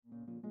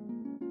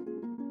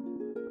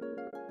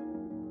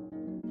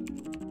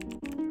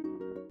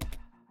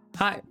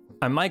Hi,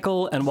 I'm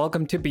Michael, and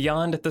welcome to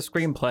Beyond the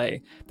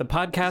Screenplay, the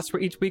podcast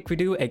where each week we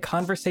do a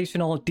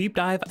conversational deep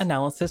dive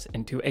analysis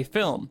into a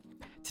film.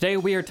 Today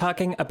we are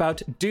talking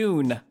about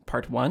Dune,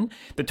 Part 1,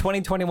 the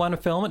 2021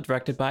 film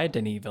directed by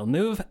Denis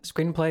Villeneuve,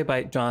 screenplay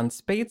by Jon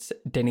Spaihts,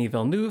 Denis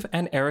Villeneuve,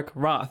 and Eric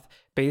Roth,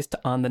 based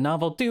on the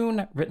novel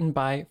Dune, written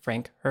by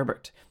Frank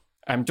Herbert.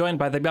 I'm joined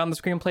by the Beyond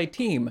the Screenplay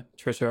team,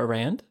 Trisha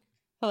Arand.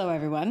 Hello,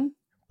 everyone.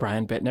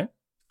 Brian Bittner.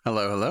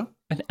 Hello.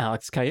 And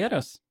Alex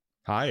Calleros.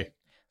 Hi.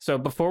 So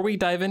before we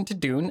dive into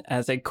Dune,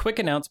 as a quick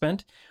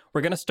announcement,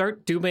 we're going to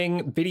start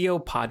doing video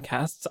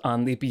podcasts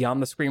on the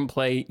Beyond the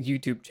Screenplay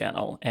YouTube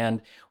channel.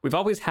 And we've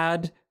always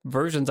had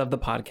versions of the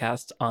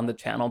podcast on the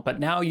channel, but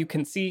now you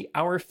can see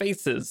our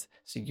faces.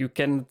 So you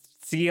can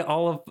see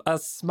all of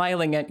us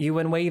smiling at you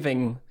and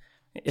waving.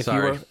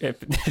 Sorry.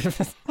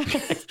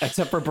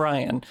 Except for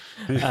Brian.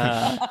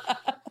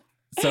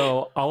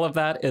 So all of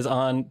that is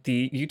on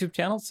the YouTube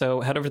channel. So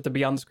head over to the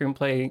Beyond the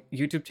Screenplay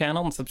YouTube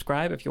channel and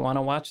subscribe if you want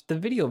to watch the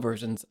video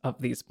versions of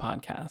these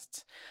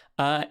podcasts.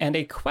 And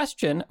a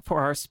question for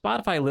our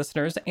Spotify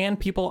listeners and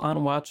people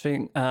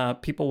watching on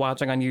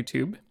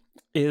YouTube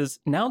is,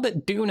 now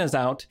that Dune is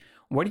out,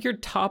 what are your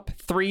top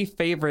 3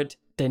 favorite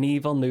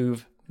Denis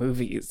Villeneuve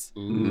movies?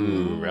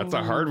 Ooh, that's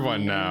a hard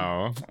one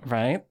now.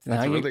 Right?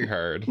 That's really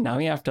hard. Now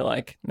you have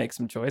to make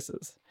some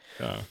choices.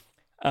 Yeah.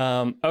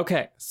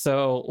 Okay,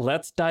 so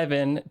let's dive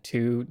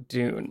into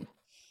Dune.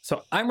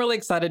 So I'm really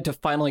excited to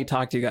finally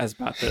talk to you guys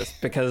about this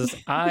because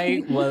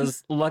I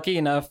was lucky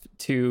enough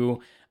to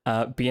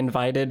be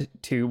invited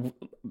to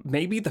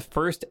maybe the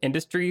first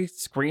industry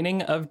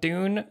screening of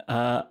Dune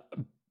a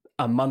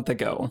month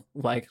ago,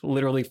 like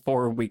literally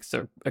 4 weeks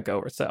ago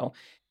or so.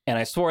 And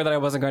I swore that I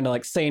wasn't going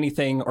to say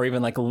anything or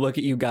even look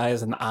at you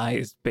guys in the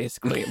eyes,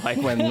 basically,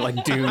 when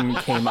Dune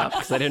came up,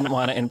 because I didn't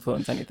want to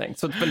influence anything.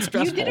 So it's been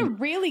stressful. You did a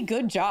really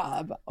good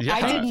job. Yeah,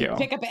 I thank didn't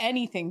pick up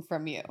anything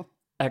from you.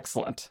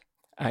 Excellent.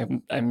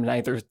 I'm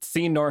neither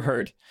seen nor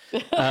heard.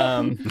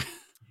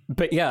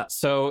 But yeah,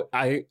 so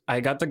I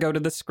got to go to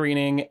the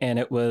screening, and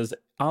it was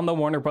on the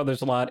Warner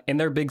Brothers lot in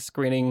their big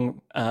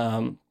screening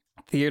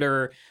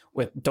theater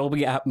with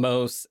Dolby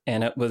Atmos,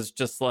 and it was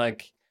just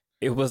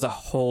it was a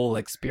whole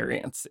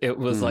experience. It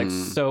was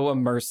so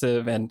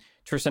immersive. And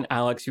Trish and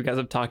Alex, you guys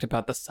have talked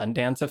about the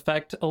Sundance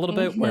effect a little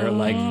bit, where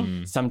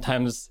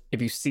sometimes if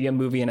you see a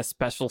movie in a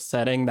special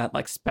setting, that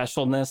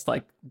specialness,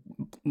 like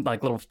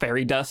little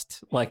fairy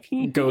dust,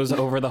 goes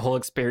over the whole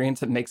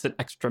experience. It makes it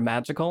extra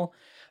magical.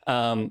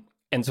 And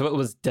so it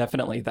was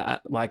definitely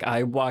that.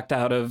 I walked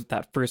out of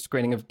that first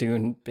screening of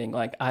Dune being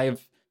I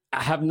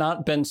have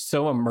not been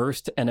so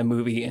immersed in a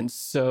movie in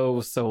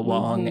so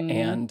long,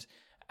 and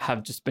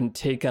have just been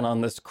taken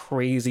on this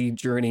crazy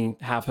journey,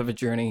 half of a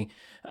journey.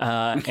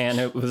 And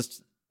it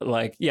was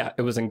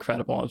it was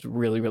incredible. I was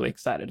really, really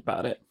excited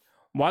about it.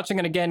 Watching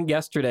it again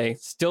yesterday,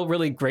 still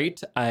really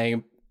great.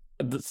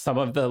 Some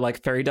of the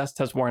fairy dust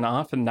has worn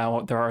off, and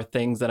now there are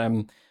things that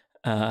I'm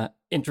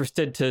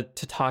interested to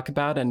talk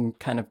about and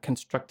kind of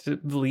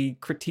constructively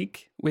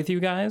critique with you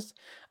guys.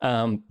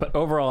 But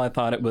overall, I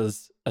thought it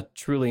was a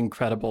truly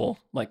incredible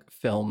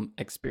film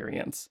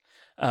experience.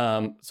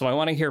 So I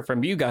want to hear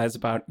from you guys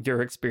about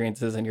your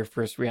experiences and your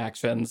first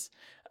reactions.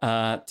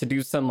 To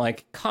do some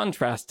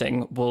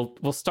contrasting,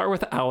 we'll start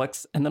with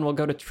Alex, and then we'll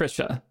go to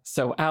Trisha.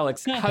 So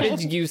Alex, how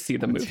did you see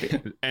the movie?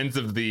 Ends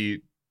of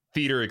the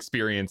theater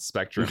experience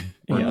spectrum,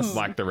 or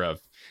lack thereof.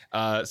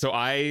 So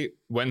I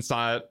went and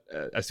saw it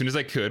as soon as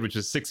I could, which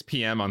is 6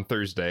 p.m. on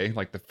Thursday,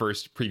 the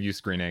first preview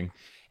screening.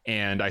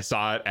 And I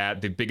saw it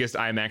at the biggest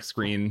IMAX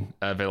screen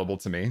available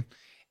to me.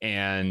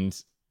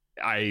 And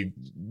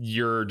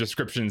your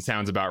description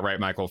sounds about right,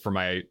 Michael, for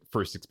my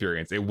first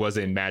experience. It was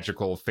a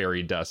magical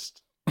fairy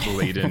dust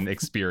laden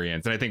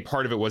experience. And I think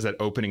part of it was that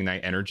opening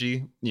night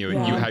energy. You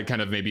had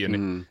kind of maybe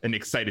an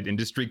excited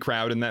industry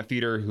crowd in that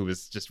theater who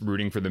was just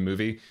rooting for the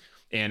movie.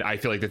 And I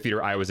feel like the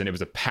theater I was in, it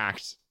was a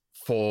packed,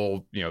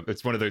 full,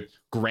 it's one of the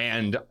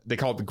grand, they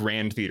call it the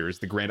grand theaters,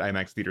 the grand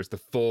IMAX theaters, the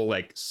full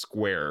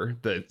square,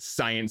 the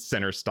Science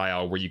Center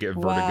style where you get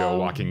vertigo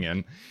walking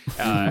in.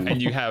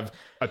 And you have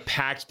a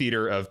packed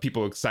theater of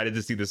people excited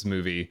to see this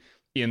movie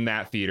in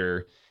that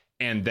theater.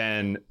 And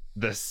then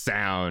the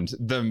sound,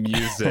 the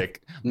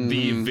music,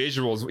 the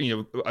visuals,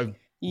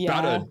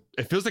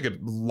 it feels like a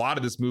lot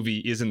of this movie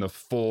is in the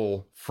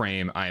full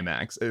frame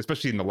IMAX,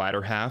 especially in the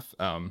latter half.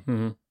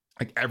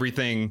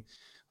 Everything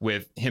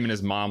with him and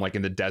his mom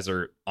in the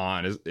desert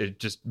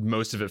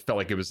most of it felt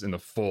like it was in the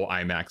full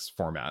IMAX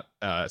format.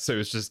 So it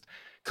was just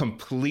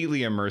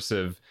completely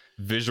immersive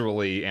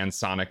visually and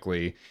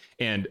sonically.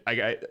 And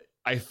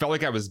I felt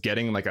like I was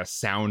getting a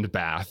sound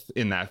bath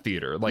in that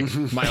theater.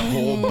 My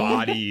whole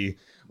body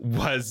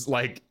was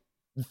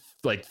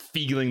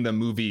feeling the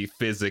movie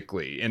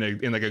physically in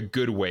a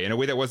good way, in a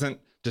way that wasn't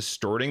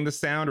distorting the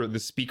sound, or the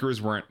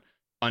speakers weren't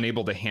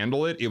unable to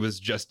handle it. It was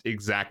just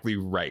exactly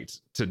right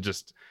to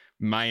just,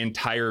 my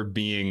entire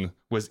being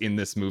was in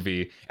this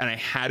movie. And I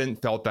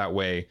hadn't felt that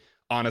way,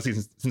 honestly,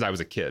 since I was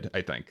a kid,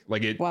 I think.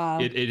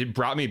 It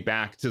brought me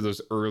back to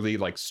those early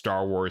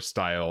Star Wars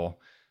style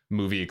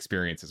movie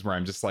experiences where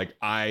I'm just like,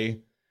 I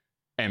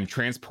am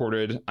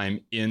transported, I'm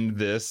in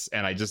this,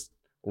 and I just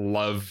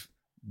love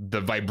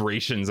the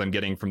vibrations I'm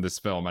getting from this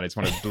film, and I just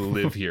want to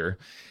live here.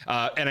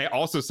 And I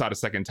also saw it a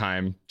second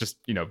time, just,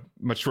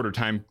 much shorter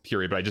time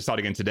period, but I just saw it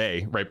again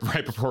today, right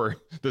before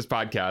this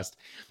podcast.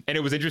 And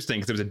it was interesting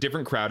because it was a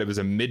different crowd. It was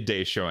a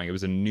midday showing. It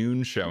was a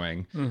noon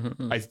showing.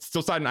 I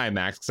still saw it in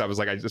IMAX because I was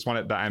like, I just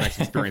wanted the IMAX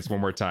experience one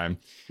more time.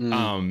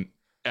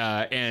 And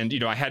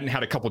I hadn't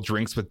had a couple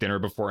drinks with dinner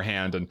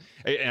beforehand, and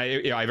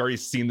I've already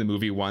seen the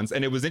movie once,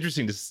 and it was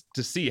interesting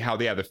to see how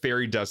the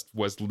fairy dust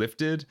was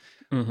lifted.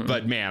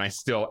 But man, I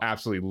still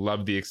absolutely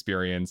love the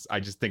experience. I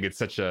just think it's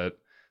such a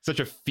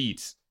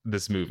feat,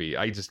 this movie.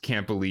 I just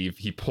can't believe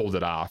he pulled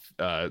it off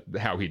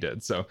how he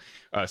did. So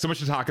much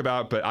to talk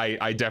about, but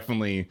I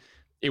definitely,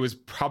 it was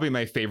probably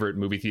my favorite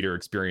movie theater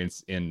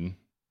experience in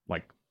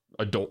like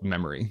adult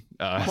memory,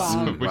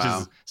 which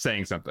is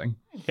saying something.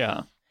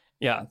 Yeah,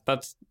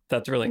 that's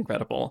really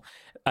incredible.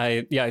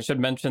 I should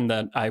mention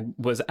that I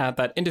was at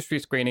that industry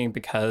screening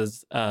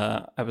because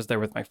I was there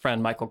with my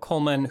friend Michael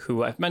Coleman,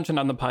 who I've mentioned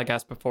on the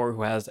podcast before,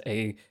 who has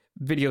a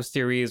video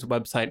series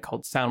website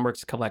called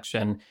Soundworks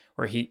Collection,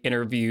 where he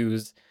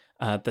interviews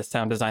the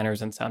sound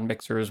designers and sound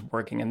mixers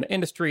working in the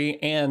industry,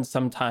 and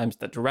sometimes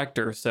the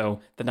director.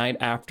 So the night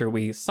after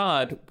we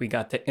saw it, we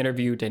got to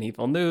interview Denis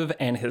Villeneuve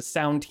and his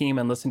sound team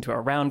and listen to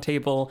a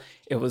roundtable.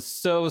 It was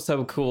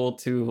so cool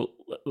to,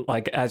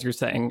 like, as you're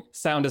saying,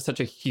 sound is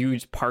such a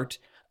huge part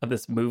of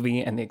this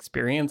movie and the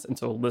experience. And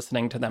so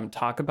listening to them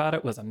talk about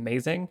it was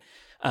amazing.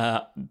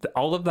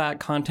 All of that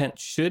content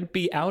should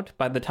be out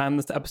by the time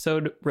this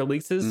episode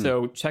releases.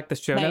 So check the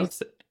show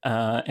notes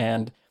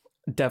and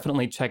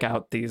definitely check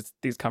out these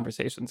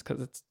conversations because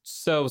it's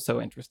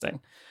so interesting.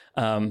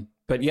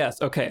 But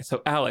yes, okay.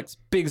 So Alex,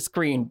 big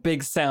screen,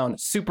 big sound,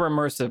 super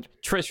immersive.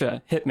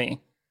 Trisha, hit me.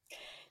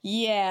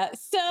 Yeah.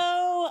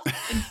 So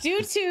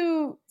due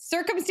to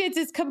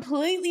circumstances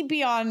completely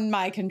beyond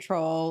my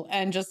control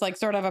and just like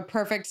sort of a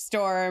perfect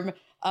storm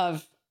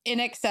of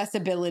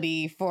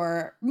inaccessibility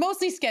for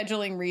mostly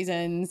scheduling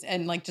reasons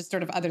and like just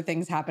sort of other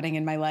things happening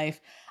in my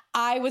life,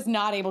 I was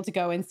not able to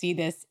go and see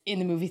this in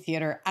the movie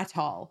theater at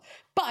all.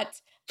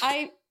 But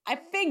I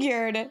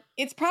figured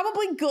it's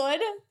probably good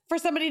for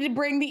somebody to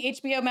bring the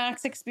HBO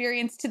Max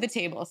experience to the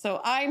table. So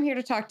I'm here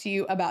to talk to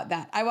you about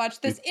that. I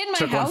watched this in my house.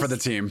 Took one for the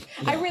team.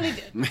 I really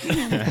did.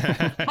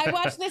 I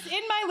watched this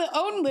in my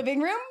own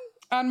living room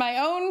on my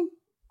own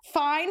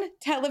fine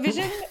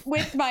television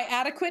with my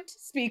adequate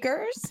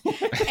speakers.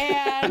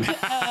 And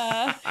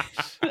I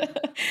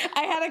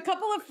had a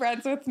couple of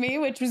friends with me,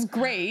 which was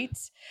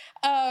great.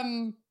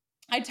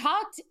 I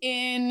talked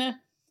in,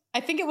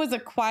 I think it was a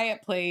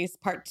Quiet Place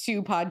Part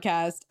 2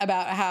 podcast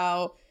about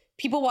how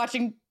people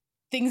watching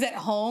things at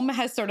home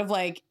has sort of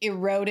like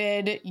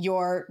eroded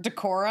your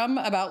decorum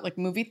about like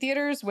movie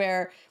theaters,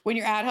 where when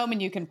you're at home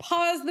and you can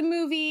pause the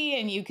movie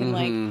and you can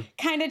like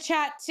kind of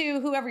chat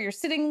to whoever you're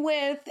sitting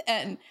with.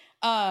 And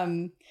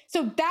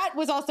so that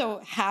was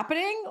also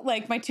happening.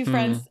 Like my two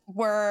friends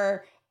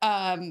were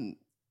kind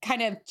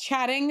of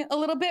chatting a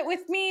little bit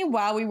with me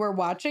while we were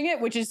watching it,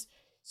 which is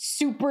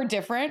super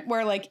different,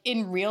 where like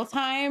in real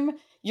time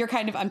you're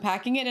kind of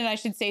unpacking it. And I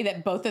should say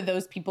that both of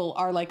those people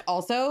are like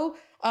also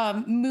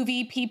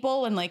movie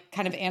people and like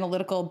kind of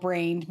analytical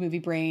brained, movie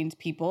brained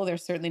people. They're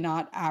certainly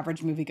not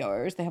average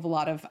moviegoers. They have a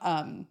lot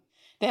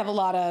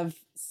of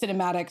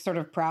cinematic sort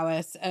of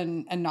prowess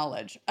and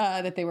knowledge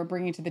that they were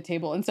bringing to the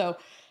table. And so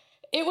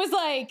it was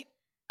like,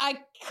 I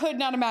could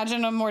not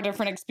imagine a more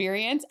different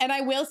experience. And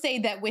I will say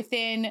that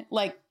within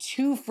like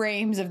 2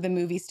 frames of the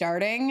movie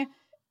starting,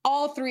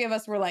 all 3 of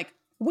us were like,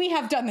 we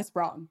have done this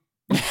wrong.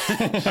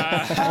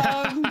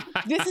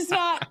 This is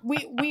not,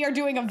 we are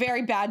doing a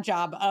very bad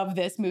job of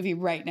this movie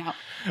right now.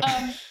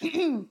 And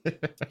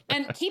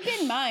keep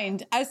in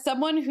mind, as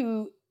someone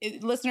who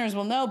listeners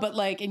will know, but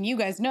like, and you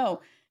guys know,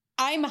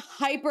 I'm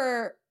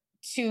hyper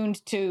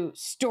tuned to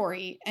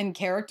story and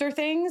character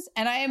things,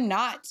 and I am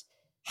not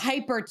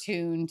hyper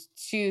tuned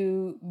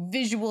to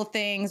visual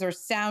things or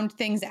sound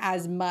things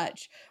as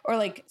much, or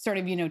like sort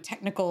of,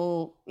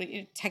 technical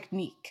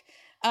technique.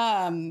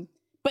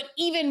 But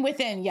even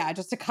within,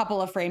 just a couple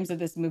of frames of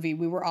this movie,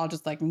 we were all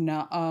just like,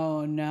 no,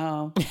 oh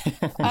no.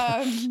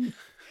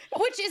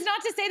 Which is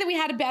not to say that we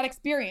had a bad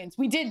experience.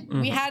 We didn't.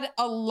 We had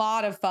a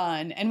lot of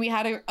fun, and we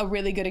had a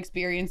really good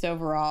experience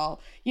overall.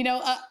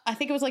 I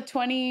think it was like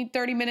 20,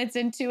 30 minutes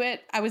into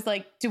it, I was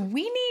like, do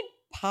we need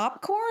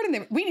popcorn?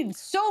 And we need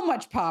so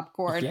much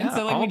popcorn. Yeah, and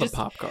so like all the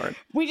popcorn.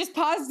 We just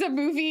paused the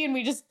movie and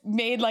we just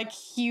made like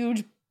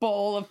huge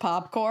bowl of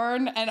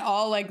popcorn, and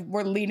all like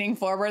we're leaning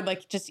forward,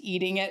 like just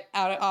eating it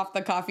off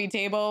the coffee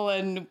table,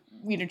 and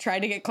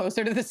trying to get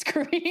closer to the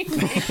screen.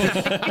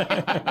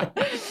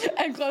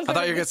 And closer. I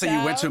thought you were gonna say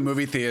you went to a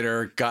movie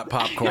theater, got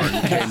popcorn,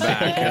 came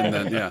back, and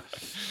then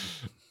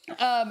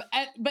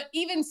but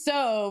even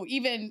so,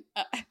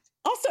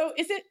 also,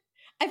 is it?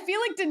 I feel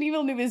like Denis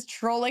Villeneuve is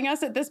trolling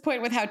us at this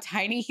point with how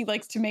tiny he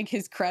likes to make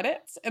his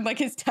credits and like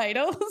his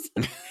titles.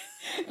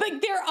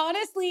 Like they're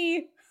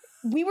honestly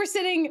we were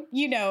sitting,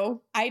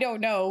 I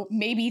don't know,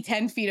 maybe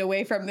 10 feet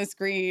away from the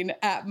screen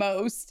at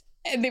most.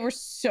 And they were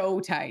so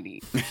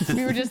tiny.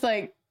 We were just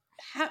like,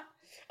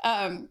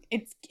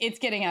 it's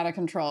getting out of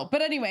control.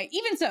 But anyway,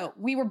 even so,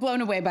 we were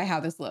blown away by how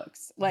this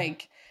looks.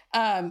 Like,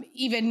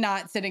 even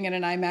not sitting in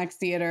an IMAX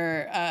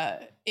theater,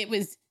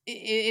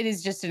 it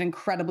is just an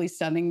incredibly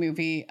stunning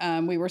movie.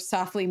 We were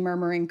softly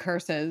murmuring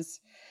curses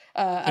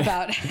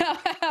about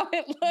how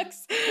it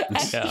looks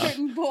at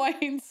certain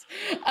points.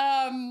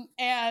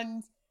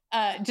 And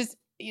just,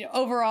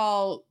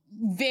 overall,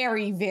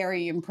 very,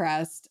 very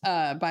impressed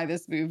by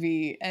this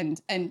movie,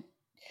 and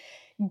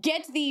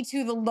get thee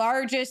to the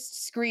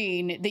largest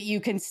screen that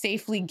you can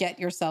safely get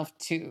yourself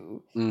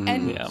to. Mhm.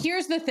 And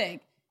here's the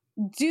thing.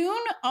 Dune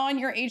on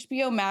your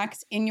HBO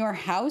Max in your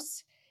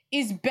house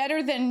is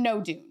better than no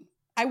Dune.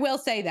 I will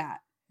say that.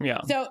 Yeah.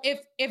 So if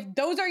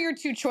those are your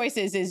two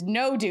choices, is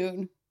no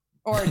Dune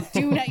or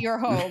Dune at your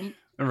home,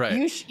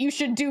 Right. you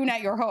should Dune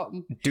at your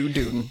home.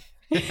 Dune.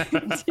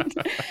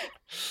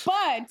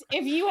 But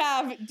if you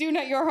have Dune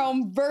at your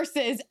home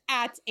versus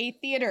at a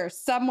theater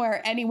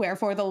somewhere, anywhere,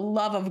 for the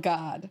love of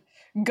God,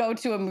 go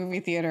to a movie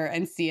theater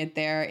and see it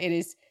there. It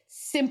is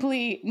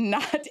simply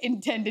not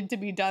intended to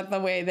be done the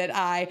way that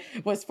I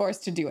was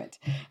forced to do it.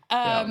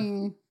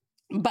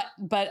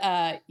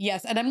 But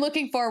yes, and I'm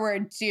looking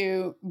forward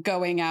to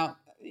going out,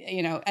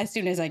 as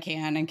soon as I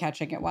can, and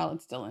catching it while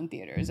it's still in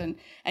theaters, and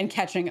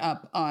catching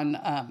up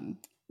on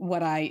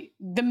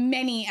the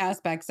many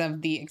aspects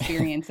of the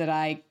experience that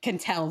I can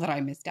tell that I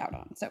missed out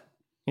on. So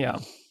Yeah.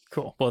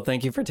 Cool. Well,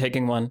 thank you for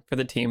taking one for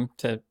the team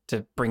to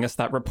bring us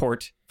that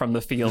report from the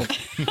field. Of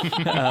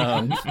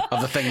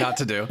the thing not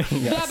to do.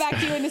 Now back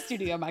to you in the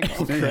studio,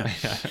 Michael.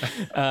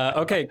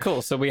 Okay,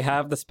 cool. So we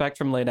have the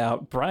spectrum laid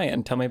out.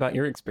 Brian, tell me about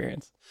your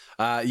experience.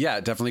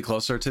 Definitely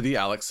closer to the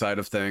Alex side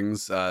of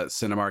things.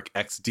 Cinemark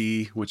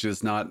XD, which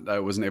is not, I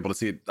wasn't able to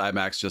see it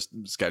IMAX,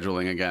 just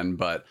scheduling again,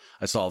 but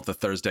I saw it the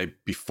Thursday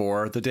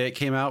before the day it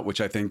came out,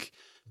 which I think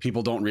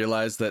people don't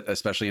realize that,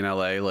 especially in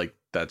LA, like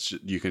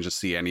you can just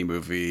see any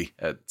movie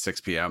at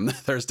 6 p.m. the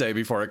Thursday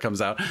before it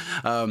comes out.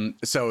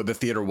 So the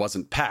theater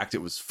wasn't packed.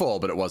 It was full,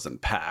 but it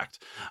wasn't packed.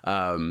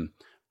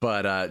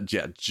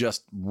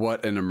 Just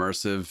what an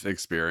immersive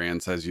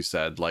experience, as you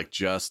said, like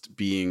just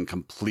being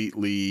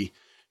completely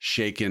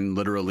shaken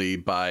literally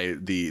by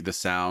the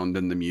sound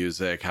and the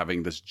music,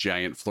 having this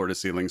giant floor to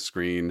ceiling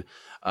screen,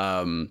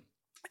 and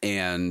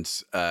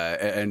just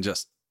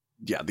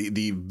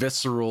the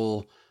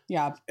visceral,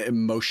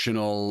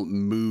 emotional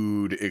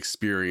mood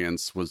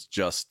experience was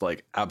just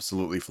like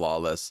absolutely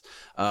flawless.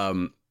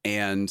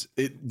 And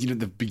it,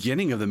 the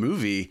beginning of the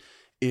movie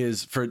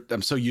is,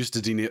 I'm so used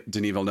to Denis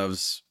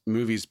Villeneuve's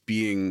movies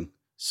being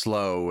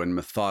slow and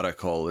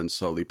methodical and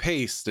slowly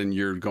paced, and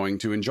you're going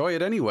to enjoy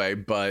it anyway,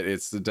 but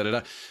it's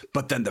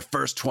but then the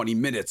first 20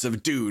 minutes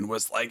of Dune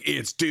was like,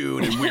 it's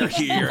Dune and we're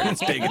here and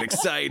it's big and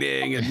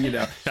exciting, and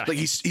like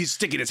he's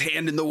sticking his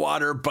hand in the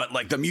water, but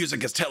like the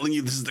music is telling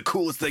you this is the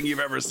coolest thing you've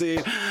ever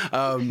seen.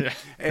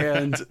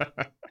 And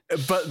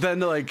but then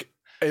like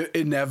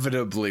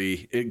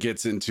inevitably it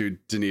gets into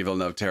Denis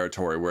Villeneuve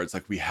territory where it's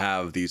like we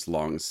have these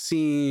long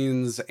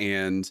scenes,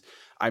 and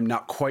I'm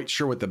not quite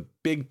sure what the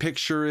big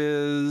picture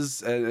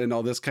is and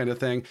all this kind of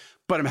thing,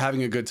 but I'm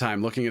having a good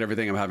time looking at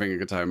everything. I'm having a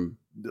good time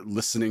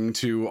listening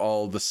to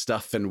all the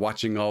stuff and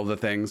watching all the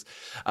things.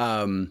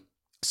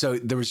 So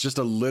there was just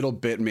a little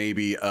bit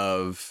maybe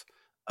of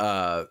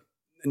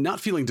not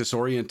feeling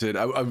disoriented.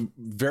 I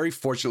very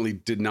fortunately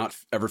did not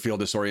ever feel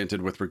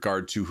disoriented with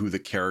regard to who the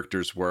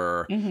characters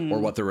were or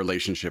what the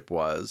relationship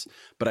was.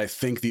 But I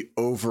think the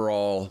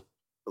overall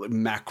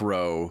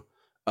macro,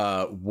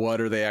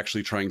 what are they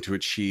actually trying to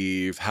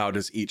achieve? How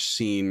does each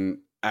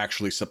scene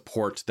actually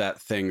support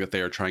that thing that they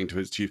are trying to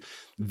achieve?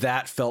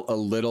 That felt a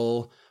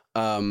little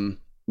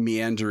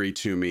meandery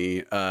to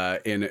me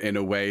in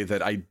a way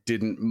that I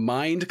didn't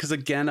mind, because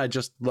again, I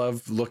just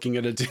love looking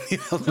at a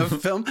Denis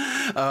Villeneuve film,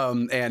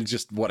 and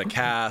just what a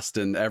cast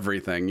and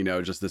everything.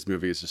 Just this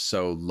movie is just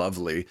so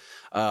lovely.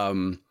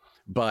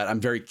 But I'm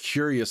very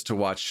curious to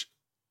watch,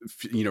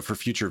 for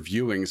future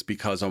viewings,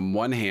 because on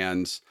one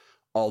hand,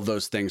 all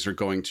those things are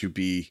going to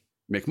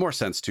make more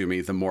sense to me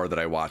the more that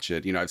I watch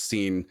it.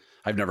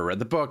 I've never read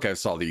the book. I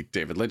saw the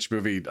David Lynch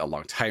movie a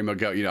long time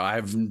ago. I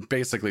have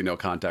basically no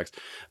context,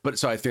 but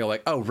so I feel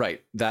like, oh,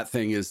 right, that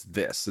thing is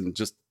this. And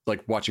just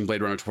like watching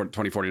Blade Runner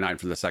 2049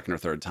 for the second or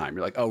third time,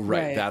 you're like, oh,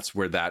 right. That's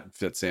where that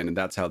fits in. And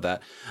that's how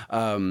that,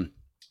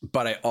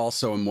 but I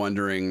also am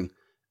wondering,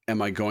 am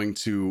I going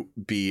to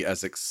be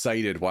as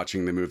excited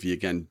watching the movie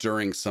again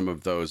during some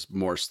of those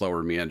more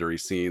slower meandery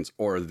scenes,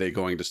 or are they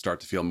going to start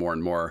to feel more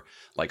and more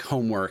like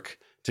homework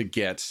to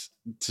get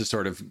to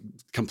sort of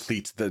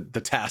complete the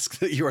task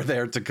that you are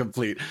there to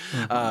complete?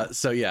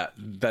 So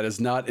that is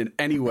not in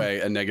any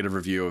way a negative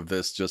review of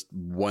this just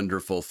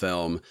wonderful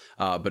film,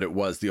 but it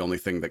was the only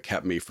thing that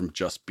kept me from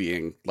just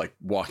being like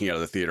walking out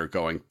of the theater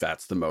going,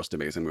 that's the most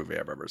amazing movie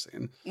I've ever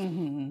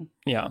seen.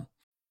 Yeah.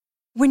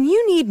 When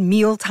you need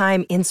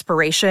mealtime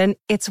inspiration,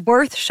 it's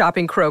worth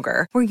shopping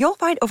Kroger, where you'll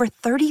find over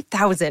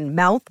 30,000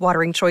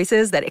 mouth-watering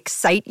choices that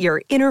excite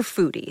your inner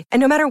foodie. And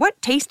no matter what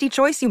tasty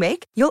choice you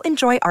make, you'll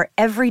enjoy our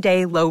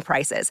everyday low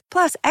prices,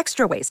 plus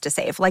extra ways to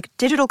save, like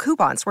digital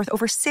coupons worth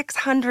over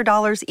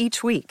 $600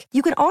 each week.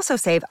 You can also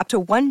save up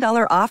to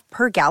 $1 off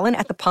per gallon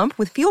at the pump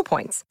with fuel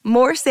points.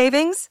 More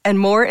savings and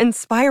more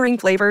inspiring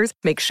flavors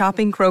make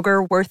shopping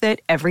Kroger worth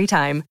it every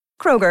time.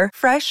 Kroger,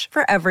 fresh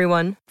for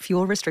everyone.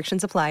 Fuel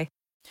restrictions apply.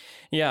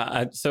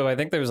 Yeah, so I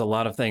think there's a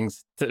lot of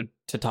things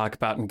to talk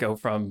about and go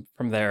from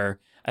there.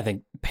 I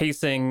think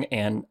pacing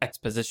and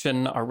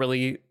exposition are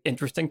really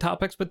interesting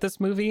topics with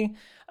this movie.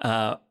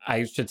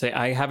 I should say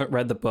I haven't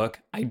read the book.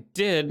 I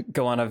did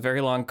go on a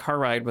very long car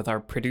ride with our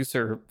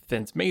producer,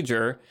 Vince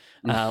Major,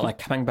 like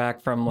coming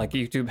back from like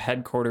YouTube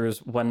headquarters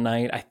one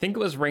night. I think it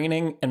was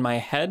raining. In my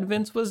head,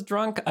 Vince was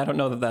drunk. I don't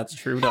know that that's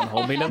true. Don't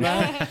hold me to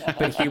that.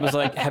 But he was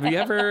like, have you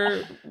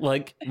ever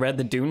like read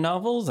the Dune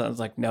novels? And I was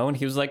like, no. And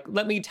he was like,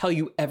 let me tell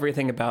you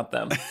everything about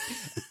them.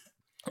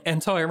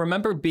 And so I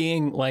remember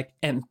being like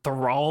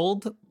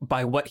enthralled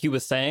by what he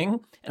was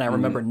saying, and I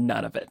remember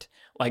none of it.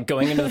 Like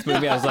going into this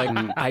movie, I was like,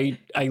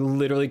 I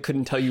literally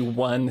couldn't tell you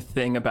one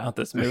thing about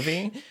this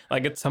movie.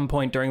 Like at some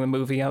point during the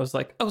movie, I was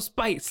like, oh,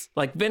 spice.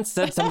 Like Vince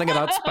said something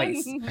about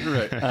spice.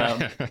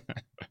 Right.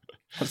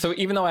 So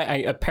even though I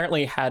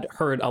apparently had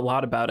heard a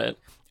lot about it,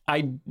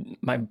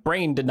 my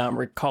brain did not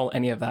recall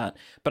any of that.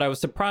 But I was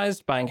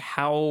surprised by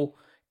how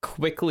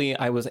quickly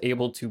I was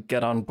able to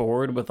get on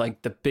board with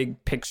like the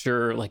big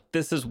picture, like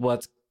this is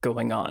what's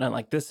going on, and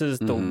like this is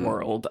the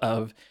world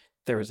of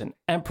there's an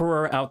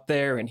emperor out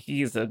there and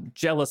he's a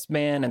jealous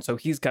man, and so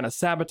he's gonna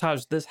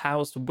sabotage this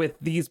house with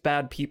these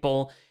bad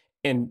people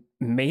in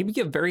maybe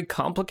a very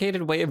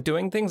complicated way of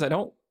doing things. I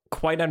don't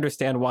quite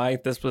understand why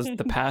this was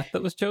the path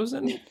that was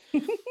chosen.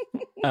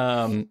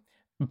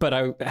 But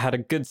I had a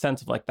good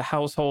sense of like the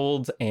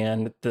households,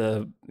 and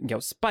the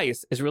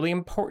spice is really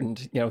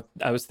important.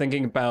 I was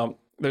thinking about,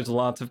 there's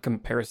lots of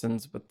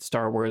comparisons with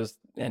Star Wars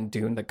and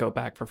Dune that go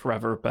back for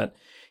forever. But,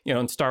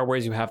 in Star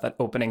Wars, you have that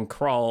opening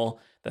crawl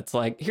that's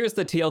like, here's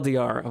the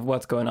TLDR of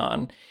what's going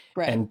on.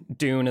 Right. And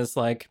Dune is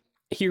like,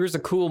 here's a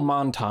cool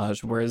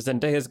montage where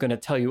Zendaya is going to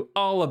tell you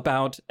all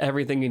about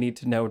everything you need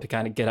to know to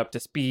kind of get up to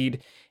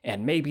speed.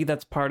 And maybe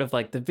that's part of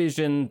like the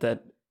vision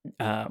that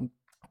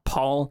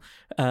Paul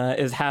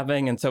is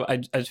having. And so I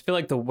just feel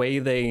like the way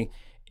they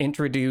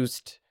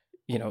introduced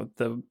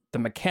the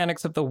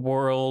mechanics of the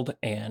world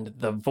and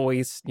the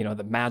voice,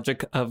 the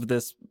magic of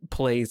this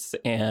place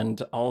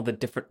and all the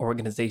different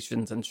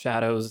organizations and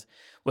shadows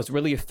was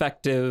really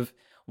effective,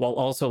 while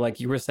also, like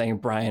you were saying,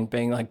 Brian,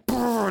 being like,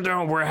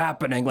 no, we're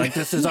happening. Like,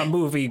 this is a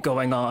movie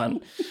going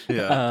on.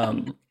 Yeah.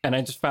 And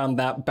I just found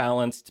that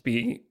balance to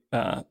be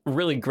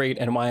really great,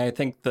 and why I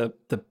think the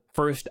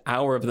first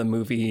hour of the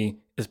movie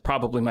is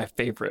probably my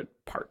favorite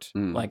part.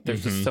 Like,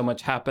 there's just so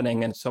much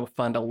happening and so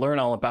fun to learn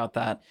all about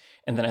that.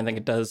 And then I think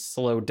it does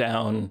slow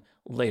down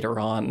later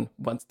on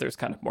once there's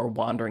kind of more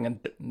wandering in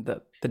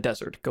the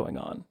desert going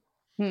on.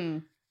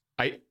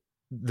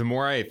 The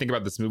more I think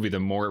about this movie, the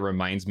more it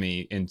reminds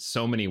me in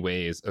so many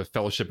ways of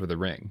Fellowship of the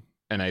Ring.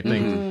 And I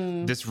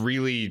think this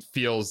really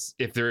feels,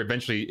 if there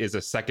eventually is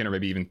a second or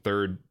maybe even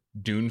third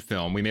Dune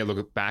film, we may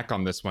look back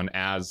on this one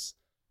as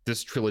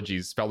this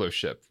trilogy's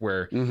Fellowship,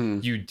 where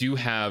you do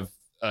have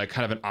a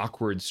kind of an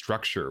awkward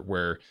structure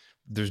where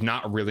there's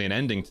not really an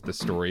ending to the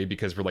story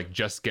because we're like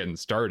just getting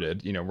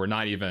started. We're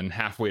not even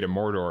halfway to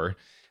Mordor.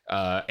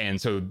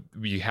 And so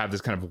we have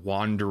this kind of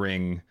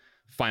wandering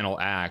final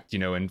act.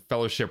 In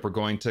Fellowship, we're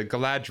going to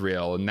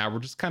Galadriel, and now we're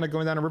just kind of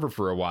going down a river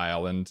for a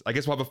while. And I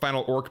guess we'll have a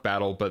final orc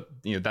battle, but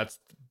that's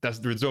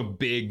there's no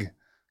big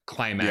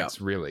climax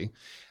really.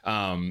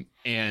 And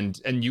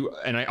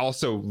I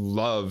also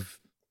love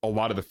a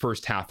lot of the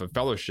first half of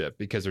Fellowship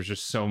because there's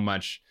just so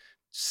much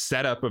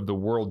setup of the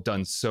world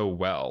done so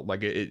well.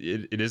 Like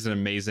it is an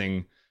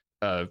amazing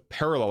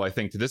parallel, I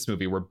think, to this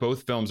movie, where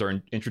both films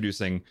are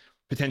introducing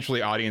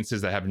potentially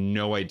audiences that have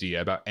no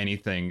idea about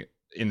anything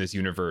in this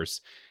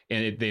universe,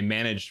 and they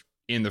manage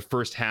in the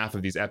first half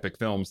of these epic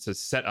films to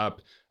set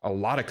up a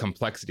lot of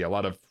complexity, a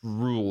lot of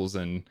rules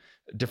and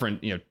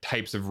different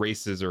types of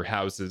races or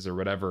houses or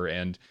whatever.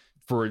 And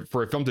for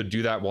a film to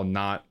do that while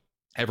not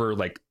ever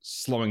like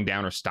slowing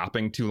down or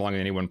stopping too long in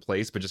any one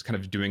place, but just kind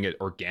of doing it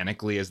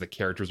organically as the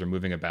characters are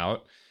moving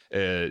about,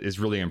 is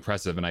really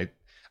impressive. And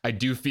I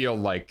do feel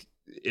like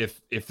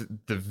if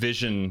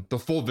the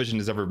full vision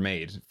is ever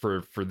made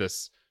for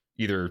this,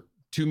 either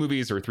 2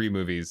 movies or 3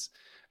 movies,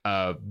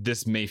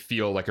 this may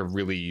feel like a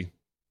really,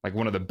 like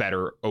one of the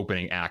better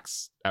opening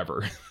acts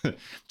ever,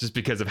 just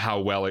because of how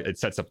well it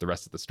sets up the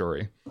rest of the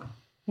story.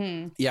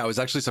 Yeah, I was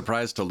actually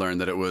surprised to learn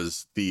that it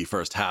was the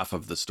first half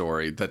of the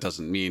story. That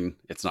doesn't mean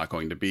it's not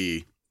going to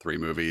be 3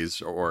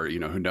 movies, or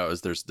who knows.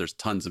 There's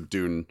tons of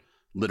Dune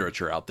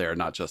literature out there,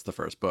 not just the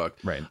first book.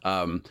 Right.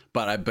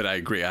 But I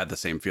agree. I had the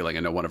same feeling. I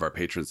know one of our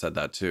patrons said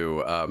that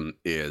too,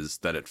 is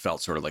that it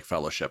felt sort of like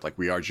Fellowship. Like,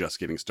 we are just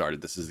getting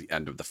started. This is the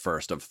end of the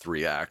first of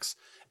 3 acts.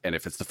 And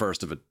if it's the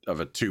first of a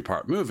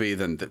 2-part movie,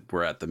 then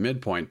we're at the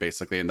midpoint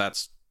basically. And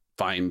that's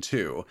fine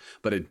too.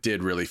 But it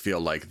did really feel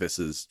like this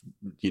is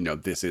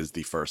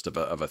the first of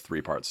a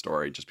 3-part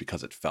story, just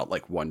because it felt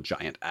like one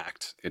giant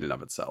act in and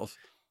of itself.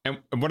 And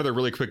one other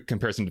really quick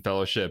comparison to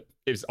Fellowship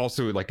is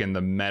also like in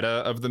the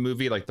meta of the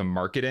movie, like the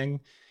marketing.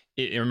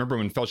 I remember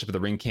when Fellowship of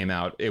the Ring came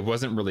out, it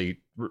wasn't really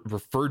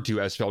referred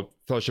to as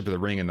Fellowship of the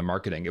Ring in the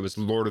marketing. It was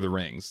Lord of the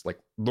Rings. Like,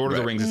 Lord of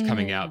the Rings is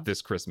coming out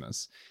this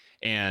Christmas.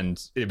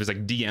 And it was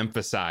like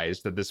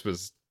de-emphasized that this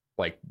was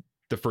like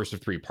the first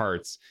of 3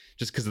 parts,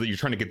 just because you're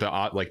trying to get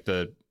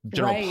the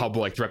general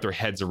public to wrap their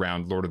heads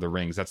around Lord of the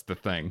Rings. That's the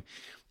thing.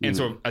 And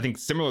so I think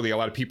similarly, a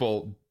lot of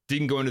people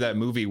didn't go into that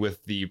movie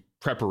with the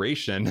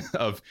preparation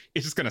of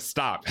it's just going to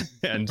stop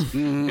and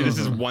this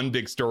is one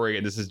big story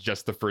and this is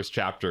just the first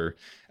chapter.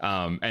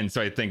 And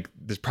so I think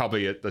there's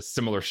probably a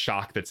similar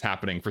shock that's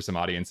happening for some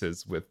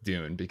audiences with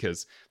Dune,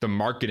 because the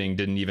marketing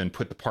didn't even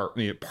put the part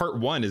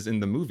 1 is in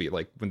the movie.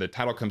 Like, when the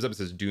title comes up, it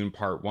says Dune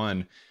Part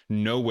 1.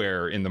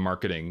 Nowhere in the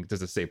marketing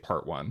does it say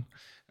Part 1.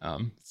 So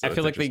I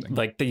feel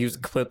like they use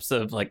clips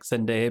of like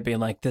Zendaya being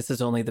like, this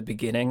is only the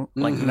beginning,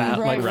 like that,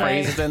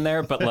 phrase is in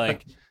there, but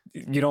like,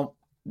 you don't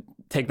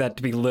take that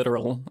to be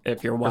literal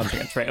if you're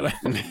watching a trailer.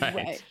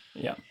 Right.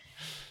 Yeah.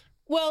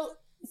 Well,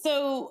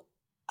 so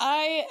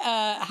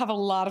I have a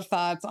lot of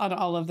thoughts on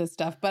all of this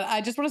stuff, but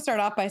I just want to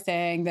start off by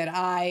saying that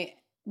I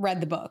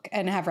read the book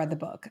and have read the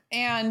book.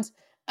 And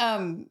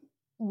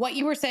what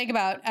you were saying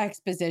about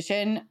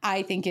exposition,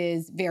 I think,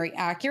 is very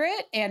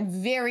accurate and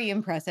very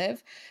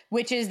impressive,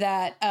 which is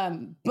that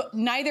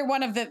neither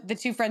one of the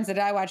 2 friends that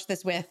I watched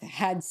this with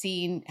had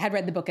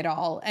read the book at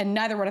all. And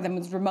neither one of them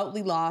was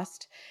remotely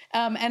lost.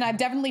 And I've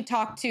definitely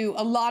talked to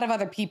a lot of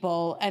other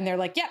people and they're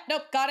like, yeah,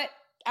 nope, got it.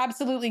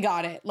 Absolutely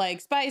got it. Like,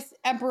 Spice,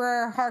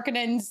 Emperor,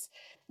 Harkonnens,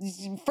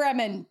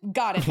 Fremen,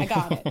 got it. I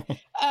got it.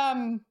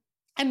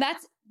 And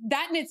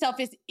that in itself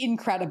is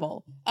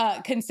incredible,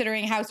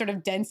 considering how sort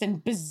of dense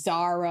and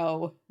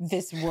bizarro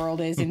this world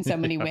is in so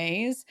many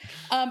ways.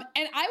 And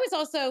I was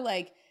also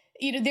like,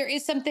 there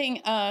is something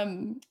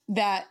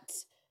that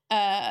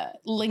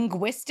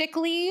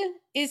linguistically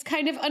is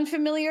kind of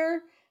unfamiliar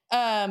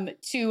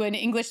to an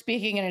English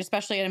speaking and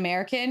especially an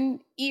American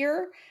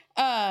ear.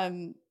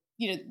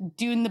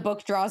 Dune the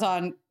book draws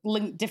on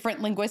different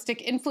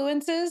linguistic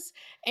influences.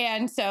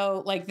 And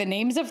so like the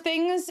names of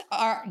things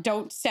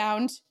don't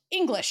sound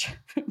English,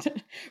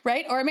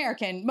 right? Or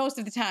American most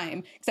of the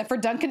time, except for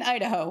Duncan,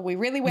 Idaho. We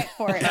really went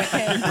for it with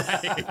him.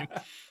 Right.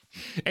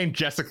 And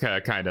Jessica,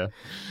 kind of.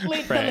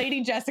 The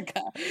Lady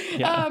Jessica.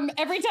 Yeah.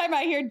 Every time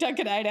I hear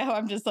Duncan, Idaho,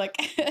 I'm just like,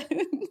 does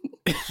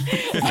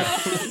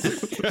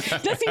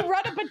he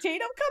run a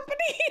potato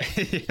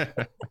company?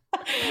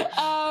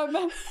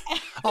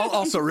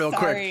 Also, real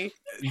sorry.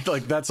 quick,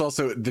 like, that's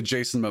also the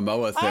Jason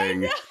Momoa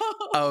thing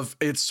of,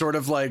 it's sort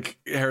of like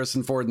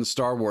Harrison Ford in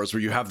Star Wars,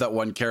 where you have that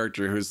one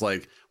character who's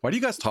like, why do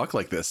you guys talk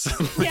like this?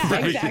 Yeah,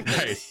 Right? exactly.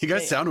 Right. You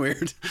guys sound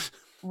weird.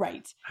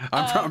 Right.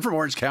 I'm from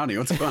Orange County.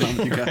 What's going on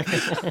with you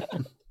guys?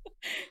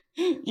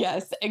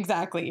 Yes,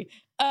 exactly.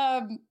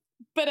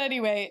 But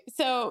anyway,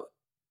 so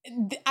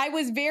I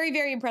was very,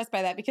 very impressed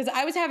by that, because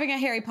I was having a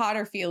Harry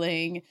Potter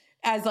feeling,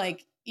 as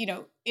like,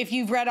 if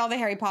you've read all the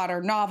Harry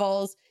Potter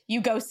novels,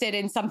 you go sit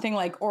in something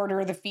like Order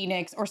of the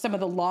Phoenix or some of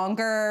the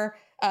longer,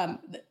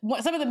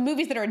 some of the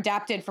movies that are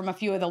adapted from a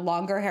few of the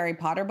longer Harry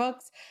Potter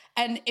books.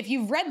 And if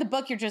you've read the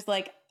book, you're just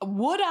like,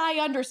 would I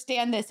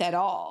understand this at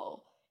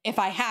all if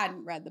I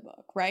hadn't read the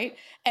book, right?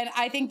 And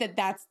I think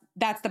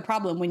that's the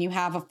problem when you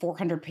have a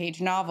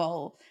 400-page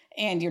novel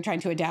and you're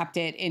trying to adapt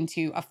it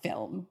into a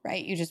film,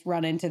 right? You just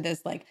run into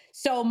this, like,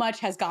 so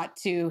much has got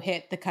to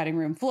hit the cutting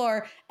room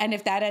floor. And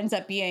if that ends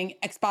up being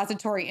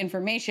expository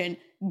information,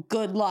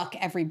 good luck,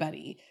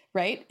 everybody,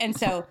 right? And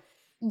so,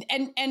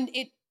 and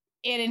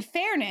in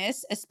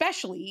fairness,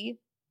 especially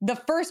the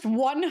first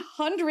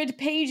 100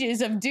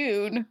 pages of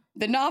Dune,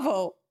 the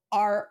novel,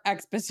 are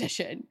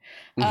exposition.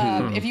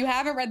 If you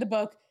haven't read the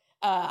book,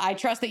 I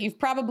trust that you've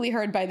probably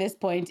heard by this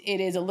point, it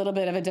is a little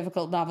bit of a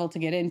difficult novel to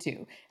get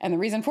into. And the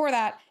reason for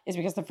that is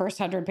because the first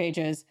 100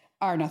 pages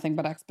are nothing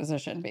but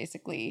exposition,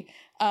 basically.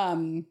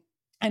 And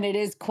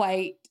it's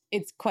quite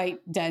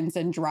dense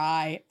and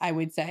dry, I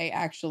would say,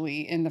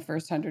 actually, in the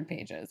first 100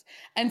 pages.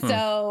 And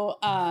so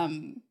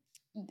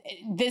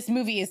this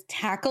movie is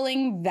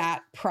tackling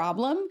that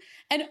problem.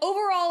 And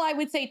overall, I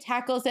would say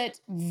tackles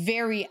it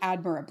very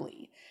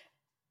admirably.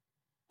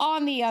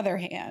 On the other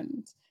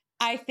hand,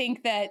 I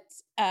think that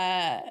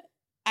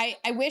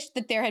I wish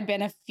that there had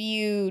been a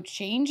few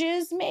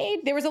changes made.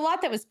 There was a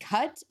lot that was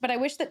cut, but I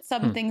wish that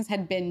some things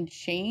had been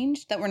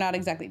changed that were not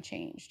exactly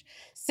changed.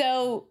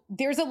 So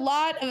there's a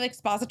lot of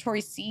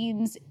expository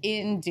scenes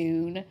in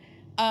Dune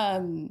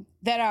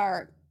that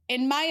are,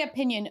 in my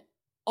opinion,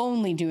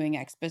 only doing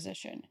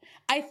exposition.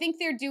 I think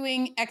they're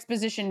doing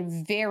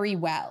exposition very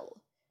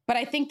well, but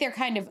I think they're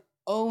kind of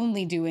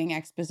only doing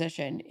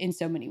exposition in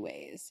so many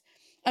ways.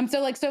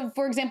 So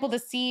for example, the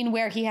scene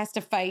where he has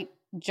to fight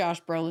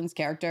Josh Brolin's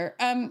character,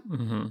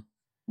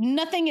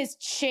 nothing has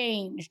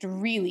changed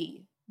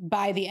really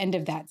by the end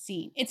of that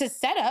scene. It's a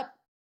setup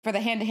for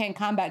the hand-to-hand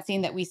combat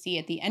scene that we see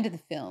at the end of the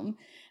film.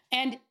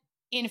 And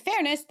in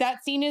fairness,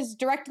 that scene is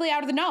directly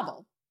out of the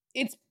novel.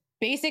 It's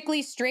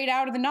basically straight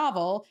out of the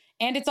novel.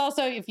 And it's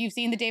also, if you've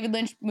seen the David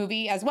Lynch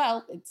movie as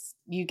well,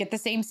 you get the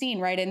same scene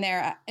right in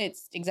there.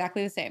 It's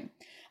exactly the same.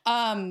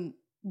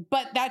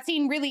 But that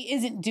scene really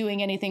isn't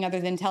doing anything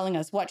other than telling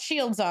us what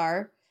shields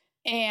are.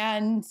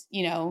 And,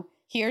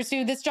 here's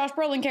who this Josh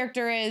Brolin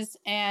character is.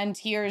 And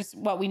here's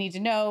what we need to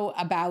know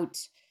about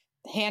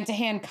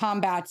hand-to-hand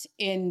combat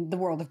in the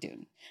world of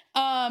Dune.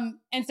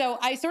 And so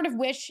I sort of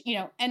wish,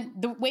 and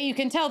the way you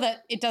can tell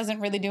that it doesn't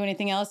really do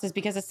anything else is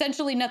because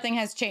essentially nothing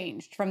has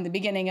changed from the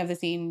beginning of the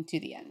scene to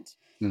the end.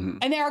 Mm-hmm.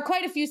 And there are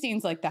quite a few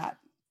scenes like that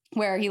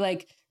where he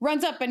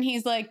runs up and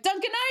he's like,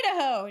 Duncan,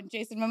 Idaho. And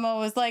Jason Momoa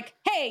was like,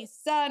 hey,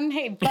 son,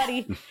 hey,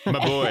 buddy.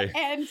 My boy.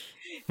 And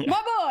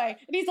my boy.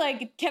 And he's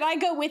like, can I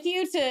go with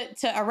you to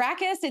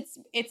Arrakis?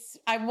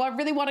 I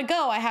really want to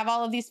go. I have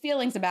all of these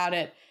feelings about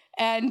it.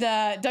 And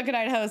Duncan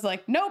Idaho is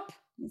like, nope.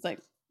 He's like,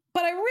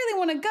 but I really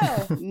want to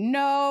go.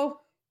 No.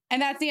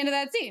 And that's the end of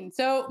that scene.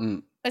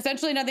 So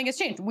essentially nothing has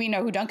changed. We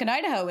know who Duncan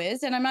Idaho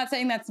is. And I'm not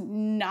saying that's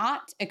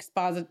not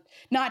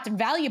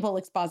valuable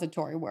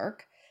expository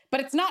work, but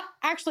it's not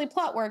actually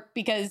plot work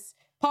because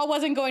Paul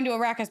wasn't going to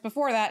Arrakis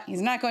before that.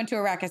 He's not going to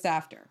Arrakis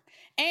after.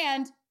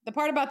 And the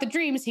part about the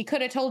dreams, he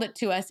could have told it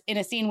to us in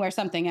a scene where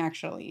something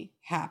actually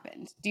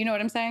happened. Do you know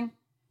what I'm saying?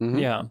 Mm-hmm.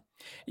 Yeah.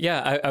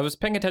 Yeah, I was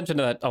paying attention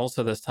to that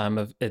also this time.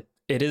 Of it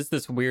is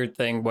this weird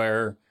thing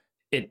where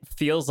it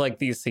feels like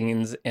these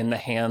scenes in the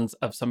hands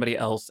of somebody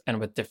else and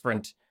with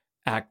different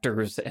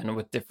actors and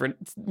with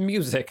different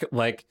music,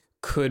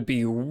 could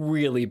be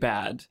really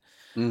bad.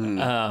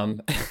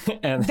 Mm.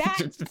 And that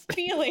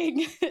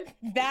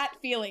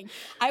feeling,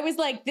 I was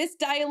like, this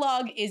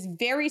dialogue is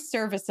very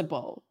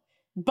serviceable,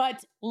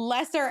 but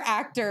lesser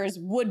actors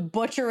would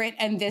butcher it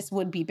and this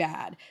would be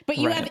bad. But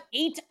you have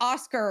 8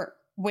 Oscar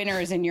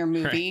winners in your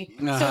movie,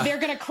 so they're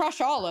gonna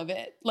crush all of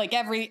it,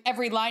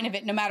 every line of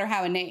it, no matter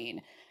how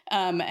inane.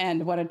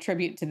 And what a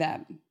tribute to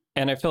them.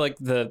 And I feel like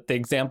the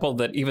example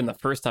that even the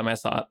first time I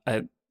saw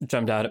it,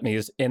 jumped out at me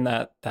is in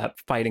that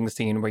fighting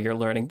scene where you're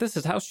learning this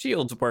is how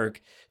shields work.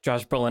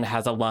 Josh Brolin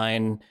has a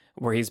line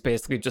where he's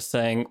basically just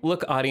saying,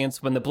 look, audience,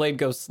 when the blade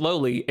goes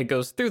slowly, it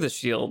goes through the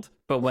shield,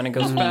 but when it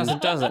goes fast,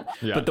 it doesn't.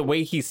 Yeah. But the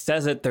way he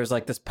says it, there's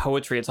this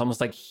poetry. It's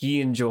almost like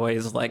he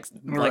enjoys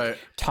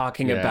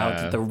talking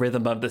about the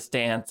rhythm of the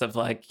stance of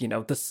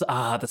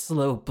the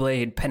slow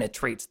blade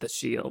penetrates the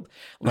shield.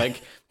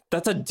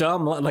 That's a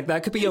dumb,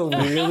 that could be a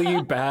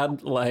really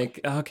bad,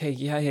 okay,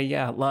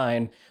 yeah,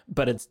 line,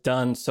 but it's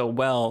done so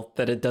well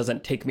that it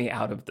doesn't take me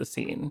out of the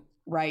scene.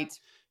 Right.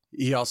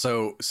 He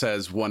also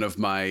says one of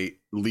my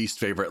least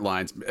favorite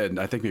lines, and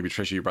I think maybe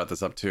Trisha, you brought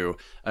this up too,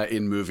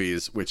 in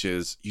movies, which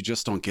is, you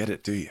just don't get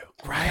it, do you?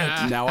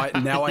 Right. Now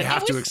I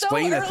have to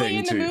explain a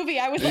thing to you. In the movie,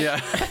 I was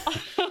yeah.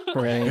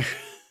 Right.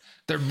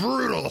 They're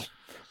brutal.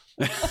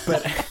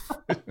 But,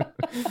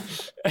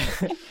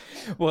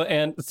 well,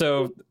 and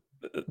so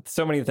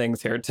many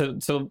things here.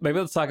 So maybe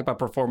let's talk about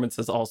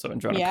performances also,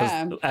 Androna,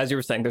 because as you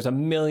were saying, there's a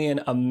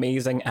million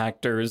amazing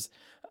actors.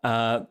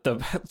 So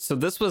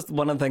this was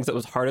one of the things that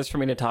was hardest for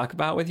me to talk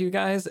about with you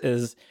guys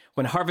is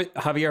when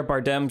Javier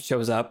Bardem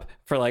shows up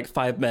for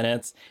 5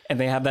 minutes and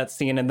they have that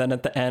scene, and then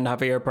at the end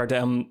Javier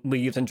Bardem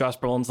leaves and Josh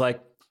Brolin's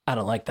like, I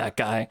don't like that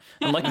guy.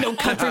 I'm like, No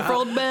Country for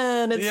Old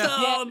Men. It's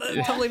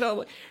totally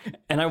not.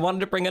 And I wanted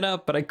to bring it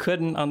up, but I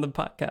couldn't on the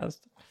podcast.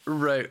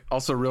 Right.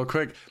 Also, real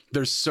quick,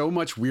 there's so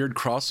much weird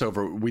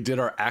crossover. We did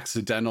our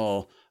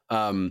accidental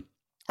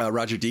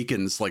Roger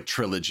Deakins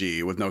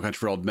trilogy with No Country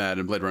for Old Men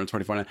and Blade Runner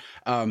 2049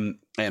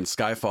 and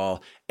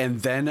Skyfall, and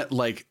then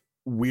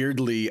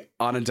weirdly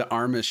Ana de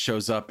Armas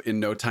shows up in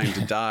No Time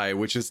to Die,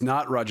 which is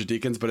not Roger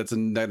Deakins, but it's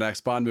in the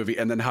next Bond movie,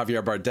 and then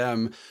Javier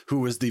Bardem, who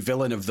was the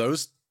villain of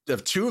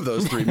 2 of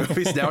those 3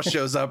 movies, now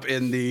shows up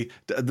in the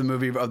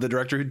movie of the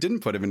director who didn't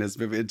put him in his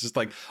movie. It's just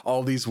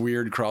all these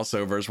weird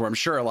crossovers where I'm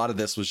sure a lot of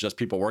this was just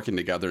people working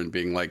together and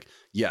being like,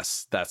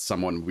 yes, that's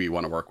someone we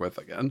want to work with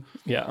again.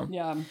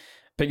 Yeah.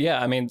 But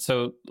yeah, I mean,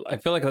 so I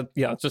feel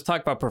let's just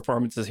talk about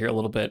performances here a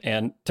little bit.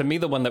 And to me,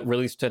 the one that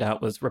really stood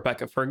out was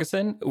Rebecca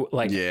Ferguson.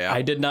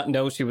 I did not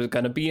know she was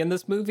going to be in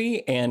this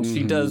movie, and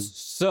she does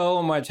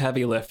so much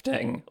heavy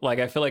lifting.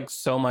 I feel like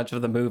so much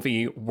of the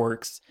movie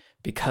works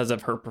because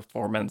of her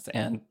performance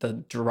and the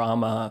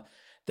drama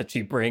that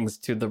she brings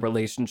to the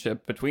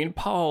relationship between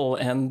Paul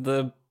and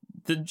the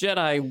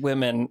Jedi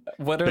women.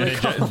 What are they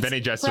called?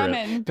 Bene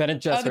Gesserit. Bene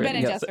Gesserit. Oh, the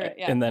Bene Gesserit,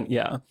 yeah. And then,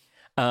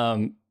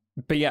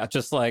 but yeah,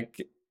 just I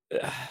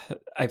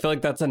feel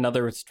like that's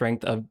another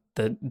strength of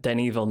the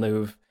Denis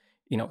Villeneuve,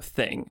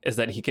 thing, is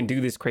that he can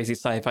do these crazy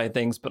sci-fi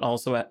things, but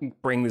also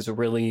bring these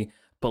really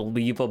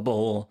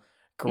believable,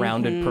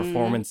 grounded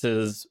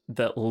performances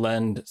that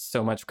lend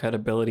so much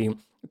credibility.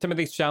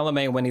 Timothée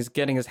Chalamet, when he's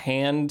getting his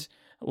hand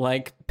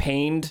like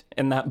pained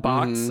in that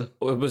box.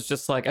 It was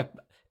just like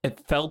it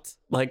felt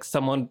like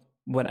someone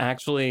would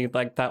actually,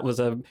 like, that was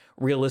a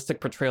realistic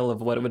portrayal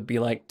of what it would be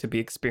like to be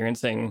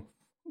experiencing,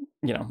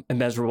 you know,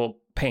 immeasurable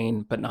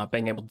pain but not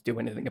being able to do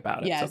anything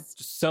about it. Yes. So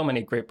just so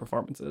many great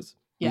performances.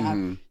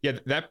 Yeah. Yeah,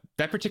 that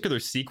particular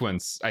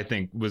sequence, I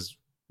think, was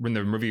when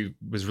the movie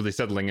was really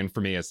settling in for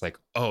me. It's like,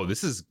 oh,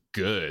 this is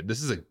good.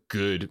 This is a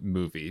good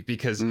movie,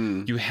 because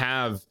you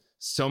have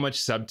so much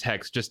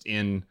subtext just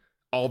in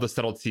all the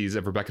subtleties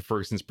of Rebecca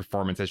Ferguson's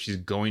performance as she's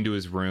going to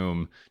his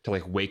room to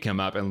like wake him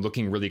up and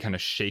looking really kind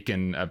of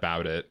shaken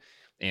about it,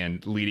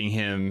 and leading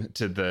him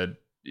to the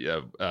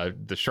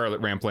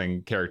Charlotte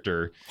Rampling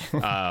character,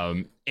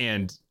 and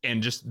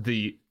just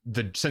the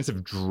sense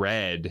of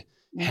dread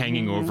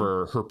hanging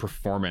over her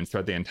performance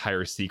throughout the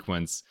entire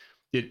sequence.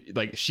 It,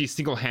 like, she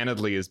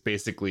single-handedly is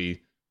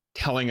basically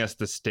telling us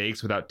the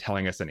stakes without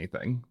telling us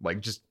anything, like,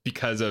 just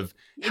because of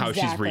how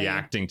she's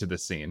reacting to the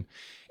scene.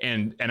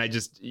 And I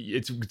just,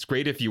 it's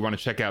great if you want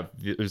to check out,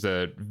 there's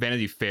a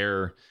Vanity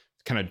Fair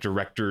kind of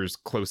director's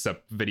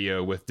close-up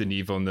video with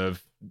Denis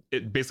Villeneuve,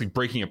 basically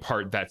breaking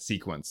apart that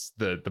sequence,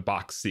 the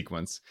box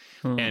sequence.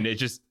 And it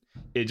just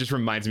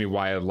reminds me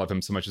why I love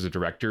him so much as a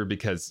director,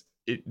 because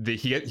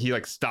he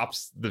like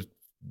stops the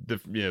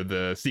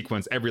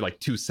sequence every like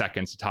 2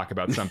 seconds to talk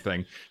about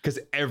something, because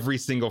every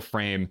single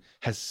frame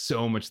has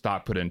so much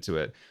thought put into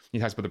it. He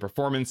talks about the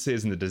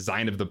performances and the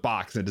design of the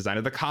box and the design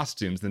of the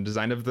costumes and the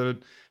design of the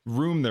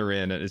room they're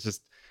in, and it's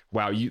just,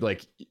 wow, you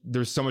like,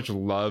 there's so much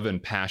love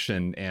and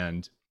passion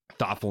and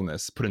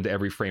thoughtfulness put into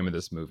every frame of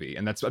this movie.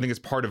 And that's, I think, it's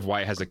part of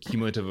why it has a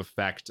cumulative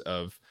effect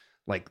of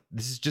like,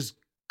 this is just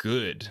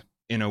good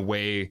in a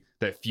way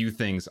that few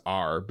things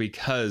are,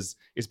 because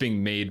it's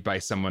being made by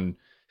someone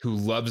who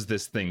loves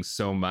this thing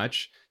so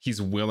much.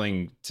 He's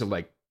willing to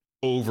like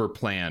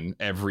overplan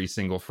every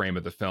single frame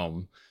of the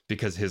film,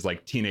 because his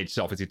like teenage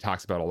self, as he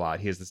talks about a lot,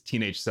 he has this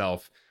teenage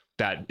self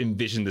that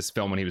envisioned this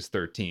film when he was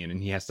 13,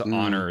 and he has to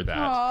honor that.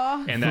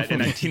 Aww. And that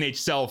teenage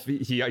self,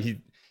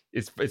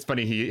 it's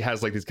funny, he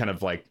has like these kind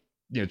of like,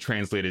 you know,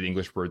 translated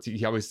English words.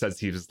 He always says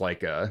he was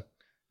like an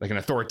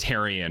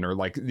authoritarian, or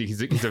like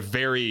he's a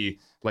very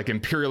like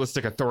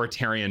imperialistic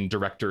authoritarian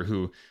director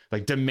who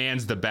like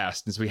demands the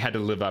best, and so he had to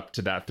live up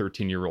to that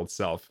 13-year-old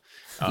self.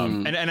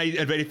 And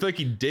I feel like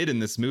he did in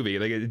this movie.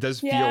 Like, it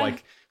does feel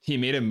like he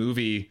made a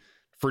movie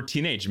for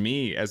teenage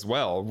me as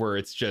well, where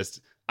it's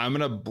just, I'm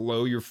gonna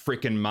blow your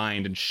freaking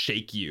mind and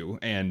shake you,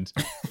 and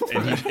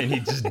he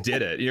just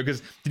did it, you know,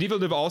 because Denis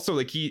Villeneuve also,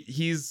 like,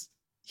 he's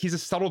a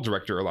subtle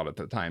director a lot of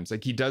the times.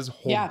 Like, he does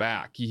hold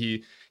back.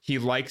 He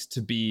likes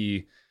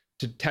to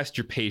test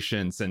your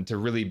patience and to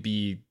really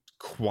be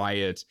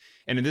quiet.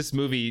 And in this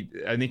movie,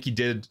 I think he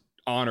did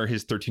honor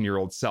his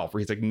 13-year-old self, where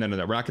he's like, no, we're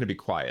not going to be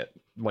quiet.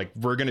 Like,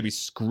 we're going to be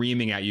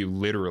screaming at you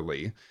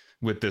literally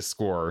with this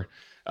score.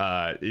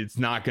 It's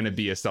not going to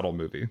be a subtle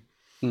movie.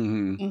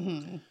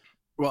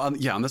 Well,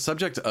 on the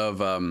subject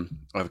of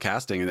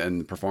casting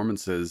and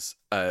performances,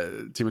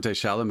 Timothée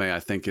Chalamet, I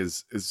think,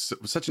 is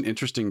such an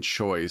interesting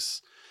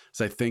choice.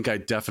 So I think I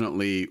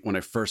definitely, when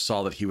I first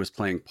saw that he was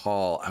playing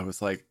Paul, I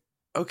was like,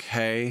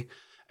 okay.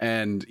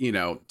 And, you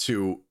know,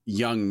 to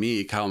young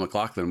me, Kyle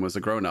MacLachlan was a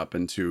grown up,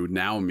 and to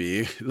now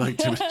me, like,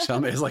 Timothée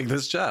Chalamet is like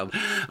this child.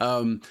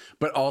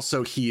 But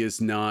also, he is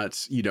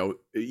not, you know,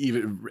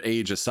 even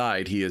age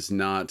aside, he is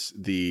not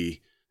the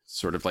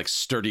sort of like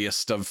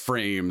sturdiest of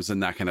frames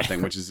and that kind of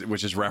thing, which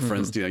is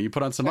referenced, you know, you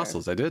put on some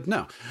muscles. I did.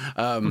 No.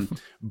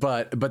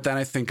 But then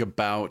I think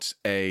about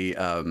a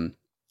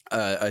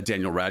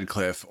Daniel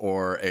Radcliffe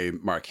or a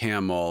Mark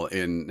Hamill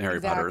in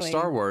Harry Potter or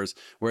Star Wars,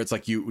 where it's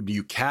like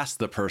you cast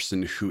the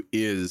person who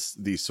is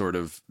the sort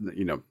of,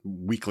 you know,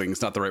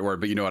 weakling's not the right word,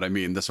 but you know what I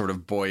mean, the sort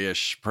of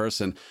boyish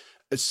person,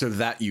 so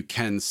that you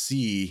can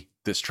see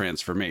this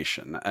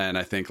transformation. And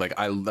I think like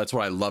that's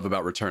what I love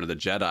about Return of the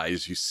Jedi,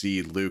 is you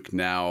see Luke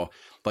now,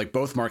 like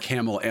both Mark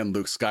Hamill and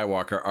Luke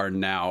Skywalker are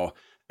now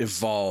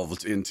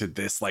evolved into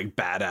this like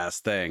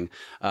badass thing.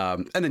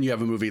 And then you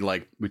have a movie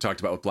like we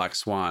talked about with Black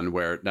Swan,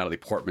 where Natalie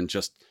Portman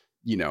just,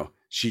 you know,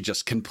 she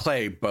just can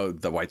play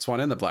both the White Swan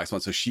and the Black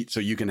Swan.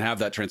 So you can have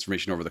that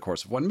transformation over the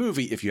course of one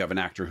movie if you have an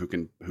actor who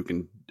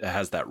can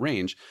has that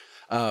range.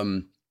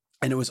 And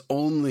it was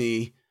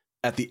only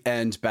at the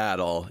end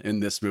battle in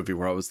this movie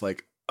where I was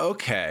like,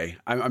 okay,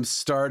 I'm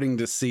starting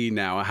to see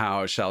now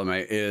how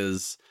Chalamet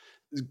is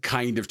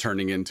kind of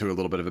turning into a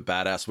little bit of a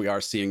badass. We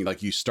are seeing,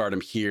 like, you start him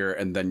here,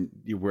 and then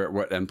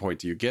what endpoint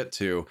do you get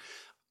to?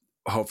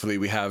 Hopefully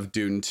we have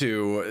Dune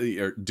 2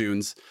 or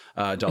Dunes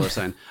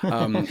 $sign.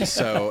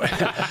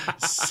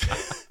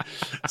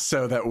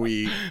 So that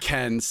we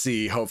can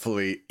see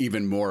hopefully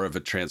even more of a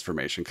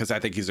transformation, because I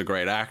think he's a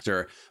great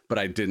actor, but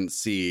I didn't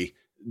see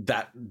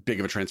that big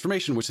of a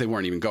transformation, which they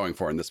weren't even going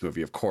for in this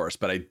movie, of course.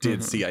 But I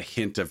did see a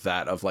hint of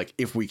that, of like,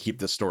 if we keep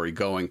the story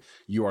going,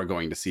 you are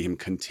going to see him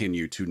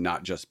continue to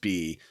not just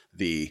be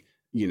the,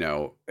 you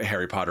know,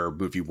 Harry Potter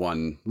movie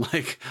one,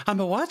 like, I'm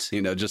a what?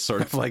 You know, just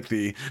sort of like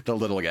the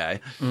little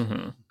guy.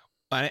 And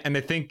I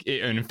think,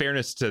 in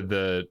fairness to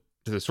the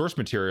to the source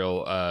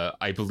material,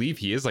 I believe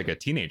he is like a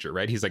teenager,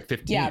 right? He's like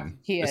 15. Yeah,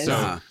 he is.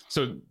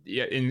 So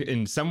yeah,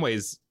 in some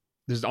ways,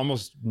 there's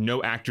almost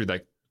no actor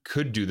that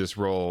could do this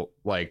role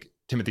like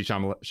Timothée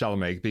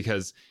Chalamet,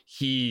 because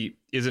he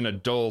is an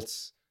adult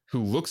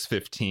who looks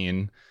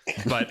 15,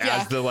 but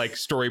as the like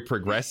story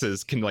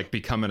progresses can like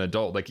become an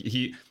adult. Like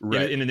he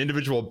in an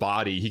individual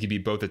body, he could be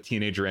both a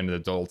teenager and an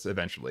adult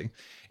eventually.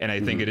 And I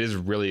think it is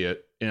really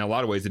in a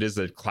lot of ways, it is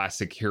a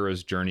classic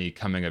hero's journey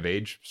coming of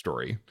age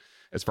story,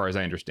 as far as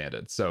I understand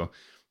it. So,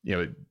 you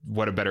know,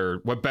 what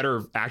better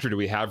actor do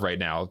we have right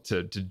now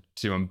to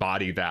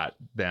embody that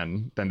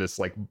than this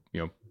like,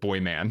 you know,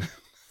 boy man.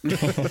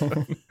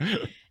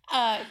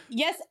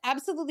 Yes,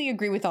 absolutely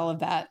agree with all of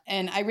that.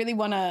 And I really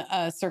want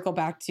to circle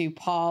back to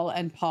Paul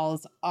and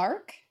Paul's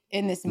arc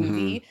in this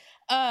movie.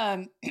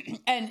 And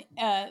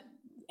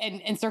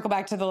circle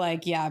back to the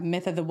like,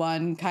 myth of the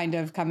one kind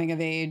of coming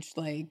of age,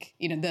 like,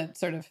 you know, the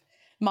sort of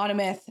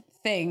monomyth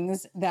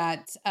things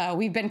that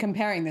we've been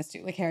comparing this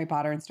to, like Harry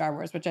Potter and Star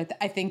Wars, which I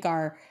think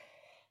are,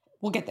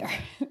 we'll get there,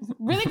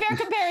 really fair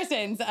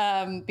comparisons,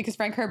 because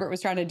Frank Herbert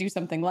was trying to do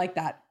something like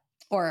that,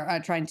 or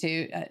trying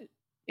to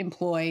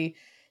employ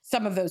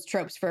some of those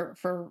tropes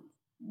for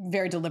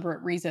very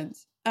deliberate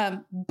reasons.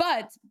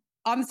 But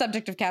on the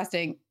subject of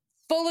casting,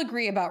 full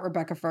agree about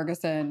Rebecca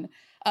Ferguson.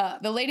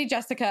 The Lady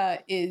Jessica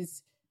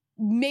is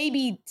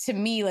maybe, to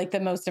me, like the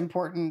most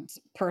important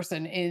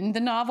person in the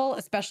novel,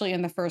 especially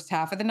in the first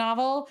half of the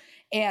novel.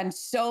 And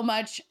so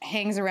much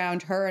hangs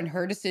around her and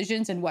her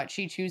decisions and what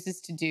she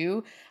chooses to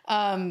do.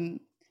 And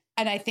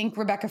I think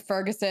Rebecca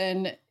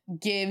Ferguson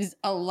gives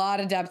a lot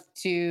of depth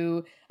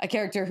to a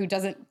character who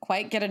doesn't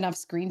quite get enough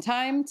screen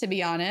time, to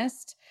be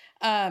honest.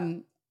 My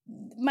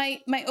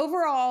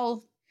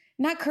overall,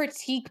 not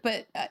critique,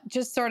 but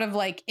just sort of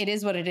like, it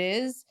is what it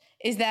is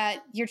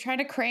that you're trying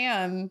to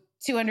cram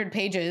 200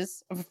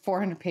 pages of a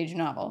 400-page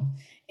novel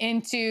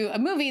into a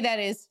movie that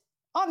is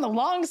on the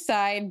long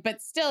side,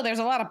 but still there's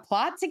a lot of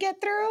plot to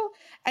get through.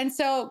 And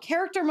so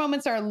character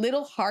moments are a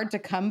little hard to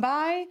come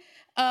by.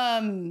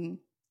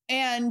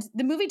 And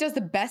the movie does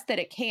the best that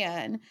it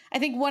can. I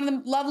think one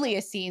of the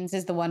loveliest scenes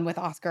is the one with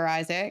Oscar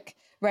Isaac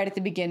right at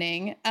the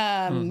beginning.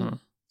 And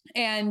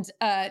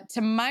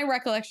to my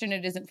recollection,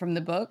 it isn't from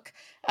the book.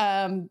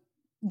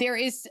 There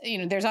is, you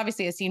know, there's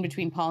obviously a scene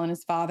between Paul and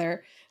his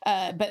father,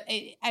 but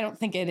I don't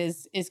think it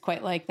is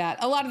quite like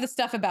that. A lot of the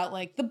stuff about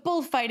like the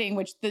bullfighting,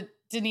 which the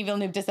Denis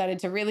Villeneuve decided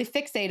to really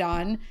fixate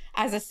on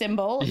as a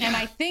symbol, and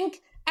I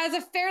think as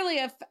a fairly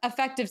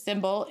effective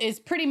symbol,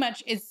 is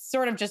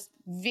sort of just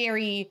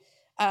very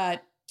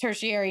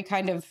tertiary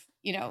kind of,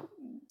 you know,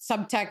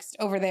 subtext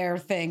over there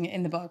thing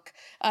in the book.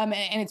 And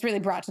it's really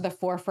brought to the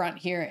forefront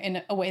here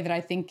in a way that I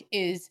think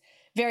is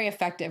very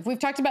effective. We've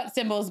talked about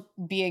symbols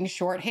being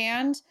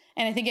shorthand.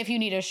 And I think if you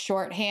need a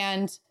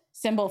shorthand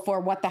symbol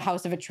for what the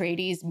House of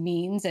Atreides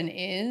means and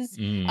is,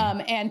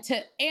 and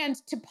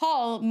to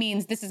Paul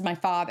means this is my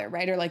father,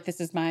 right? Or like,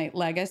 this is my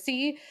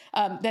legacy.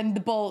 Then the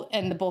bull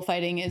and the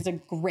bullfighting is a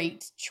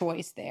great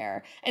choice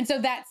there. And so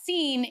that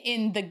scene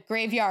in the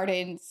graveyard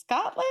in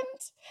Scotland,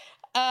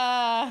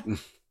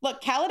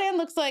 look, Caladan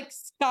looks like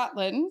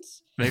Scotland.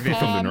 They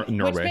filmed in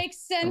Norway. Which makes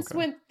sense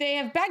when they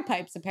have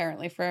bagpipes,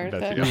 apparently, for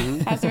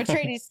the House of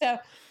Atreides. So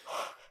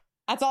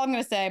that's all I'm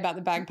going to say about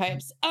the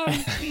bagpipes.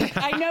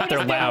 I noticed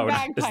they're loud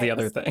bagpipes. is the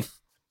other thing.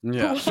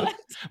 Yeah.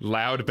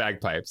 Loud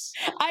bagpipes.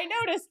 I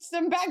noticed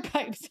some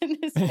bagpipes in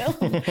this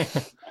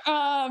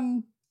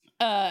film.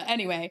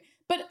 Anyway,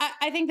 but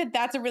I think that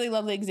that's a really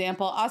lovely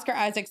example. Oscar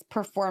Isaac's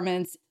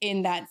performance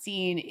in that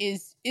scene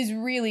is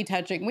really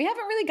touching. We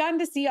haven't really gotten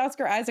to see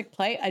Oscar Isaac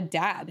play a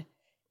dad,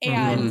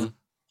 and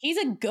he's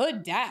a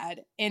good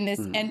dad in this.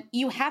 And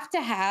you have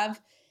to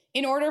have,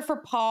 in order for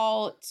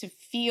Paul to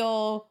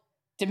feel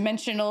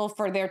dimensional,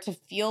 for there to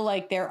feel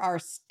like there are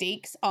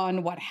stakes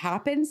on what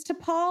happens to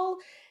Paul,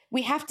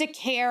 we have to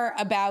care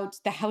about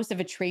the House of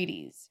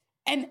Atreides.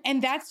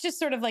 And that's just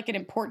sort of like an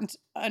important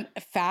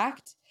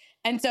fact.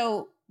 And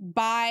so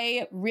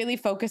by really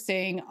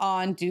focusing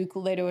on Duke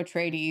Leto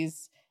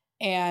Atreides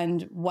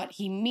and what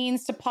he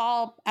means to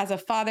Paul as a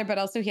father, but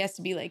also he has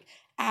to be like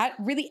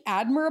really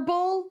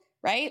admirable,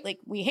 right? Like,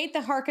 we hate the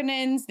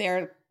Harkonnens,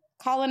 they're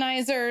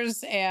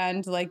colonizers,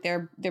 and like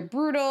they're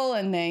brutal,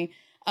 and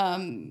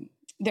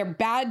they're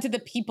bad to the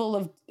people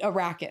of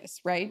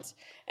Arrakis, right?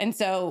 And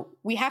so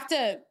we have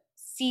to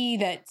see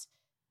that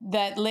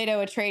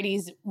Leto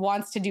Atreides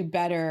wants to do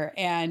better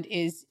and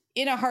is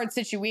in a hard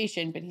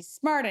situation, but he's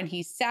smart and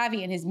he's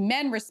savvy and his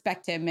men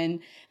respect him. And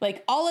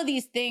like all of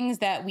these things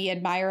that we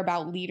admire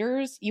about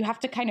leaders, you have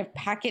to kind of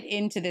pack it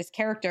into this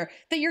character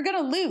that you're going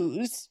to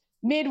lose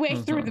midway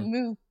through the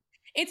movie.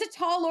 It's a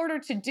tall order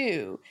to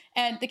do.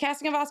 And the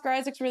casting of Oscar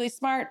Isaac's really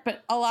smart,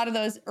 but a lot of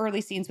those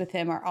early scenes with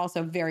him are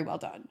also very well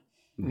done.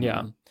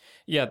 Yeah.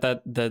 Yeah,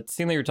 that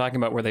scene that you're talking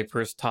about where they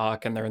first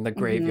talk and they're in the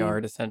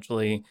graveyard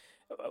essentially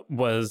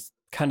was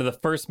kind of the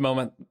first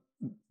moment,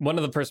 one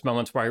of the first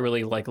moments where I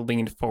really like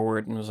leaned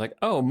forward and was like,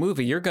 oh,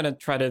 movie, you're going to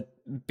try to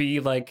be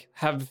like,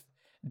 have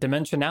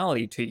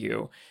dimensionality to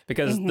you,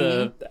 because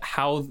the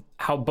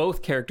how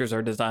both characters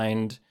are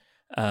designed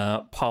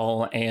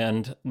Paul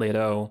and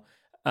Leto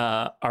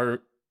are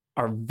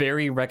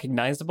very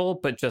recognizable,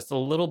 but just a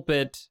little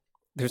bit.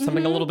 There's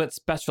something a little bit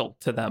special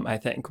to them, I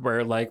think.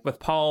 Where like with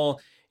Paul,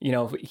 you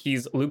know,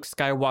 he's Luke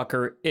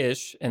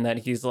Skywalker-ish, in that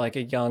he's like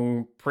a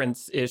young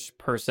prince-ish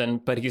person,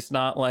 but he's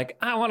not like,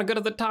 I want to go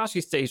to the Tashi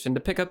station to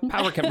pick up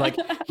power chem. Like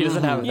he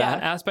doesn't have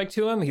that aspect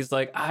to him. He's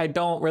like, I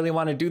don't really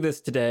want to do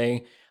this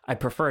today. I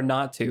prefer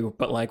not to,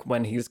 but like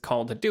when he's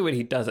called to do it,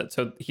 he does it.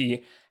 So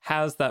he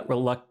has that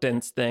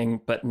reluctance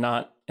thing, but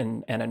not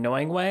in an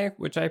annoying way,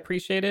 which I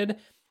appreciated.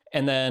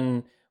 And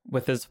then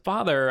with his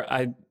father,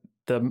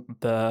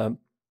 the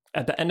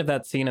at the end of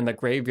that scene in the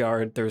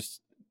graveyard, there's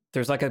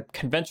like a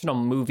conventional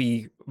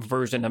movie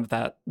version of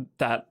that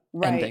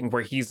ending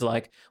where he's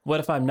like, what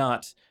if I'm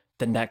not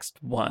the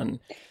next one?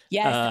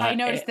 Yes, I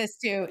noticed this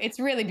too. It's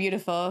really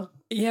beautiful.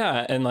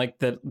 Yeah, and like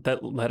that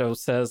Leto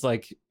says,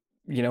 like,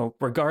 you know,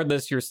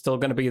 regardless, you're still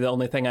going to be the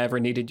only thing I ever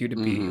needed you to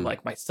be,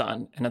 like my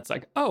son. And it's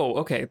like, oh,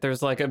 okay,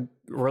 there's like a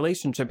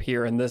relationship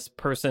here. And this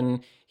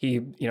person, he,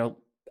 you know,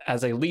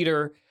 as a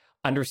leader,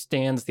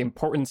 understands the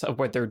importance of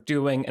what they're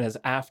doing and is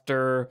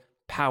after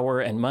power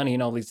and money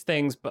and all these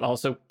things, but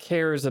also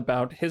cares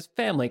about his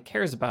family,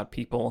 cares about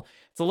people.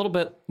 It's a little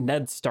bit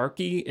Ned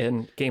Starky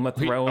in Game of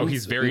Thrones.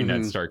 He's very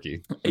Ned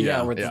Starky.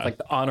 Yeah, where it's like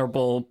the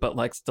honorable, but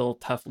like still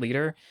tough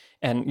leader.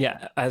 And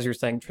yeah, as you're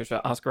saying,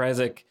 Trisha, Oscar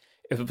Isaac,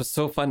 it was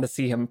so fun to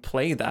see him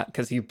play that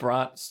because he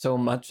brought so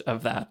much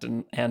of that.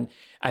 And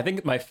I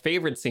think my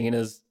favorite scene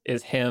is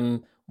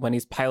him when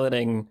he's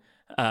piloting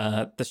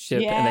the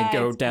ship and they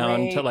go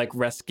down to like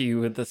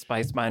rescue the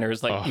spice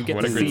miners. Like you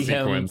get to see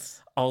him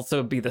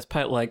also be this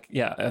pilot. Like,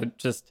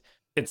 just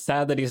it's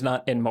sad that he's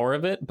not in more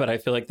of it, but I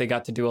feel like they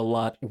got to do a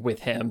lot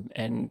with him,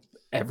 and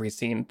every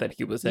scene that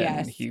he was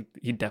in, he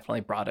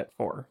definitely brought it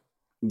for.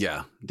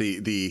 Yeah,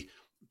 the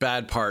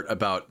bad part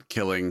about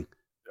killing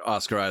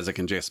Oscar Isaac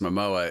and Jason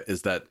Momoa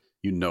is that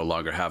you no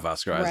longer have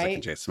Oscar Isaac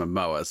and Jason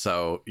Momoa.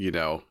 So, you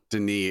know,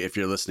 Denis, if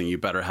you're listening, you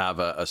better have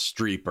a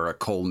Streep or a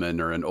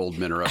Coleman or an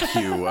Oldman or a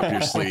Hugh up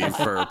your sleeve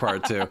for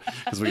part 2,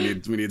 because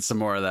we need some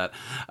more of that.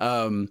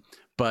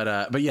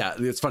 But yeah,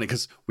 it's funny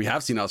because we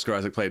have seen Oscar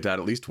Isaac play dad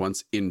at least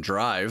once in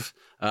Drive.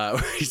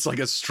 Where he's like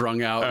a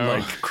strung out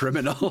like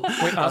criminal.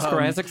 Wait, Oscar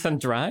Isaac's in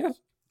Drive?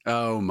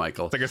 Oh,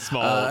 Michael, it's like a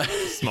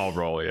small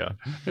role, yeah.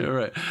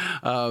 Right.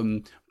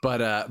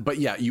 But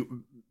yeah,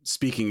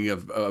 speaking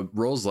of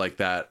roles like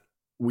that,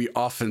 we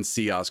often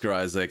see Oscar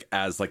Isaac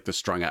as like the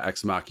strung out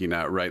ex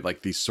machina, right?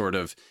 Like these sort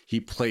of, he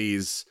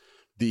plays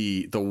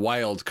the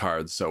wild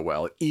card so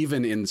well.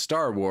 Even in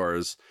Star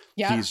Wars,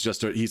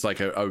 he's like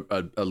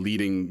a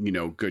leading, you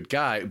know, good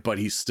guy, but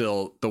he's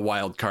still the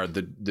wild card,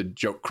 the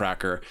joke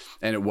cracker.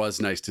 And it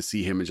was nice to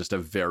see him in just a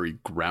very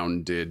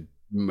grounded,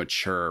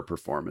 mature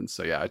performance.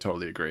 So yeah, I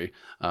totally agree.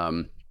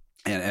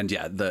 And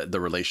yeah, the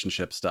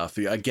relationship stuff.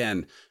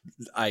 Again,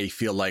 I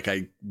feel like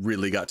I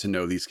really got to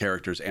know these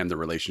characters and the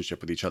relationship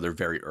with each other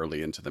very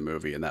early into the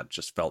movie. And that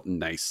just felt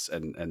nice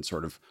and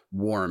sort of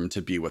warm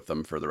to be with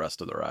them for the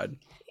rest of the ride.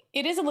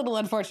 It is a little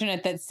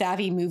unfortunate that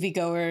savvy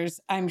moviegoers,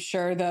 I'm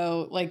sure,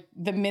 though, like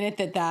the minute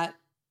that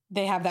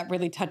they have that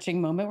really touching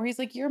moment where he's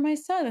like, you're my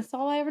son, that's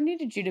all I ever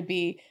needed you to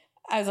be.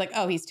 I was like,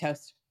 oh, he's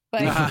toast.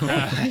 But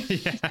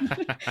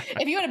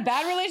if you had a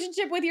bad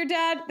relationship with your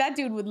dad, that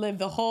dude would live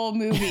the whole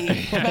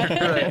movie.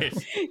 Right.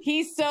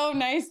 He's so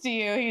nice to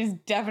you. He's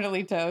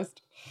definitely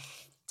toast.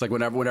 It's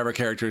like whenever a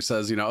character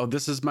says, you know, oh,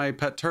 this is my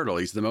pet turtle,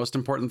 he's the most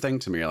important thing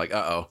to me. You're like,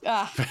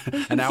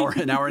 an hour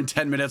and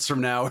 10 minutes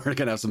from now, we're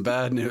gonna have some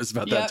bad news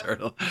about that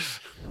turtle.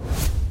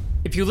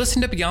 If you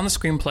listen to Beyond the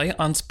Screenplay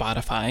on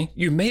Spotify,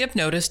 you may have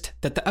noticed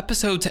that the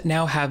episodes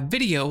now have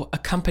video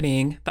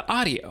accompanying the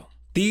audio.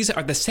 These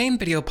are the same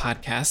video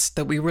podcasts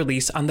that we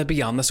release on the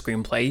Beyond the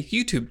Screenplay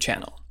YouTube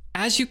channel.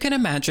 As you can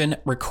imagine,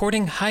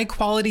 recording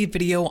high-quality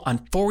video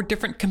on 4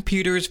 different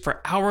computers for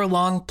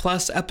hour-long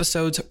plus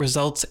episodes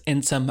results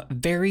in some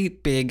very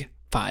big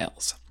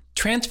files.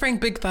 Transferring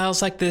big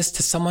files like this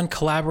to someone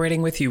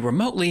collaborating with you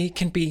remotely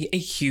can be a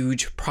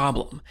huge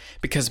problem,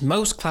 because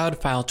most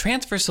cloud file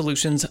transfer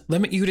solutions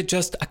limit you to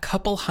just a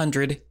couple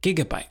hundred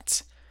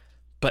gigabytes.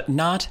 But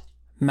not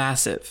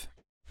Massive.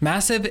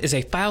 Massive is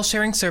a file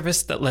sharing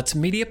service that lets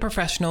media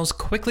professionals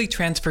quickly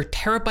transfer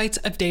terabytes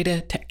of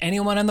data to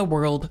anyone in the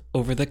world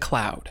over the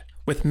cloud.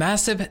 With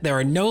Massive, there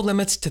are no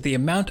limits to the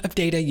amount of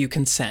data you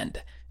can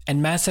send,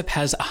 and Massive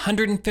has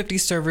 150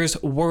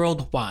 servers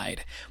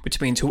worldwide,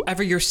 which means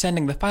whoever you're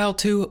sending the file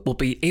to will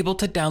be able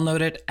to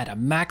download it at a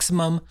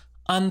maximum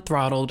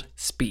unthrottled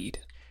speed.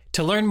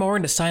 To learn more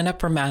and to sign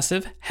up for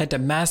Massive, head to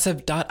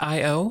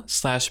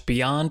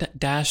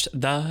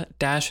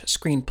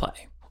massive.io/beyond-the-screenplay.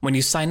 When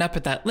you sign up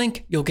at that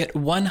link, you'll get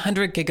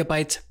 100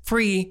 gigabytes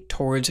free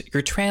towards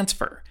your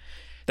transfer.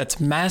 That's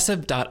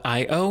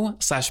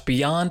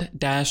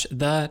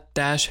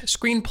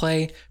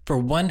massive.io/beyond-the-screenplay for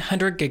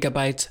 100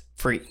 gigabytes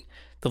free.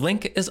 The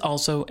link is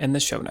also in the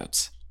show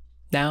notes.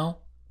 Now,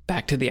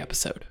 back to the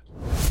episode.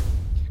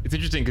 It's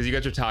interesting because you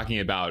guys are talking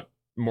about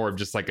more of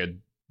just like a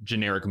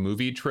generic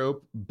movie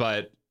trope,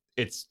 but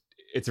it's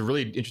a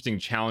really interesting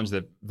challenge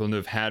that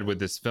Villeneuve had with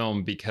this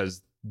film,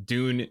 because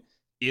Dune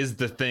is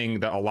the thing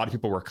that a lot of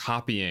people were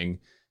copying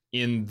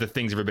in the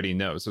things everybody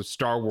knows. So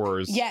Star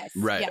Wars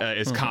Right.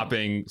 is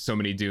copying so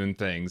many Dune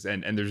things.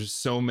 And there's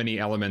just so many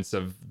elements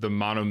of the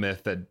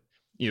monomyth that,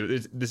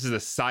 this is a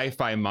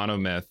sci-fi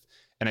monomyth.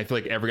 And I feel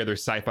like every other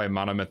sci-fi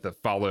monomyth that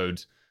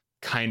followed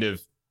kind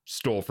of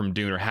stole from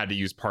Dune or had to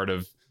use part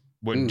of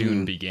what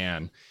Dune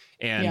began.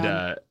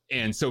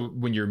 And so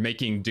when you're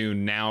making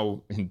Dune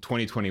now in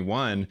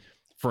 2021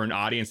 for an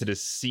audience that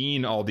has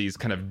seen all these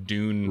kind of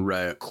Dune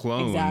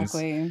clones,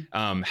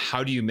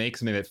 how do you make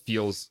something that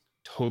feels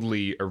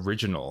totally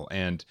original?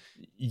 And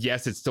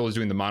yes, it still is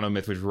doing the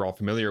monomyth, which we're all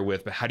familiar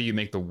with, but how do you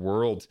make the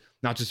world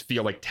not just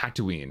feel like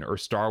Tatooine or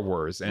Star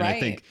Wars? And I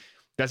think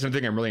that's another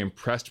thing I'm really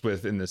impressed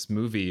with in this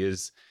movie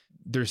is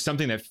there's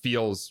something that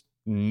feels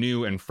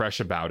new and fresh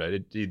about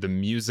it. The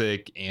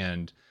music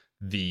and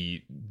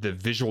the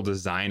visual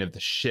design of the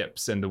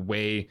ships and the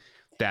way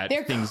that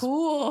they're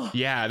cool.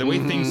 Yeah, the way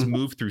things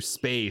move through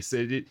space.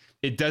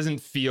 It doesn't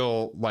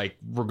feel like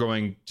we're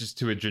going just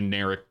to a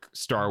generic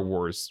Star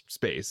Wars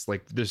space.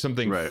 Like there's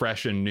something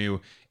fresh and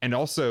new and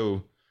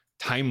also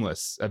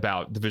timeless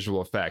about the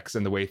visual effects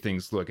and the way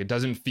things look. It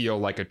doesn't feel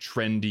like a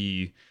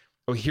trendy,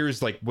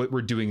 here's like what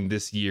we're doing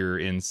this year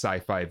in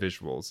sci-fi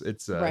visuals.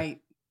 It's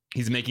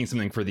he's making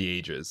something for the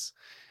ages.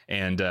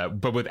 And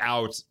but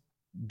without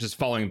just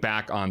falling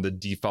back on the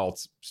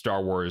default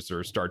Star Wars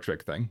or Star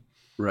Trek thing.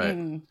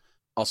 Right.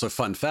 Also,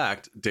 fun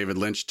fact, David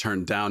Lynch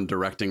turned down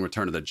directing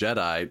Return of the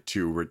Jedi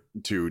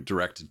to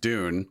direct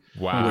Dune,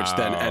 which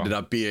then ended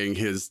up being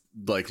his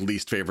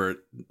least favorite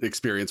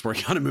experience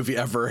working on a movie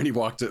ever. And he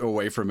walked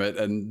away from it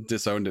and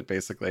disowned it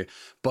basically.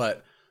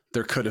 But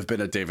there could have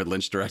been a David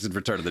Lynch directed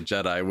Return of the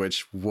Jedi,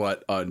 which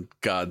what on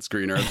God's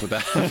green earth would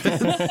that have been?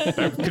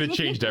 That could have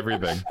changed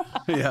everything.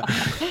 Yeah.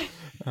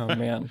 Oh,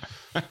 man.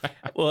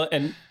 Well,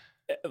 and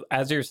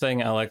as you're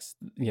saying, Alex,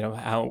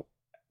 how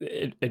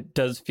it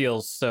does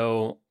feel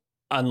so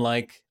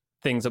unlike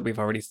things that we've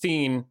already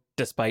seen,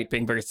 despite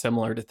being very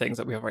similar to things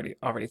that we've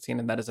already seen,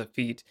 and that is a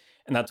feat.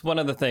 And that's one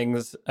of the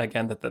things,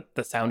 again, that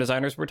the sound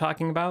designers were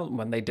talking about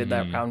when they did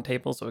that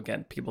roundtable. So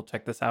again, people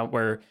check this out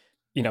where,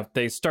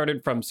 they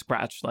started from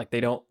scratch. Like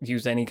they don't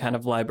use any kind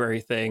of library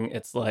thing.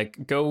 It's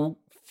like, go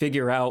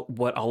figure out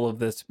what all of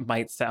this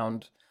might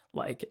sound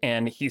like.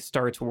 And he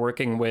starts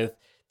working with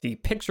the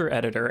picture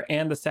editor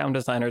and the sound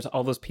designers,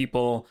 all those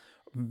people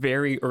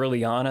very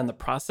early on in the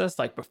process,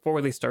 like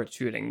before they start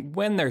shooting.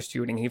 When they're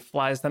shooting, he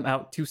flies them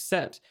out to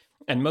set.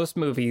 And most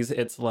movies,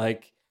 it's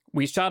like,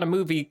 we shot a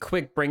movie,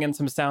 quick, bring in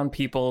some sound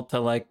people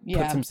to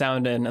put some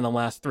sound in the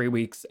last 3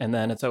 weeks, and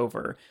then it's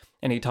over.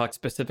 And he talks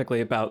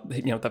specifically about,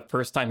 the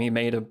first time he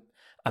made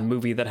a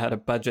movie that had a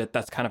budget,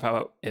 that's kind of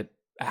how it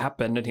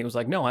happened. And he was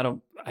like,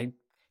 no, I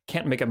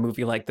can't make a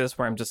movie like this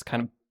where I'm just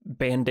kind of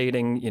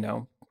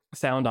band-aiding,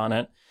 sound on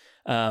it.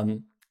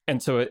 And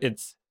so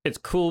it's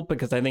cool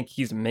because I think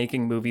he's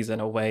making movies in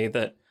a way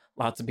that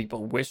lots of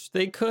people wish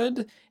they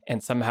could,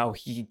 and somehow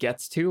he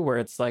gets to where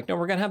it's like, no,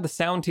 we're gonna have the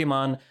sound team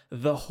on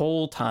the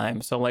whole time.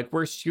 So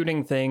we're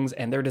shooting things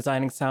and they're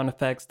designing sound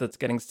effects that's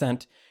getting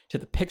sent to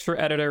the picture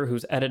editor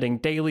who's editing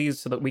dailies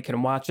so that we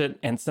can watch it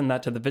and send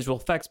that to the visual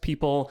effects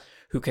people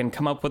who can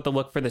come up with the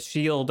look for the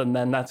shield, and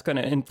then that's going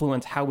to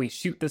influence how we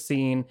shoot the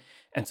scene.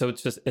 And so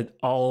it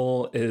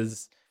all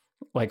is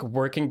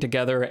working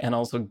together and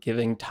also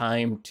giving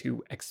time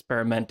to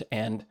experiment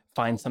and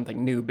find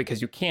something new,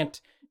 because you can't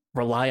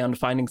rely on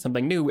finding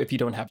something new if you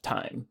don't have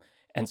time.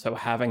 And so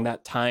having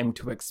that time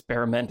to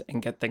experiment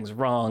and get things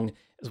wrong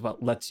is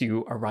what lets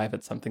you arrive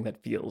at something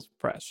that feels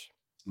fresh.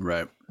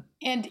 Right.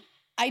 And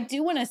I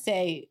do want to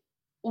say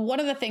one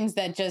of the things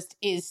that just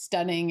is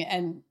stunning,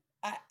 and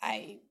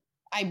I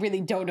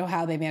really don't know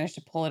how they managed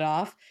to pull it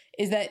off,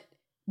 is that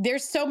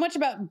there's so much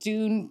about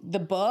Dune, the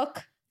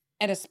book,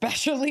 and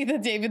especially the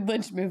David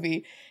Lynch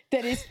movie,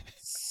 that is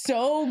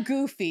so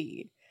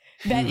goofy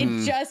that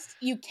it just,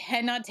 you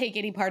cannot take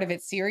any part of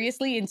it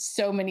seriously in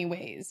so many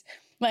ways.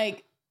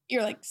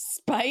 You're like,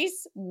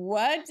 spice?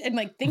 What? And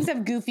things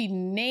have goofy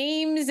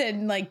names,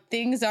 and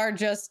things are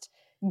just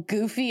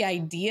goofy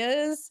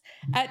ideas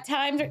at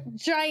times.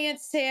 Giant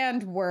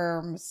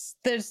sandworms.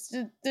 There's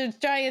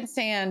giant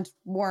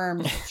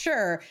sandworms.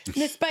 Sure.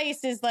 The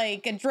spice is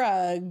a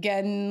drug,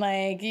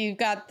 and you've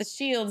got the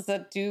shields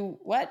that do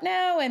what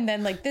now? And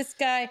then this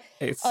guy.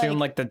 It seemed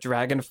like the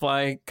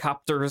dragonfly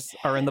copters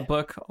are in the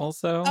book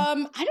also. I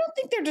don't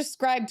think they're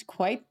described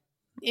quite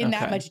in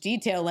that much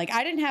detail.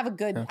 I didn't have a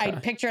good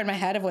picture in my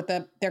head of what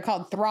they're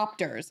called.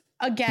 Thropters.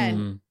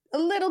 Again, a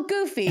little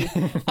goofy.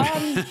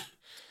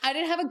 I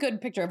didn't have a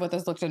good picture of what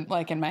those looked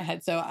like in my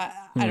head, so I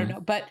don't know.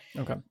 But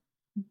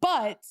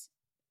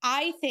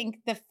I think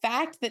the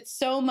fact that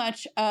so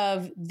much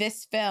of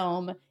this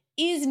film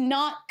is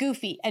not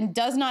goofy and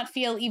does not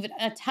feel even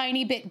a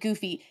tiny bit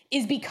goofy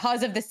is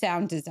because of the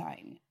sound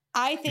design.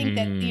 I think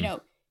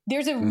that,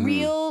 there's a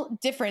real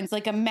difference.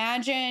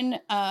 Imagine,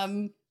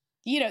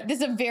 this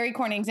is a very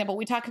corny example.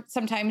 We talk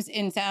sometimes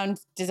in sound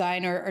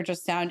design or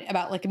just sound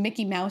about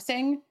Mickey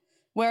Mousing,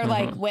 where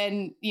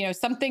when,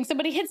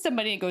 somebody hits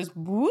somebody, it goes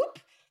whoop.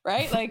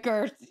 right? Like,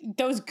 or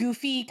those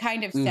goofy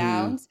kind of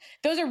sounds.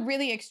 Those are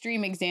really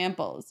extreme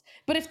examples.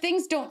 But if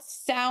things don't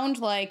sound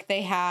like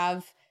they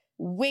have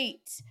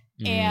weight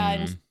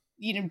and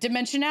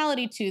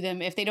dimensionality to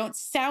them, if they don't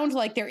sound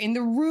like they're in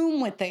the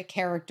room with the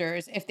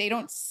characters, if they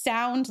don't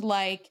sound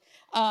like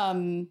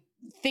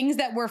things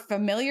that we're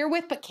familiar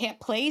with but can't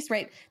place,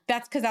 right?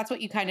 That's because that's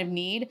what you kind of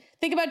need.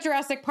 Think about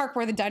Jurassic Park,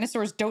 where the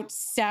dinosaurs don't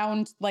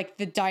sound like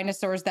the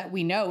dinosaurs that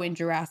we know in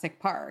Jurassic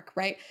Park,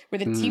 right? Where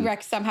the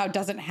T-Rex somehow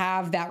doesn't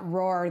have that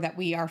roar that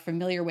we are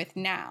familiar with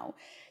now.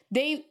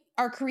 They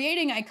are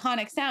creating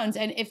iconic sounds,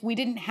 and if we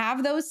didn't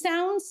have those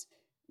sounds,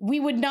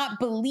 we would not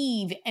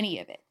believe any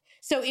of it.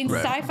 So in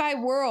sci-fi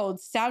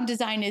worlds, sound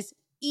design is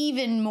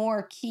even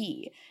more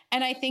key.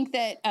 And I think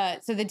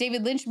that, so the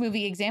David Lynch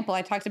movie example,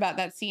 I talked about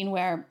that scene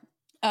where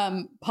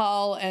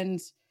Paul and,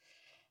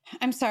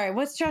 I'm sorry,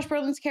 what's Josh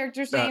Brolin's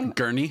character's name?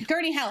 Gurney.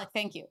 Gurney Halleck,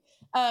 thank you.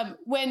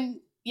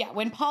 When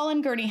Paul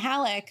and Gurney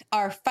Halleck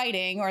are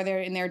fighting, or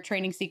they're in their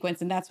training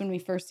sequence, and that's when we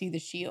first see the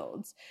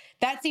shields.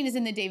 That scene is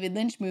in the David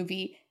Lynch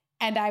movie.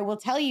 And I will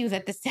tell you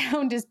that the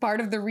sound is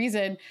part of the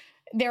reason.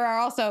 There are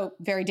also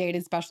very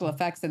dated special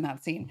effects in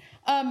that scene.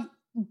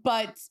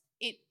 But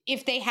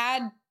if they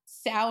had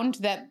sound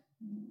that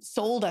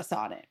sold us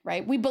on it,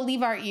 right? We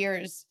believe our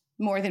ears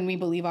more than we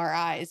believe our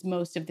eyes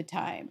most of the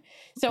time.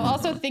 So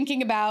also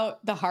thinking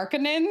about the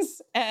Harkonnens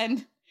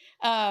and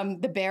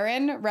the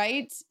Baron,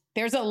 right?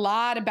 There's a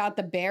lot about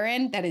the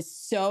Baron that is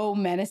so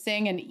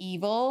menacing and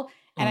evil.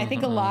 And I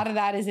think a lot of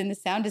that is in the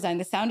sound design,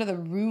 the sound of the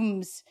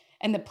rooms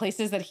and the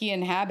places that he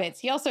inhabits.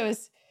 He also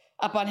is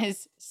up on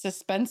his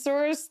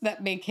suspensors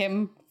that make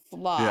him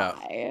fly.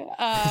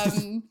 Yeah.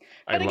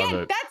 But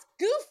again, that's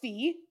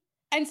goofy.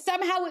 And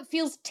somehow it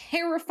feels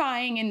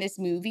terrifying in this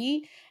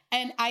movie.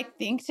 And I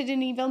think, to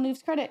Denis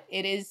Villeneuve's credit,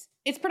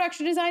 it's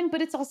production design,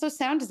 but it's also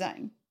sound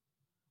design.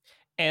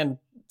 And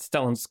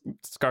Stellan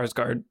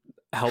Skarsgård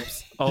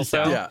helps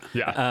also.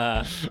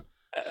 Yeah.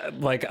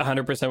 Like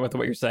 100% with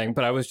what you're saying,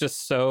 but I was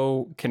just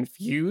so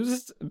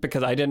confused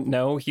because I didn't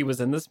know he was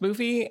in this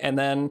movie, and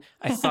then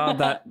I saw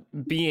that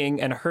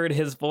being and heard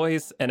his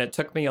voice, and it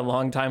took me a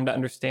long time to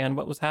understand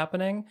what was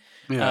happening.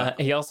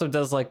 He also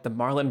does like the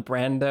Marlon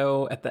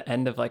Brando at the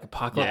end of like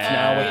Apocalypse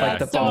Now with like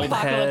the bald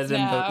head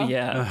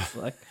and it's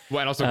like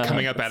and also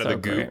coming up out of the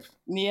goop.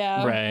 Great.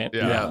 Yeah. Right.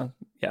 Yeah.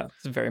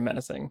 It's very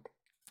menacing.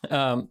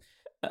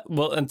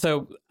 Well, and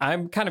so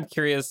I'm kind of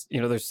curious,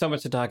 there's so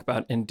much to talk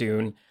about in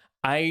Dune.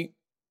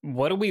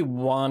 What do we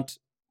want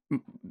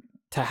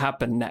to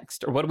happen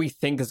next, or what do we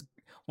think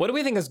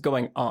is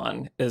going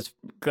on is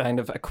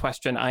kind of a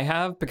question I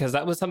have, because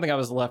that was something I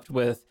was left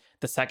with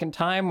the second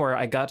time, where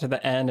I got to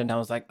the end and I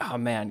was like, oh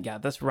man, yeah,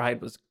 this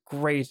ride was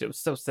great. It was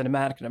so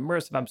cinematic and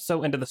immersive. I'm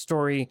so into the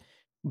story,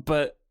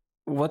 but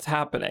what's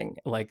happening?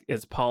 Like,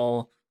 is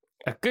Paul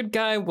a good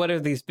guy? What are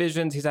these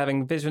visions? He's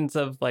having visions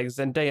of like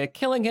Zendaya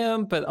killing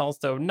him, but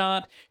also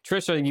not.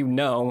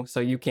 Trisha,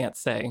 so you can't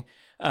say.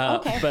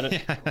 Okay.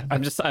 But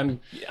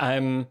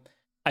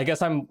I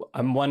guess I'm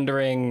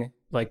wondering,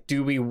 like,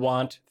 do we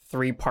want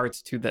 3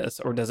 parts to this,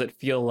 or does it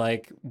feel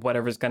like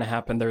whatever's going to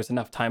happen, there's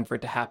enough time for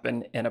it to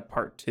happen in a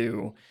part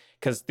 2?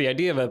 Because the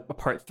idea of a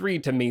part 3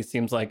 to me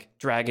seems like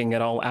dragging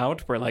it all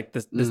out, where like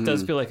this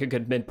does feel like a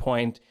good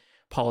midpoint.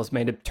 Paul has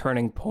made a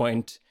turning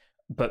point,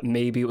 but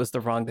maybe it was the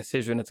wrong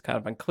decision. It's kind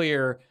of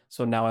unclear.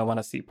 So now I want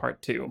to see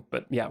part 2.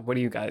 But yeah, what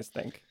do you guys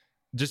think?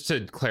 Just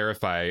to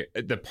clarify,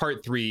 the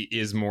part 3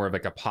 is more of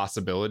like a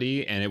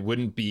possibility, and it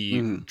wouldn't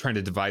be trying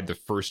to divide the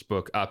first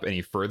book up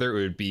any further.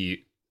 It would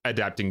be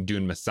adapting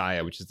Dune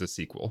Messiah, which is the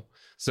sequel.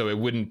 So it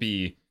wouldn't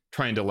be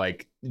trying to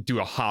like do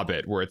a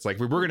Hobbit where it's like,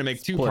 we're going to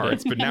make 2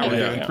 parts, but now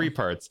we're doing 3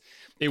 parts.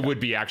 It would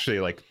be actually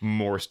like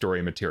more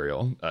story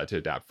material to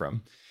adapt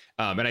from.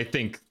 And I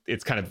think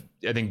it's I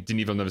think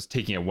Denis Villeneuve is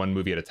taking it one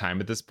movie at a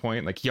time at this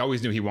point. Like, he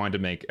always knew he wanted to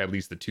make at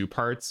least the 2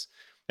 parts.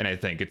 And I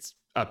think it's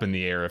up in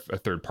the air if a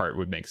 3rd part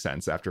would make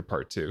sense after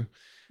part 2.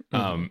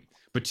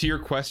 But to your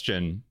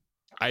question,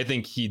 I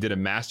think he did a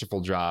masterful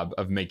job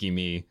of making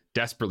me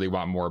desperately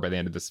want more by the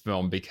end of this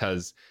film,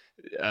 because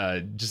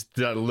just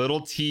the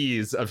little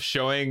tease of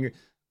showing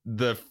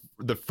the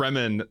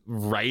Fremen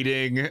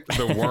riding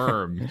the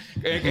worm.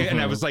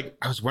 And I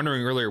was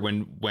wondering earlier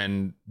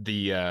when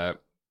the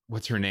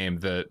what's her name?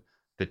 The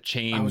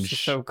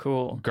change so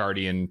cool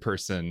guardian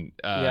person.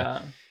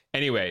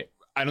 Anyway,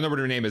 I don't know what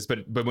her name is,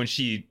 but when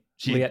she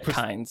Liet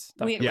Kynes.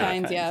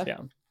 Yeah.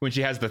 When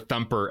she has the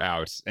thumper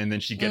out and then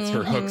she gets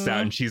her hooks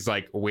out and she's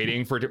like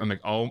waiting for it. I'm like,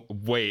 oh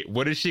wait,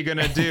 what is she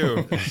gonna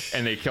do?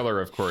 And they kill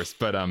her, of course.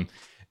 But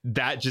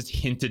that just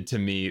hinted to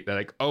me that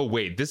like, oh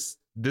wait,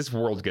 this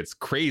world gets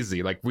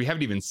crazy. Like, we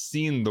haven't even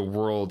seen the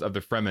world of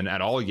the Fremen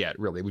at all yet,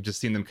 really. We've just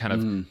seen them kind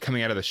of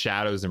coming out of the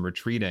shadows and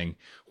retreating.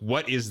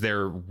 What is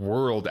their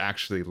world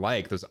actually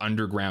like? Those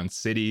underground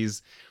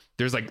cities.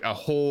 There's like a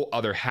whole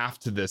other half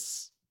to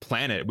this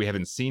planet we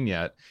haven't seen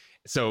yet.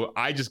 So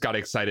I just got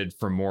excited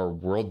for more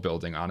world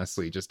building,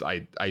 honestly. Just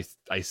I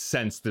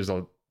sense there's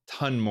a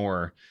ton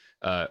more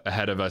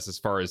ahead of us as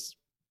far as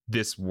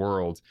this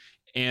world.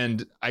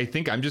 And I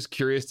think I'm just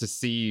curious to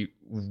see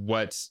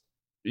what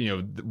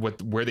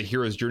where the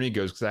hero's journey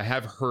goes, because I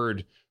have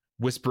heard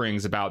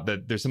whisperings about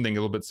that there's something a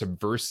little bit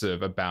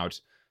subversive about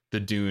the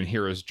Dune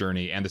hero's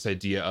journey and this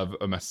idea of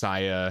a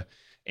messiah,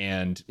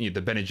 and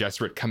the Bene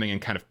Gesserit coming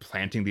and kind of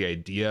planting the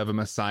idea of a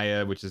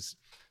messiah, which is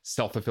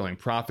self-fulfilling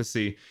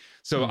prophecy.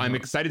 So I'm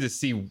excited to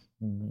see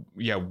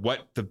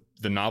what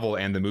the novel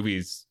and the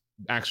movies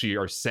actually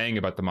are saying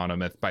about the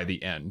monomyth by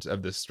the end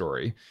of this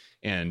story,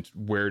 and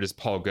where does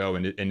Paul go,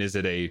 and is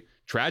it a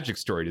tragic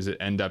story? Does it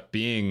end up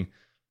being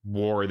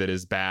war that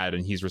is bad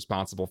and he's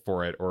responsible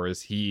for it, or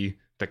is he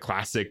the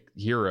classic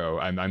hero?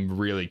 I'm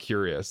really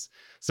curious.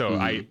 So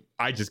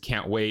I just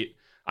can't wait.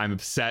 I'm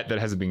upset that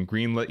it hasn't been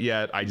greenlit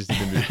yet. I just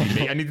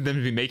I need them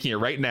to be making it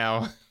right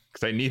now,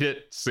 because I need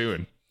it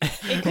soon.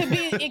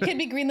 It could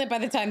be greenlit by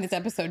the time this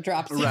episode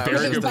drops. Right.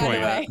 Very good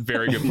point.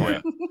 Very good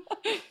point.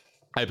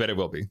 I bet it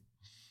will be.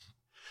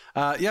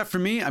 For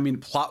me, I mean,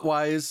 plot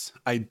wise,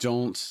 I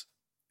don't,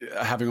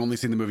 having only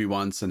seen the movie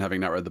once and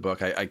having not read the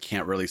book, I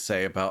can't really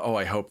say about,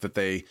 I hope that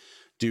they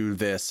do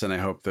this and I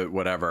hope that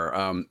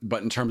whatever.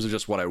 But in terms of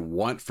just what I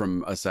want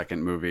from a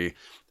second movie,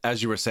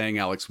 as you were saying,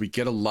 Alex, we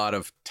get a lot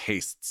of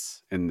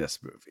tastes in this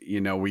movie.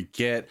 We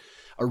get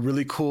a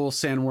really cool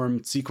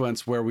sandworm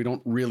sequence where we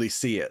don't really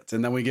see it,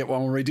 and then we get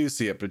one where we do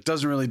see it, but it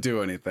doesn't really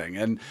do anything.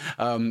 And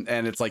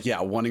it's like,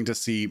 wanting to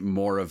see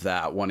more of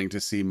that, wanting to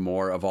see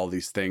more of all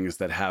these things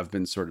that have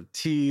been sort of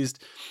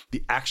teased.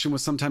 The action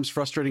was sometimes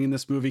frustrating in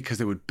this movie because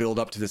they would build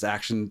up to this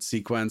action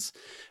sequence.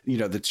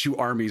 The two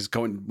armies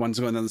one's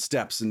going down the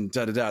steps and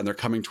and they're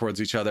coming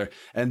towards each other,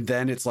 and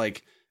then it's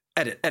like,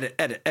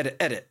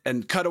 edit,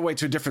 and cut away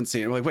to a different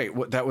scene. We're like, wait,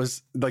 what? That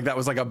was like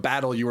a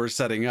battle you were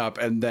setting up,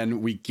 and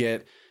then we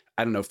get,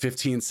 I don't know,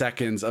 15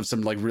 seconds of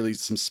some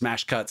some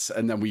smash cuts,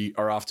 and then we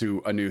are off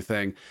to a new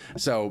thing.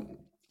 So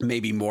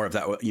maybe more of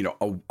that,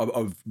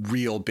 a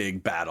real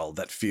big battle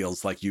that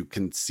feels like you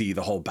can see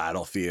the whole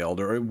battlefield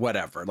or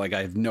whatever. Like,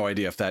 I have no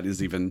idea if that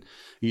is even,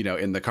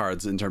 in the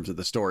cards in terms of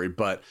the story,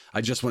 but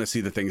I just want to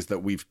see the things that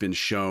we've been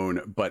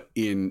shown, but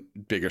in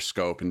bigger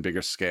scope and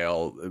bigger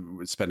scale,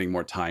 spending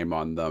more time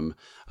on them.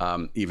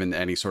 Even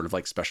any sort of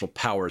like special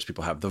powers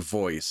people have, the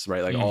voice,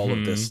 right? Like all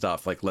of this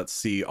stuff, like, let's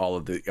see all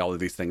of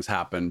these things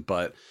happen,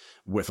 but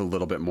with a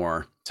little bit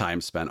more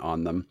time spent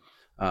on them.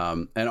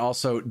 And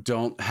also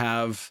don't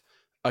have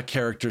a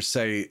character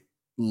say,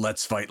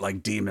 let's fight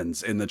like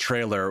demons in the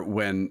trailer,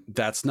 when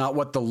that's not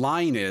what the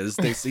line is.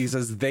 He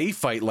says they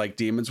fight like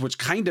demons, which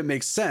kind of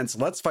makes sense.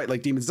 Let's fight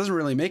like demons doesn't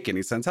really make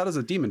any sense. How does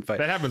a demon fight?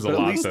 That happens a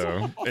lot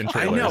though in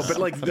trailers. I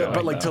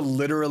know, but to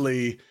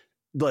literally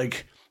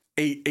like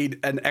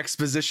an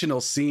expositional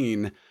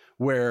scene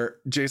where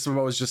Jason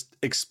Momoa is just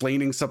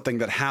explaining something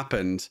that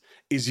happened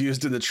is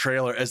used in the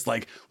trailer as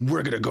like,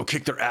 we're going to go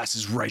kick their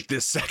asses right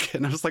this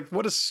second. I was like,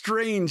 what a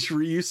strange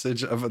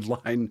reusage of a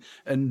line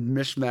and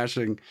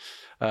mishmashing.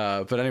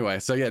 But anyway,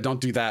 so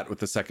don't do that with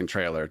the second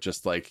trailer.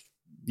 Just like,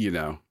 you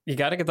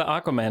got to get the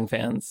Aquaman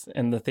fans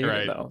in the theater,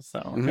 right. though.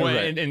 So, well,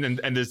 right. and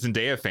the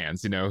Zendaya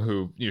fans,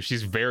 who,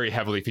 she's very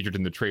heavily featured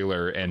in the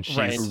trailer, and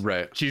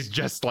she's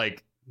just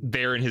like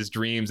there in his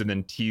dreams and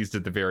then teased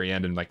at the very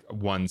end in like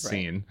one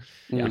scene,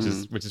 which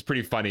is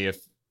pretty funny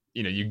if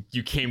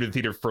you came to the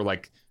theater for the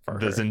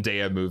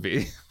Zendaya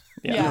movie.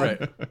 Right.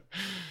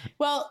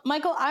 Well,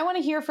 Michael, I want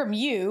to hear from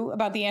you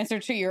about the answer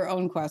to your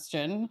own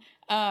question,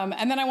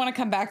 and then I want to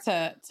come back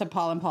to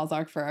Paul and Paul's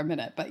arc for a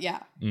minute. But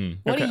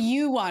what do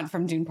you want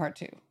from Dune Part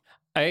 2?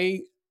 I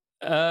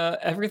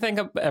everything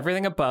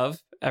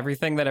above,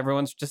 everything that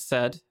everyone's just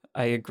said,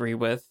 I agree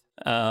with.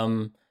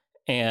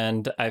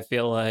 And I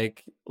feel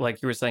like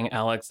you were saying,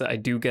 Alex, I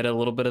do get a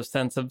little bit of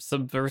sense of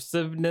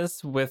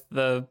subversiveness with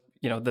the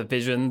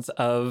visions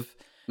of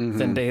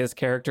Zendaya's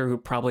character, who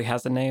probably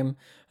has a name.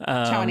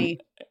 Chani,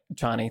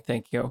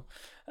 thank you.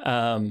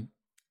 And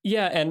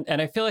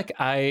I feel like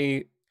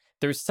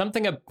there's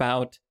something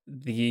about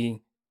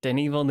the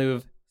Denis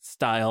Villeneuve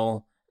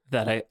style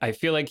that I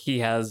feel like he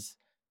has.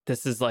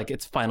 This is like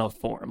its final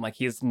form. Like,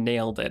 he has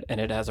nailed it,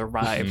 and it has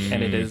arrived,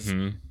 and it is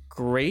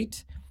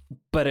great.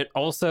 But it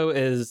also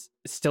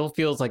still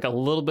feels like a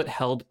little bit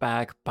held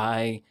back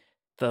by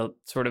the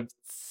sort of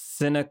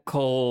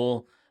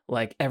cynical,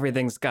 like,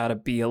 everything's got to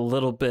be a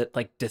little bit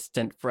like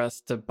distant for us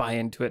to buy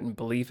into it and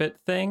believe it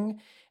thing.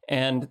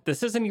 And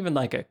this isn't even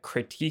like a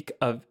critique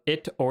of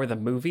it or the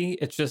movie.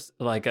 It's just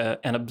like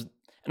an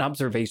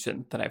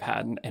observation that I've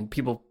had, and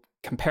people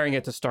comparing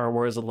it to Star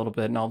Wars a little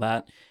bit and all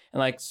that. And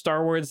like,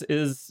 Star Wars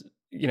is,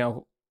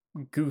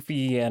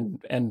 goofy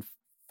and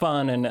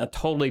fun and a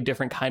totally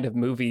different kind of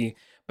movie,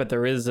 but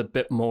there is a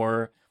bit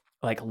more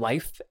like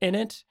life in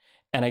it.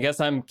 And I guess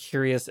I'm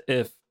curious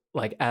if,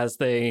 like, as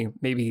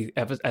we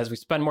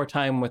spend more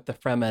time with the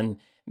Fremen,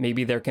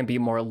 maybe there can be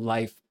more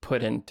life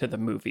put into the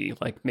movie.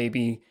 Like,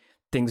 maybe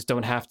things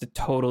don't have to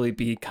totally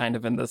be kind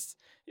of in this,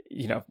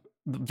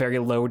 very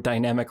low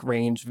dynamic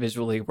range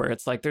visually, where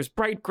it's like there's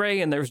bright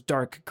gray and there's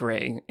dark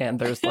gray, and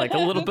there's like a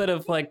little bit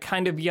of like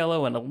kind of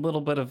yellow and a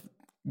little bit of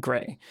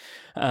gray.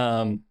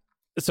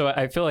 So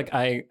I feel like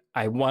I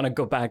want to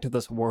go back to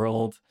this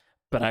world,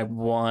 but I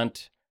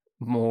want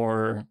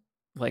more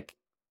like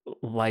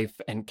life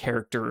and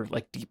character,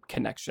 like deep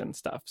connection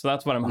stuff. So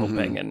that's what I'm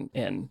hoping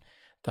in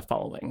the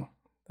following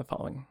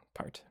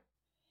part.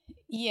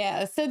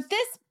 Yeah. So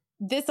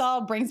this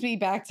all brings me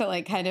back to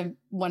like kind of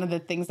one of the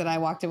things that I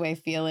walked away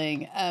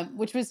feeling,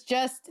 which was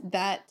just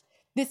that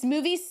this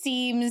movie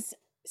seems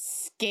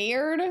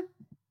scared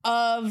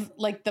of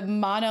like the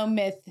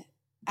monomyth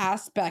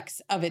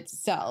aspects of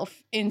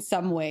itself in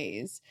some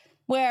ways,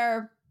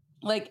 where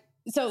like,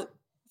 so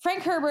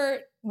Frank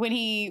Herbert, when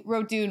he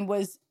wrote Dune,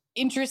 was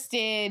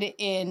interested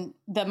in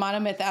the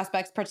monomyth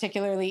aspects,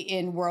 particularly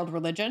in world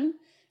religion,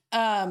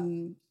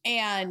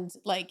 and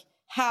like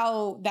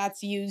how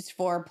that's used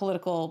for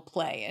political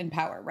play and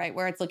power, right?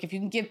 Where it's like, if you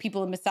can give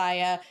people a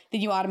messiah,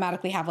 then you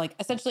automatically have like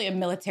essentially a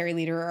military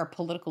leader or a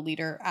political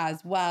leader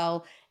as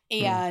well.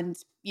 And,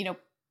 you know,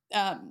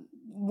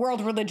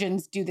 world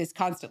religions do this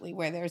constantly,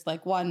 where there's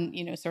like one,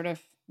 you know, sort of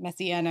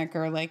messianic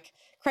or like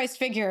Christ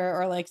figure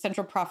or like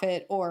central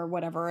prophet or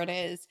whatever it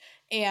is.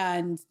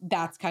 And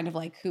that's kind of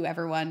like who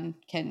everyone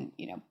can,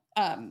 you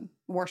know,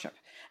 worship.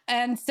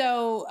 And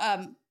so,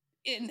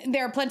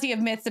 there are plenty of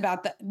myths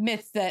about the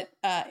myths that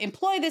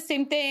employ the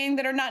same thing,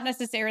 that are not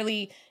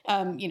necessarily,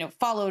 you know,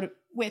 followed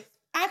with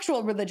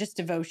actual religious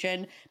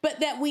devotion, but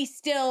that we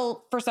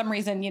still, for some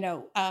reason, you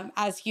know,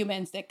 as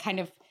humans, that kind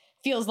of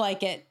feels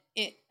like it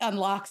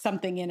unlocks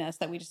something in us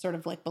that we just sort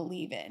of like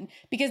believe in,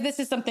 because this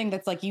is something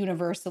that's like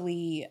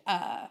universally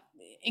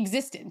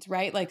existent,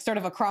 right? Like sort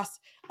of across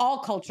all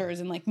cultures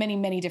and like many,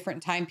 many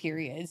different time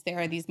periods, there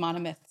are these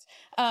monomyths,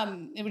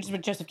 which is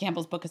what Joseph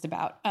Campbell's book is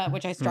about,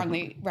 which I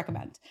strongly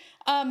recommend.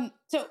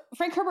 So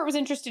Frank Herbert was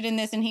interested in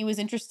this, and he was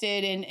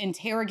interested in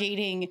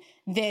interrogating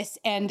this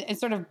and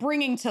sort of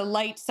bringing to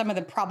light some of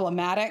the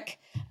problematic,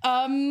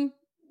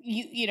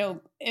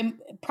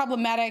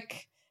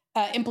 problematic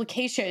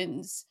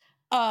implications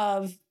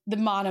of the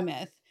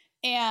monomyth.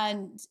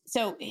 And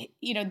so,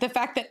 you know, the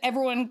fact that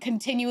everyone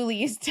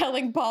continually is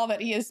telling Paul that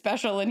he is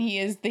special and he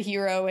is the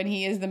hero and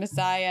he is the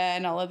Messiah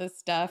and all of this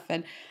stuff,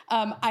 and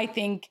I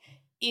think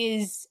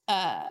is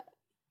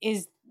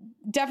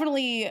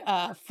definitely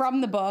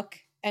from the book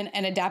and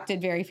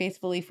adapted very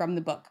faithfully from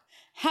the book.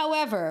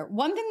 However,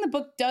 one thing the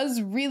book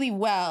does really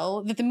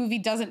well that the movie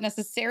doesn't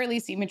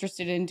necessarily seem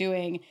interested in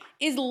doing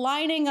is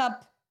lining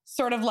up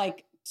sort of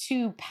like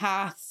two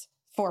paths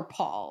for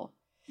Paul,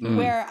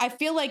 where I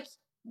feel like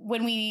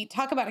when we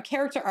talk about a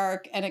character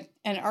arc and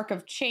an arc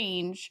of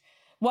change,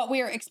 what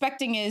we are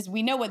expecting is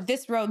we know what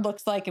this road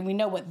looks like and we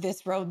know what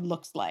this road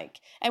looks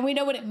like. And we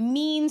know what it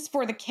means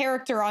for the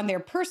character on their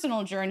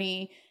personal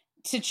journey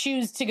to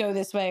choose to go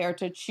this way or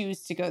to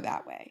choose to go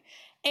that way.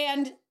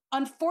 And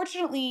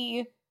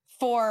unfortunately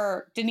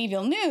for Denis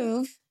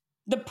Villeneuve,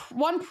 the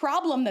one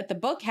problem that the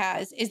book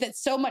has is that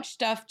so much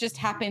stuff just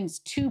happens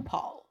to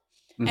Paul.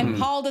 And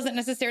Paul doesn't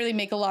necessarily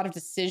make a lot of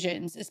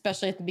decisions,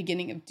 especially at the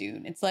beginning of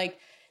Dune. It's like,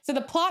 so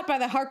the plot by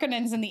the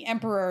Harkonnens and the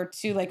Emperor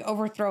to like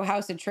overthrow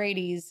House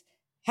Atreides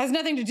has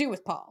nothing to do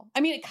with Paul.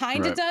 I mean, it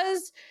kind of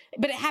does,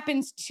 but it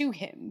happens to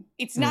him.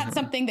 It's not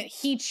something that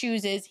he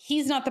chooses.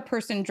 He's not the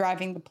person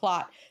driving the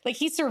plot. Like,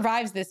 he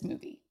survives this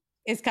movie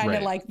is kind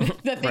of like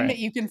the thing that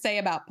you can say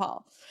about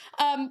Paul.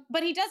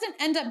 But he doesn't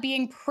end up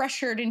being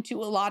pressured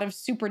into a lot of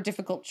super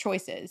difficult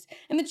choices.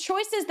 And the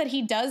choices that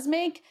he does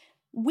make,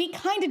 we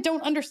kind of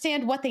don't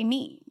understand what they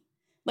mean.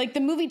 Like, the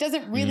movie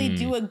doesn't really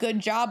do a good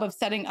job of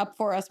setting up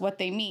for us what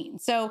they mean.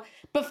 So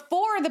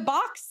before the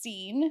box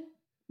scene,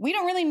 we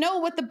don't really know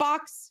what the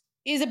box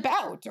is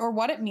about or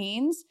what it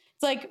means.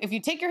 It's like, if you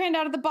take your hand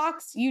out of the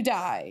box, you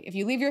die. If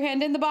you leave your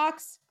hand in the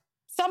box,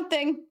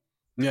 something.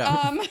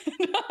 Yeah.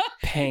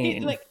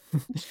 Pain. Like,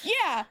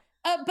 yeah.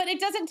 But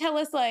it doesn't tell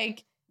us,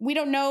 like, we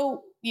don't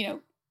know, you know,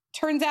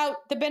 turns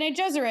out the Bene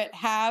Gesserit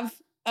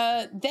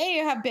they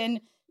have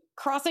been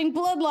crossing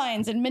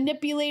bloodlines and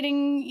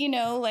manipulating, you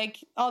know, like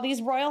all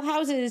these royal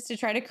houses to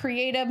try to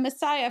create a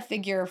messiah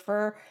figure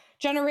for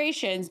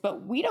generations.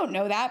 But we don't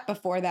know that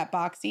before that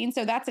box scene.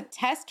 So that's a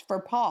test for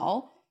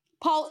Paul.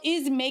 Paul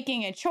is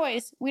making a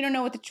choice. We don't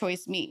know what the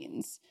choice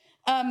means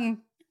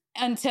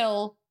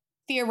until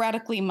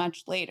theoretically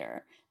much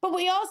later. But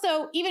we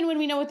also, even when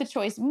we know what the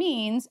choice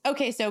means,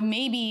 okay, so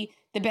maybe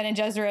the Bene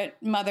Gesserit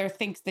mother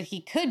thinks that he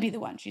could be the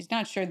one. She's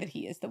not sure that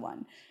he is the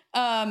one.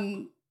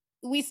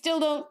 We still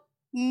don't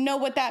know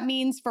what that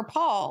means for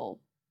Paul.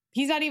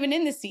 He's not even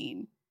in the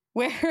scene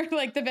where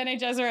like the Bene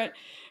Gesserit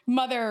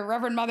mother,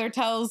 Reverend Mother,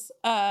 tells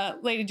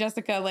Lady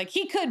Jessica, like,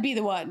 he could be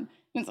the one.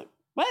 And it's like,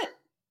 what?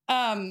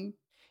 He's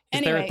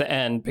anyway. there at the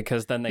end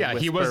because then they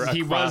whisper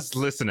he across, was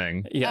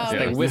listening. Yes,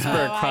 they whisper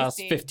across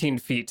I see. 15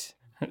 feet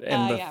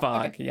in the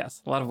fog. Okay.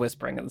 Yes, a lot of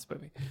whispering in this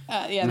movie.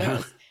 Yeah, there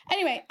is.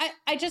 Anyway,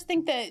 I just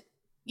think that,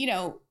 you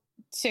know,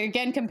 to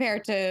again compare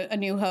to A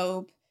New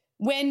Hope,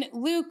 when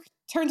Luke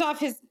turns off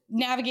his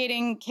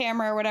navigating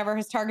camera or whatever,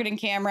 his targeting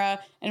camera,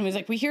 and was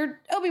like, we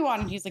hear Obi-Wan,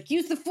 and he's like,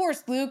 use the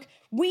Force, Luke.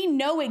 We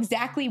know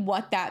exactly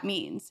what that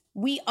means.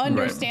 We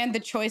understand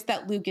the choice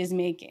that Luke is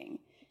making.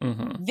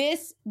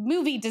 This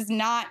movie does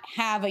not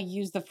have a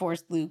use the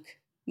Force Luke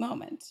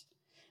moment.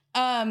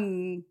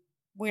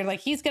 we're like,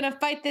 he's going to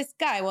fight this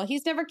guy. Well,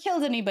 he's never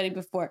killed anybody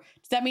before.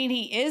 Does that mean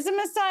he is a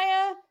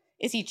messiah?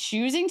 Is he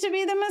choosing to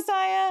be the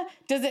messiah?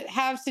 Does it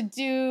have to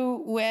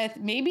do with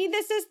maybe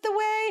this is the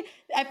way?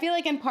 I feel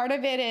like, and part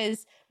of it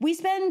is we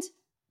spend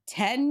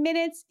 10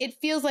 minutes. It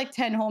feels like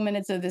 10 whole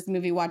minutes of this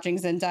movie watching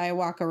Zendaya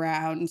walk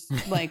around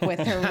like with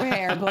her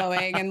hair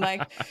blowing and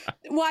like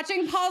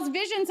watching Paul's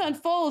visions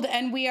unfold.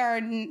 And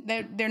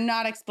they're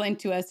not explained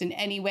to us in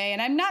any way.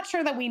 And I'm not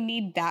sure that we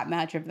need that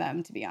much of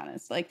them, to be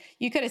honest. Like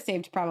you could have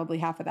saved probably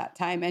half of that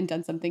time and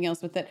done something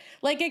else with it.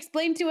 Like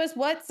explain to us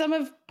what some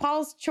of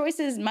Paul's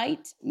choices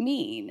might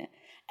mean.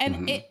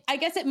 And I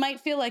guess it might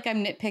feel like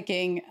I'm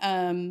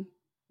nitpicking,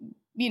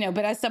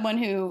 but as someone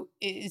who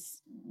is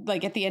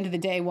like at the end of the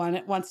day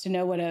wants to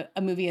know what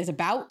a movie is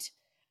about,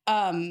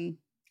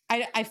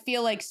 I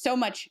feel like so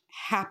much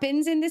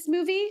happens in this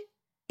movie,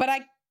 but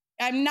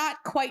I'm not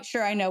quite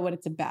sure I know what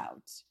it's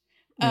about.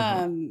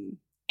 And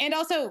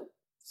also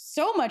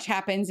so much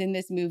happens in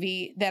this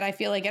movie that I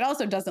feel like it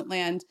also doesn't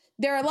land.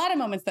 There are a lot of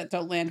moments that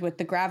don't land with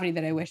the gravity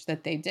that I wish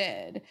that they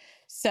did.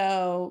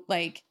 So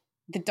like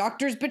the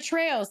doctor's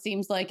betrayal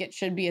seems like it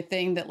should be a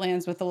thing that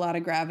lands with a lot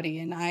of gravity,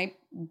 and I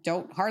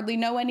don't hardly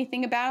know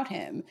anything about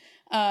him.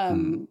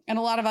 And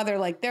a lot of other,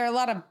 like, there are a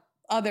lot of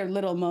other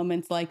little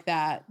moments like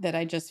that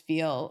I just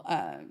feel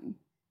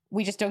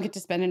we just don't get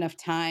to spend enough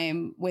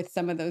time with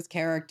some of those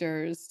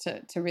characters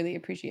to really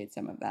appreciate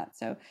some of that.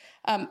 So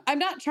I'm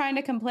not trying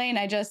to complain.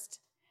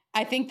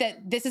 I think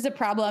that this is a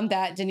problem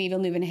that Denis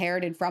Villeneuve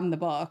inherited from the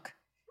book.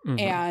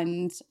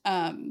 And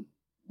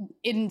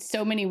in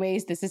so many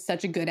ways, this is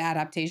such a good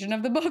adaptation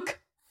of the book.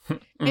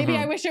 Maybe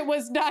I wish it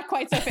was not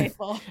quite so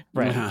faithful.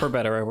 Right. For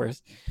better or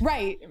worse.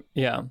 Right.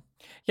 Yeah.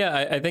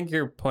 Yeah. I think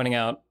you're pointing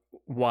out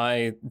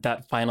why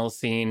that final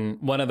scene,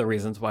 one of the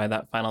reasons why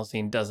that final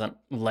scene doesn't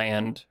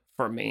land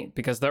for me,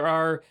 because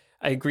I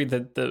agree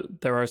that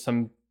there are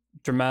some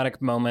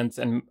dramatic moments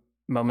and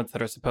moments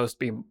that are supposed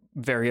to be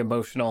very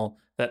emotional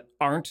that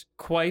aren't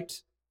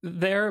quite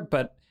there,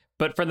 but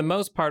for the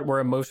most part were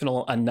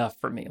emotional enough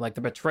for me. Like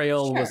the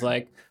betrayal was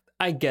like,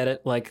 I get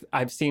it. Like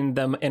I've seen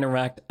them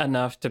interact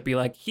enough to be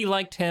like, he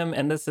liked him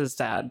and this is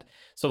sad.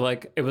 So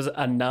like it was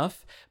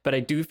enough, but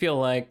I do feel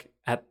like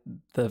at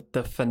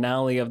the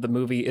finale of the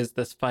movie is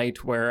this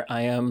fight where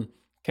I am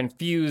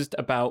confused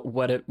about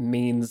what it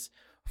means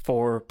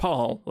for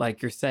Paul,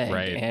 like you're saying.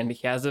 Right. And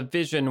he has a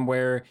vision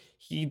where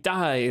he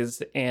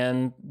dies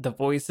and the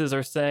voices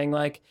are saying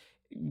like,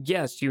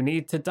 yes, you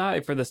need to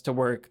die for this to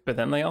work. But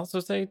then they also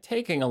say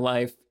taking a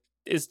life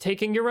is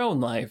taking your own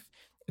life.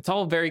 It's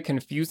all very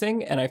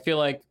confusing. And I feel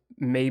like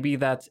maybe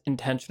that's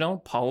intentional.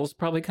 Paul's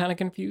probably kind of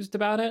confused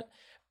about it,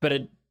 but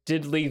it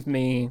did leave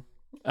me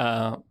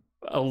a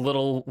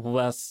little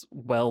less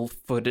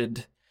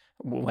well-footed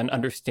when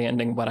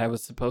understanding what I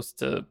was supposed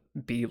to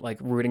be like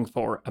rooting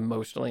for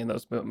emotionally in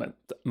those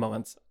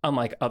moments,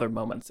 unlike other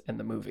moments in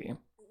the movie.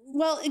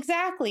 Well,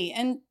 exactly.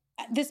 And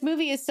this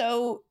movie is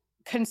so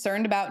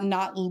concerned about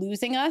not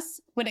losing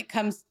us when it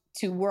comes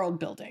to world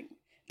building.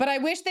 But I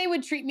wish they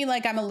would treat me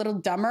like I'm a little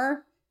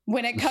dumber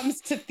when it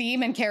comes to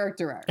theme and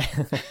character arc.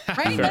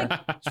 Right? Sure. Like,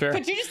 Sure.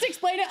 could you just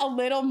explain it a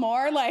little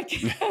more? Like,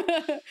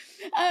 if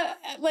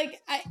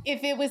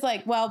it was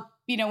like, well,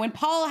 when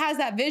Paul has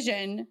that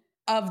vision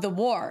of the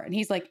war and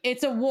he's like,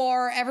 it's a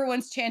war.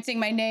 Everyone's chanting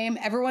my name.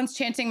 Everyone's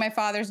chanting my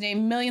father's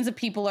name. Millions of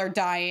people are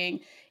dying.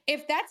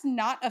 If that's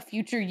not a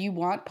future you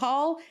want,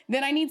 Paul,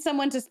 then I need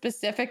someone to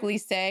specifically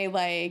say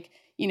like,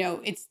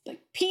 it's like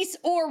peace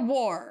or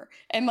war.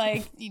 And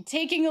like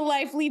taking a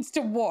life leads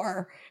to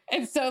war.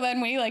 And so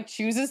then when he like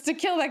chooses to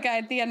kill that guy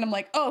at the end, I'm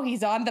like, oh,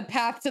 he's on the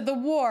path to the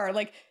war.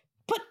 Like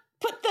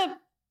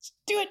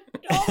do it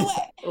all the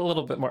way. A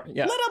little bit more.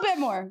 Yeah. A little bit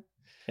more.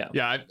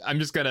 Yeah, I'm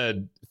just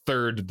gonna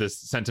third this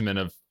sentiment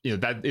of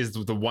that is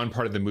the one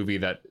part of the movie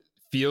that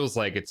feels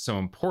like it's so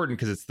important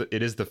because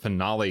it is the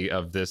finale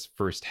of this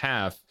first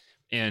half,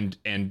 and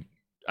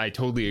I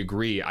totally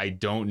agree. I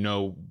don't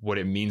know what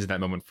it means in that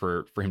moment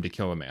for him to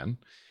kill a man,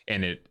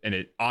 and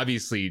it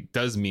obviously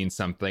does mean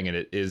something, and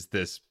it is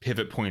this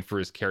pivot point for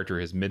his character,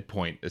 his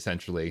midpoint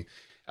essentially.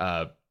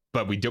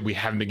 But we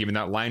haven't been given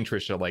that line,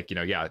 Trisha. Like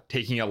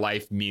taking a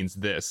life means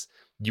this.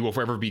 You will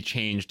forever be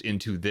changed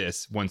into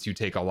this once you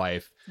take a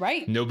life.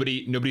 Right.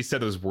 Nobody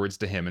said those words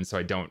to him, and so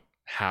I don't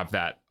have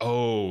that.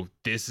 Oh,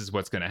 this is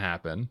what's going to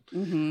happen.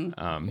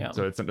 Mm-hmm.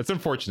 So it's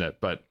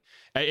unfortunate, but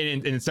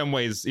in some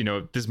ways,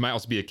 this might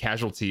also be a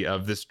casualty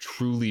of this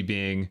truly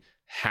being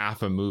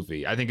half a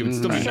movie. I think it would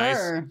still be nice.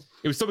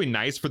 It would still be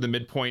nice for the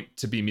midpoint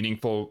to be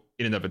meaningful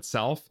in and of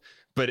itself,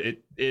 but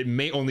it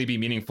may only be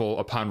meaningful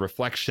upon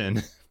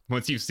reflection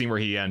once you've seen where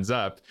he ends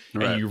up,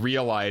 and you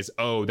realize,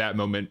 oh, that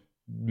moment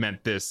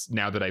meant this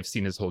now that I've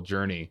seen his whole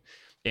journey,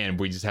 and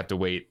we just have to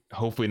wait,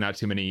 hopefully not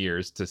too many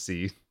years to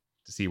see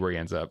where he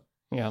ends up.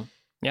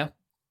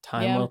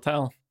 Time will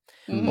tell.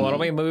 Well, why don't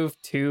we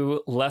move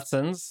to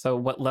lessons? So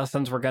what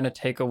lessons we're going to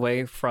take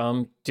away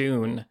from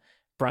Dune?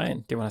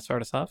 Brian, do you want to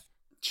start us off?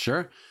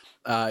 Sure.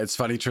 It's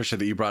funny, Trisha,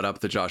 that you brought up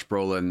the Josh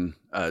Brolin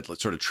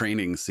sort of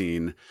training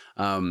scene,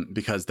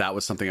 because that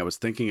was something I was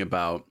thinking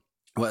about.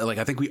 well, like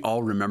I think we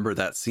all remember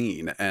that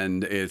scene,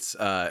 and it's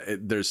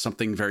there's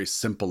something very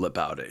simple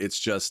about it. It's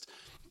just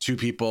two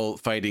people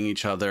fighting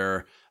each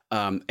other,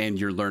 and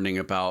you're learning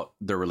about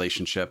their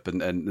relationship,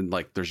 and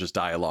like there's just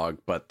dialogue,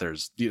 but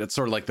there's, you know, it's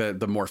sort of like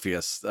the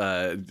Morpheus,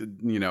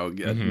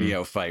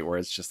 Neo fight, where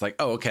it's just like,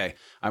 oh, okay,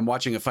 I'm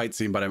watching a fight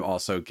scene, but I'm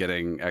also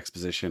getting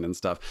exposition and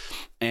stuff.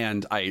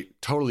 And I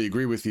totally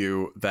agree with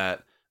you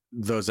that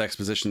those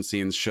exposition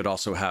scenes should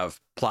also have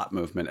plot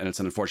movement, and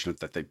it's unfortunate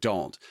that they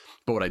don't.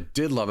 But what I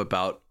did love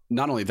about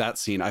not only that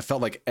scene, I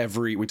felt like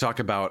we talk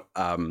about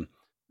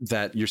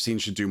that your scene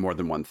should do more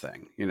than one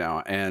thing, you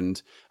know,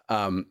 and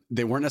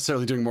they weren't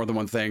necessarily doing more than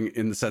one thing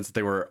in the sense that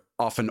they were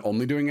often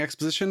only doing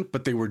exposition,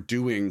 but they were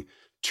doing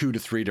 2 to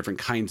 3 different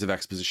kinds of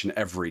exposition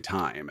every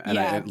time. And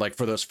I like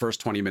for those first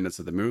 20 minutes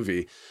of the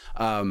movie,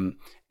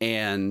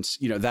 and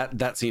you know,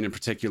 that scene in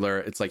particular,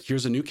 it's like,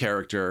 here's a new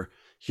character.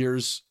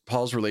 Here's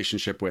Paul's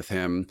relationship with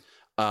him.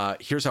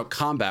 Here's how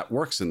combat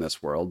works in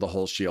this world, the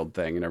whole shield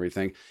thing and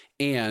everything.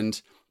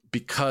 And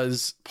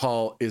because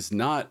Paul is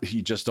not,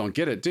 you just don't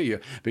get it, do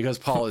you? Because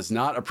Paul is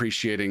not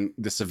appreciating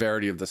the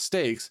severity of the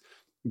stakes,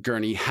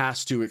 Gurney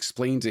has to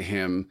explain to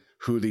him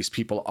who these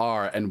people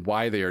are and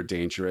why they are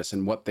dangerous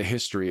and what the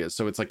history is.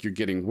 So it's like you're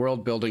getting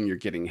world building, you're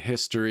getting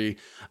history.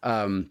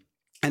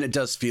 And it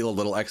does feel a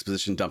little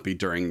exposition dumpy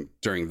during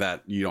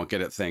that you don't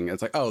get it thing.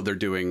 It's like, oh, they're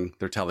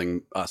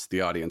telling us,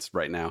 the audience,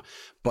 right now.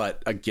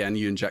 But again,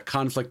 you inject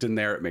conflict in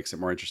there. It makes it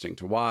more interesting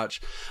to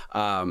watch.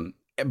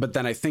 But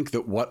then I think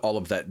that what all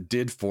of that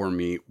did for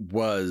me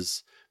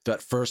was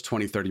that first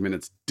 20, 30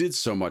 minutes did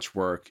so much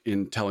work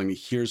in telling me,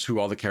 here's who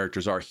all the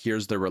characters are.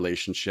 Here's their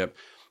relationship.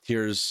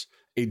 Here's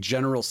a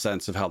general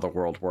sense of how the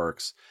world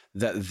works,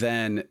 that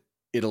then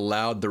it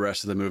allowed the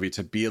rest of the movie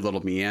to be a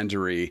little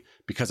meandery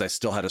because I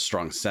still had a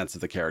strong sense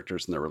of the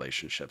characters and their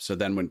relationship. So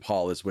then when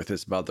Paul is with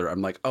his mother,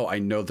 I'm like, oh, I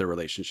know their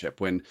relationship.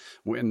 When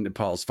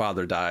Paul's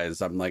father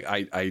dies, I'm like,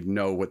 I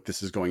know what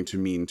this is going to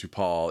mean to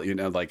Paul. You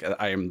know, like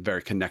I am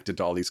very connected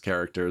to all these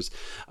characters.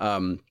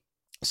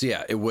 So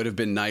yeah, it would have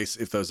been nice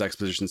if those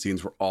exposition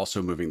scenes were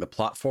also moving the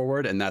plot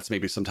forward. And that's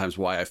maybe sometimes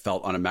why I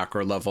felt on a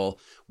macro level,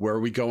 where are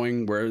we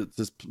going? Where is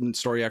this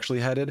story actually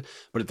headed?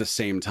 But at the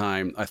same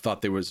time, I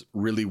thought they was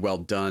really well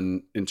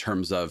done in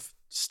terms of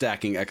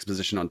stacking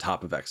exposition on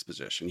top of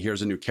exposition.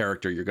 Here's a new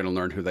character. You're going to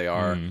learn who they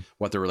are,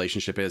 what their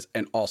relationship is.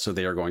 And also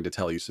they are going to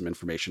tell you some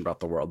information about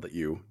the world that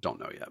you don't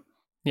know yet.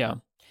 Yeah.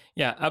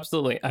 Yeah,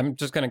 absolutely. I'm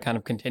just going to kind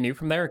of continue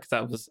from there because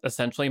that was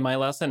essentially my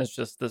lesson. It's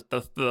just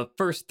the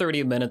first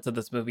 30 minutes of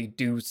this movie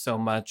do so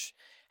much,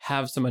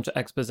 have so much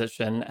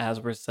exposition,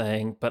 as we're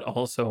saying, but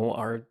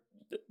also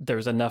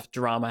there's enough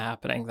drama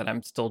happening that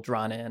I'm still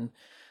drawn in.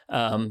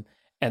 And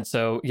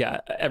so,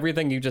 yeah,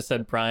 everything you just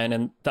said, Brian,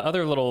 and the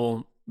other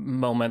little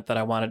moment that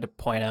I wanted to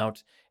point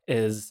out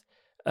is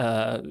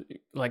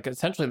like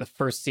essentially the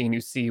first scene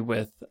you see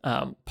with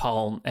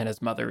Paul and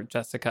his mother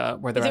Jessica,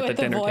 where they're at the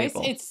dinner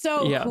table. It's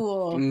so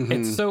cool. Mm-hmm.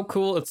 It's so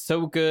cool. It's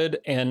so good,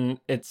 and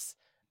it's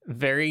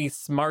very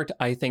smart,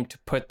 I think, to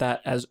put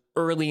that as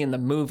early in the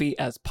movie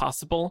as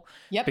possible.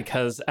 Yep.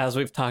 Because as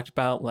we've talked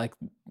about, like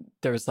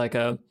there's like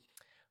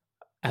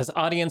as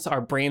audience,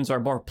 our brains are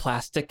more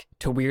plastic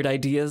to weird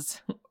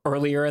ideas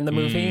earlier in the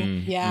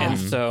movie. Yeah. And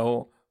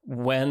so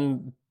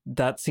when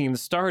that scene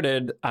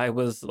started, I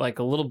was like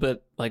a little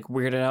bit like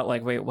weirded out,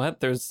 like, wait, what?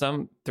 There's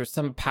some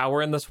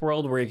power in this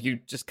world where if you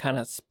just kind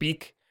of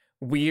speak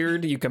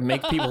weird, you can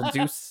make people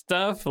do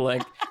stuff.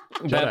 Like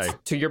that's,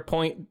 to your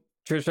point,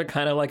 Trisha,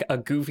 kind of like a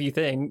goofy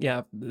thing.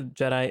 Yeah,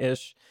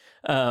 Jedi-ish.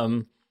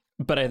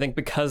 But I think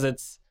because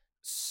it's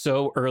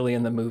so early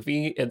in the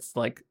movie, it's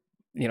like,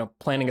 you know,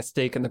 planting a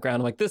stake in the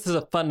ground. Like, this is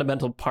a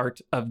fundamental part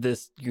of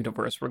this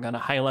universe. We're going to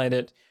highlight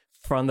it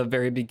from the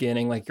very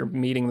beginning. Like, you're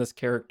meeting this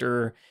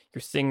character,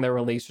 you're seeing their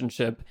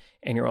relationship,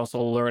 and you're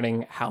also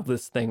learning how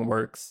this thing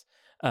works.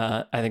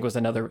 I think was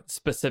another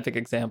specific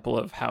example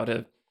of how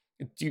to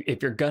do,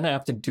 if you're going to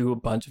have to do a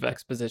bunch of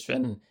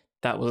exposition,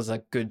 that was a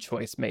good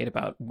choice made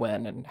about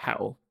when and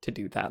how to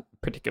do that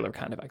particular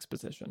kind of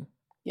exposition.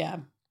 Yeah.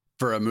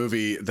 For a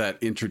movie that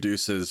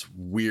introduces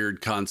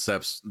weird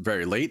concepts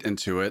very late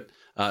into it,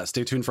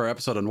 stay tuned for our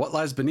episode on What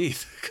Lies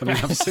Beneath coming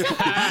up soon.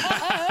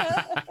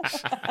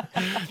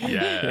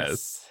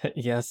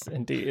 Yes,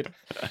 indeed.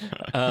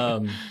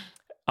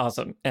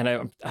 Awesome.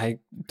 And I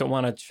don't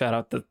want to shout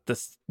out the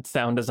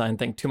sound design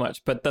thing too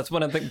much, but that's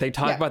one of the, they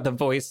talk about the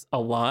voice a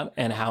lot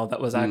and how that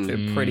was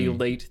actually a pretty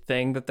late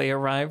thing that they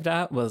arrived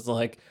at, was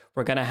like,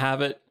 we're going to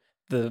have it,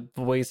 the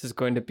voice is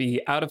going to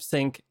be out of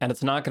sync and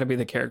it's not going to be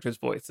the characters'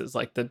 voices.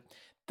 Like the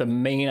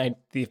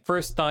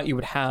first thought you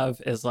would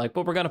have is like,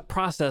 well, we're going to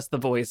process the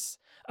voice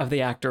of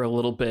the actor a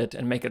little bit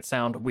and make it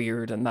sound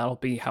weird, and that'll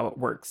be how it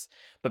works.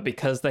 But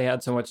because they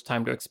had so much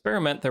time to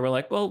experiment, they were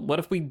like, well, what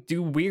if we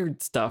do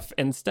weird stuff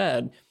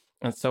instead?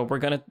 And so we're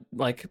going to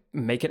like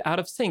make it out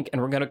of sync,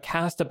 and we're going to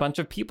cast a bunch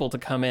of people to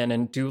come in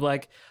and do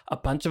like a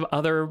bunch of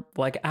other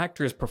like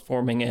actors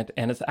performing it.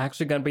 And it's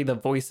actually going to be the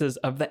voices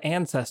of the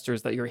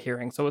ancestors that you're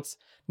hearing. So it's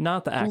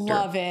not the actor.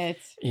 Love it.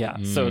 Yeah.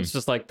 So it's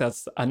just like,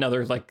 that's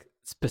another like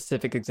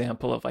specific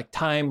example of like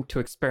time to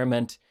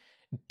experiment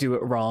do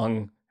it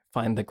wrong,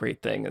 find the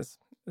great thing is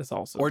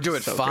also, or do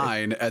it so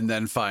fine and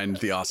then find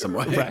the awesome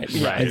way. great. Right.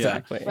 Yeah, Right.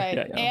 exactly. Right.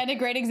 Yeah, yeah. And a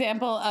great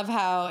example of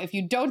how if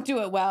you don't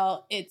do it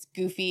well, it's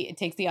goofy. It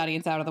takes the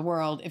audience out of the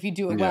world. If you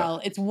do it Yeah.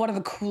 well, it's one of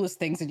the coolest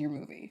things in your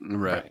movie.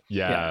 Right.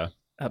 Yeah.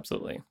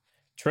 Absolutely.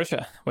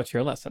 Trisha, what's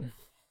your lesson?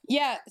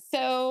 Yeah.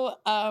 So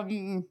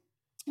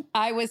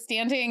I was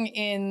standing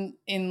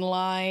in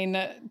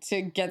line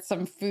to get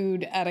some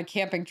food at a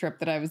camping trip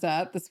that I was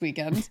at this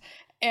weekend.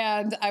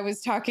 And I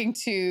was talking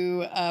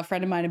to a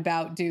friend of mine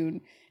about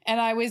Dune. And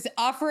I was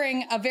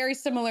offering a very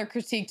similar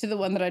critique to the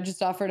one that I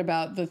just offered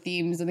about the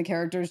themes and the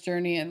character's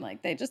journey. And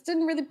like, they just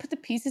didn't really put the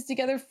pieces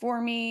together for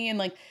me. And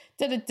like,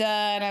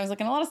 da-da-da. And I was like,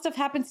 and a lot of stuff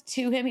happens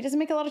to him. He doesn't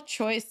make a lot of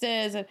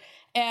choices.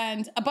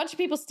 And a bunch of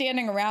people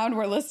standing around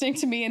were listening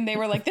to me and they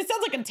were like, this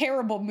sounds like a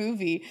terrible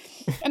movie.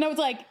 And I was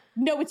like,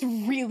 no, it's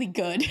really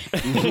good.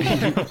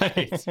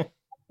 Right.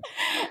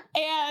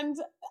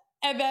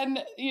 And then,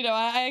 you know,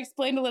 I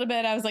explained a little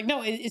bit. I was like,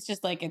 no, it's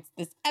just like, it's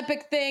this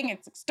epic thing.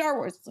 It's like Star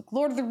Wars. It's like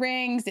Lord of the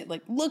Rings. It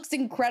like looks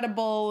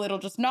incredible. It'll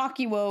just knock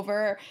you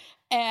over.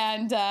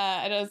 And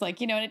I was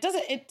like, you know, and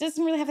it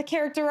doesn't really have a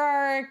character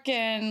arc.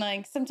 And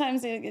like,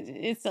 sometimes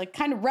it's like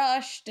kind of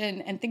rushed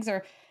and things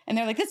are, and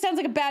they're like, this sounds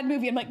like a bad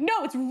movie. I'm like,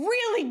 no, it's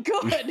really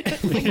good.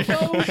 Like,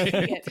 go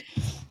see it.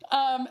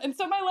 And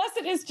so my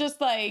lesson is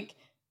just like,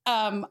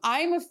 I'm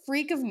a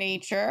freak of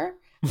nature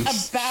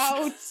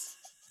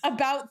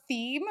about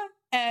theme,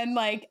 and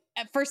like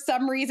for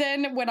some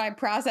reason when I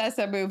process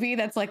a movie,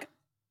 that's like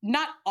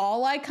not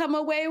all I come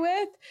away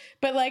with,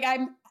 but like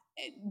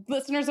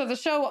listeners of the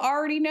show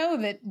already know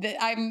that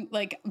I'm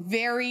like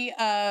very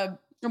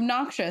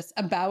obnoxious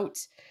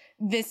about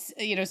this,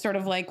 you know, sort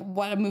of like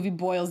what a movie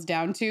boils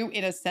down to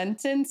in a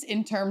sentence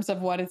in terms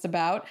of what it's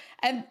about.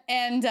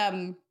 And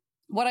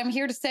what I'm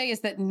here to say is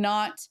that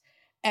not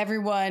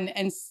everyone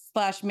and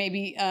 /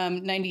 maybe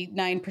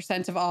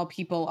 99% of all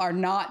people are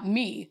not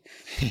me.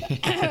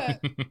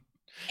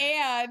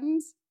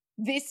 And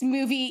this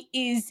movie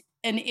is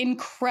an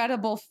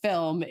incredible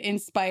film in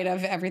spite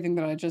of everything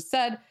that I just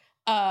said,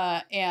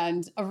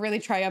 and a really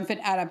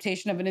triumphant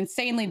adaptation of an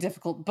insanely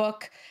difficult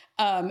book.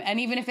 And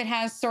even if it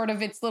has sort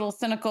of its little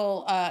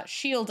cynical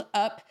shield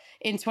up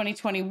in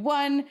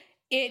 2021,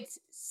 it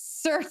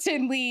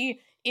certainly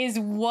is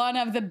one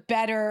of the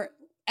better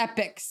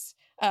epics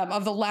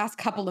of the last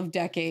couple of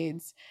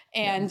decades.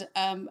 And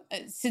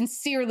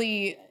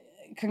sincerely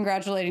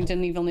congratulating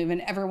Denis Villeneuve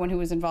and everyone who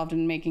was involved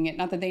in making it.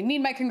 Not that they need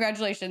my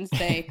congratulations.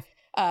 They,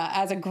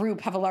 as a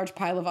group, have a large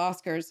pile of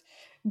Oscars.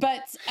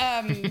 But,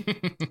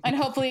 and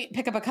hopefully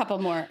pick up a couple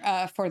more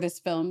for this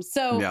film.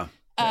 So,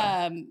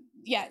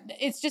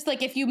 it's just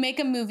like if you make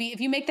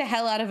the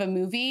hell out of a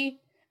movie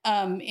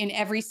in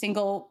every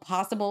single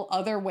possible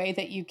other way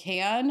that you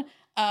can,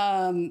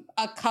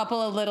 a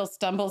couple of little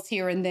stumbles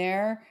here and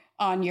there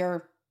on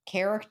your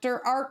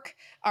character arc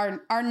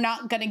are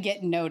not going to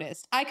get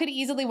noticed. I could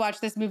easily watch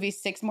this movie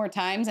 6 more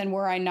times, and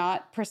were I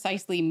not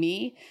precisely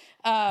me,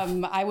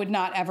 I would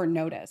not ever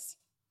notice.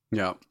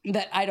 Yeah.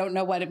 That I don't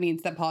know what it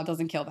means that Paul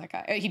doesn't kill that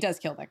guy. He does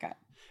kill that guy.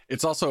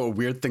 It's also a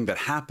weird thing that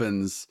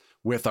happens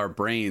with our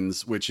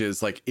brains, which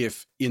is like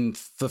if in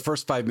the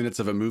first 5 minutes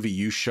of a movie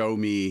you show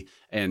me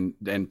and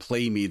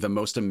play me the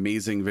most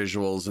amazing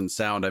visuals and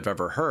sound I've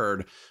ever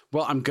heard,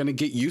 well, I'm going to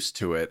get used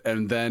to it.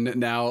 And then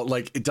now,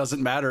 like, it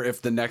doesn't matter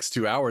if the next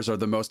 2 hours are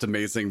the most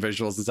amazing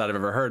visuals and sound I've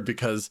ever heard,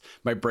 because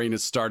my brain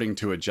is starting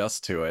to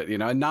adjust to it, you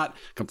know, and not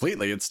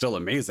completely. It's still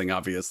amazing,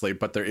 obviously,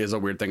 but there is a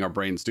weird thing our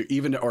brains do.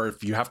 Or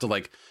if you have to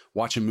like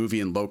watch a movie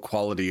in low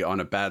quality on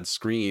a bad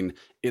screen,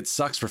 it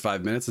sucks for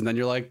 5 minutes. And then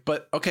you're like,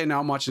 but okay,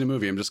 now I'm watching a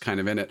movie. I'm just kind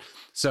of in it.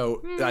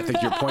 So I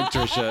think your point,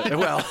 Trisha,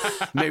 well,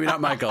 maybe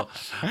not Michael.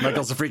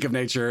 Michael's a freak of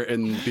nature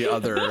in the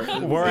other.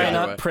 Were I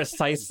not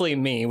precisely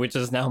me, which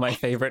is now my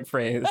favorite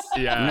phrase.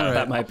 Yeah,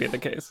 that might be the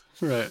case.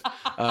 Right.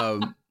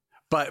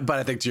 But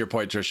I think to your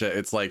point, Trisha,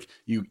 it's like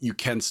you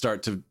can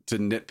start to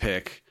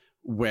nitpick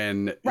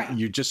when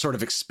you just sort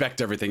of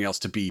expect everything else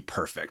to be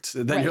perfect.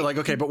 Then you're like,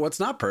 okay, but what's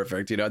not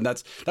perfect? You know, and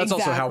that's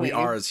also how we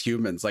are as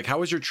humans. Like, how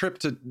was your trip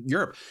to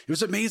Europe? It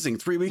was amazing.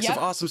 3 weeks of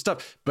awesome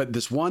stuff. But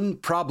this one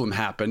problem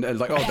happened, and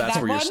like, oh, that's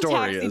where your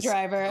story is.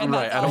 Driver, and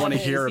right. I don't want to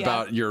hear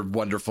about your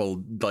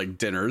wonderful like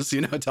dinners.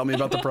 You know, tell me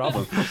about the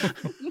problem.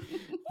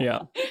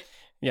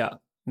 Yeah.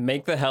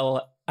 Make the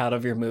hell out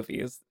of your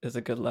movies is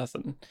a good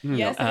lesson.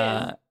 Yes, it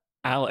is.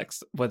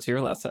 Alex, what's your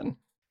lesson?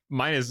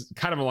 Mine is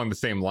kind of along the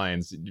same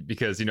lines,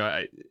 because, you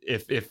know,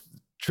 if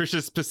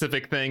Trisha's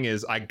specific thing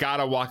is I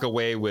gotta walk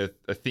away with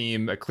a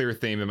clear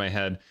theme in my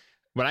head.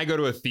 When I go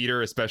to a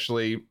theater,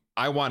 especially,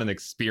 I want an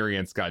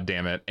experience,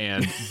 goddammit.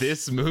 And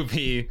this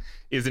movie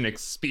is an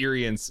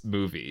experience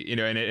movie, you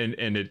know,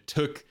 and it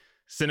took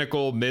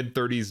cynical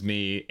mid-30s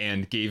me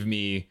and gave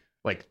me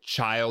like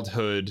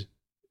childhood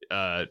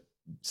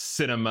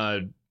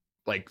cinema,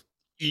 like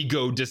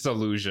ego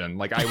disillusion.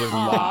 Like I was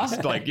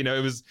lost. Like, you know,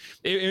 it was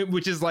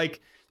which is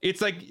like, it's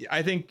like,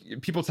 I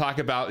think people talk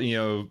about,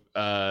 you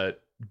know,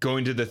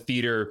 going to the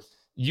theater.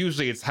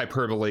 Usually it's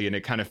hyperbole and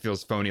it kind of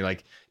feels phony,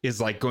 like is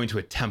like going to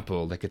a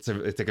temple. Like it's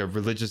like a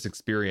religious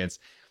experience.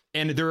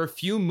 And there are a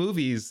few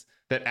movies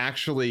that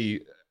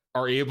actually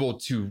are able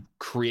to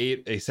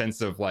create a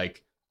sense of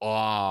like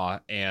awe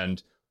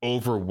and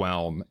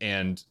overwhelm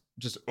and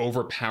just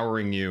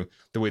overpowering you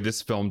the way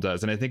this film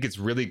does. And I think it's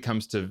really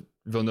comes to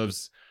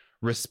Villeneuve's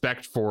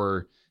respect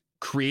for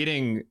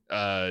creating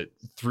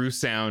through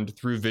sound,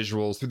 through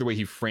visuals, through the way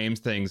he frames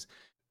things,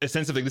 a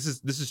sense of like this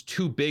is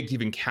too big to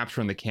even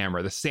capture on the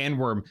camera. The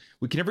sandworm,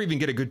 we can never even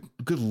get a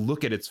good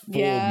look at its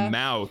full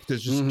mouth because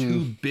it's just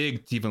too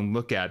big to even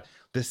look at.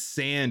 The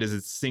sand as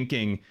it's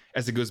sinking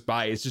as it goes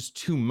by, it's just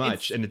too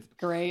much. And it's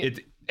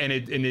great.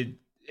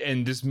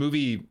 And this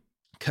movie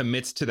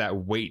commits to that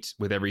weight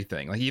with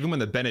everything. Like even when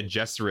the Bene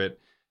Gesserit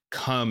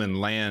come and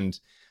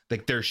land,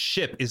 like their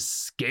ship is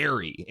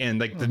scary, and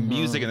like the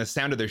music and the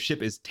sound of their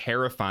ship is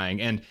terrifying.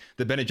 And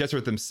the Bene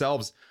Gesserit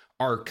themselves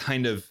are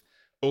kind of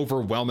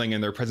overwhelming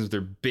in their presence,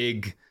 their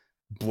big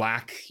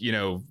black,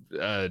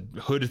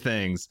 hood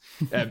things.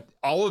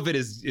 All of it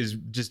is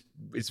just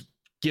it's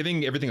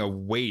giving everything a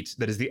weight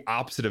that is the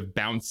opposite of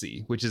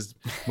bouncy, which is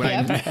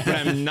when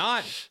I'm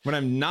not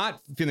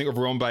feeling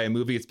overwhelmed by a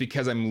movie, it's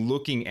because I'm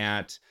looking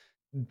at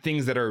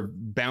things that are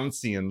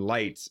bouncy and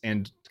light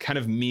and kind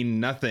of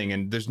mean nothing,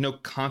 and there's no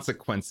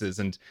consequences,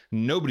 and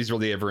nobody's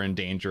really ever in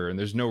danger, and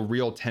there's no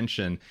real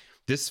tension.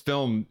 This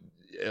film,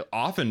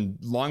 often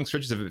long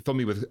stretches of it, filled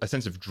me with a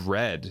sense of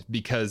dread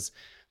because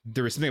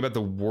there was something about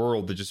the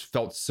world that just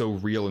felt so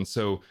real and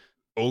so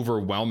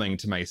overwhelming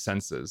to my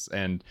senses.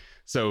 And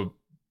so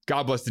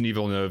God bless Denis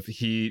Villeneuve.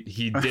 He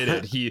did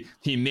it. He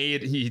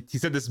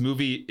said this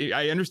movie,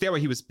 I understand why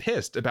he was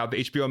pissed about the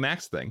HBO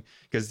Max thing,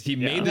 because he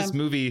made this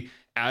movie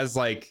as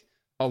like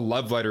a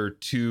love letter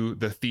to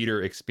the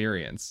theater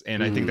experience.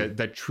 And I think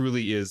that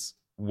truly is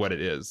what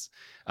it is.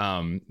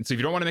 So if you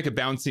don't want to make a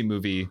bouncy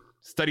movie,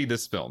 study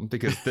this film,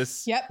 because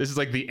this is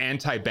like the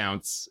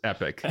anti-bounce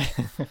epic.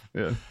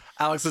 Yeah.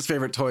 Alex's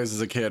favorite toys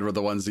as a kid were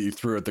the ones that you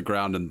threw at the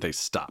ground and they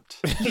stopped.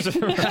 You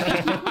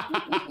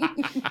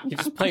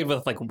just played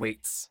with like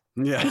weights.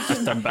 Yeah.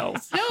 Just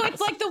dumbbells. No,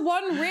 it's like the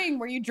One Ring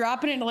where you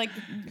drop it and like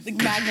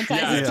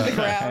magnetize it to the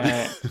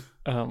ground.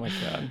 Oh my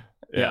God.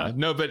 Yeah.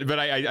 No, but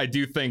I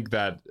do think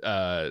that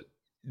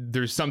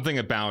there's something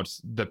about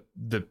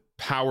the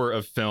power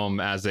of film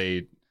as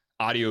a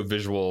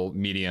audiovisual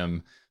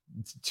medium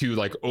to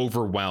like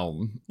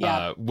overwhelm,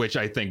 which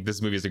I think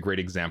this movie is a great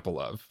example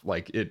of.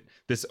 Like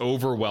this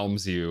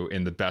overwhelms you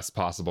in the best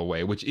possible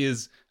way, which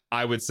is,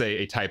 I would say,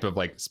 a type of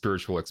like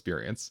spiritual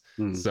experience.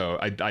 So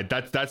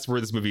that's where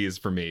this movie is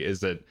for me, is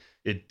that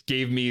it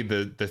gave me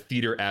the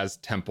theater as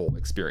temple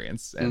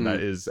experience, and that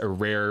is a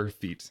rare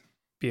feat.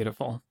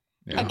 Beautiful.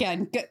 Yeah.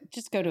 Again,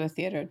 just go to a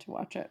theater to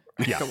watch it.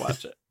 Yeah, Go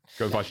watch it.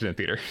 Go watch it in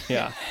theater.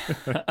 Yeah.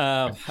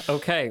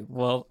 Okay.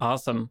 Well,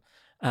 awesome.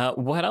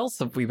 What else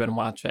have we been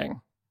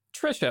watching?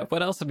 Trisha,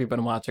 what else have you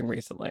been watching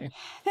recently?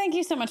 Thank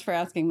you so much for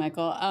asking,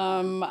 Michael.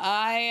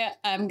 I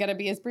am going to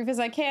be as brief as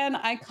I can.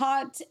 I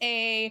caught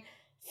a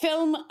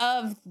film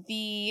of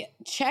the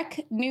Czech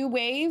New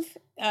Wave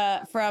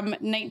from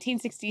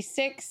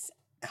 1966.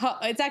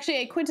 It's actually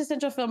a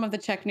quintessential film of the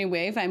Czech New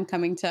Wave, I'm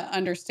coming to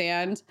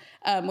understand,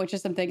 which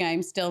is something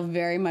I'm still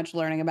very much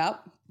learning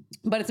about.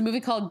 But it's a movie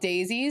called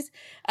Daisies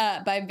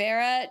by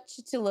Vera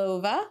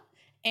Chytilova.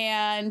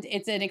 And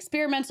it's an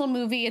experimental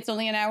movie. It's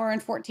only an hour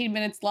and 14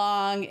 minutes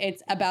long.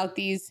 It's about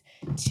these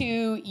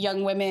two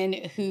young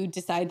women who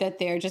decide that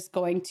they're just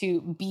going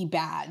to be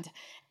bad.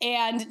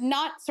 And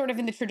not sort of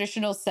in the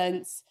traditional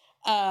sense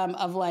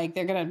of like,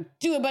 they're going to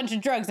do a bunch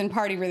of drugs and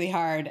party really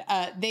hard.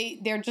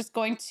 They're just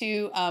going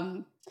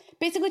to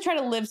basically try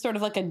to live sort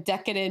of like a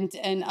decadent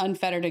and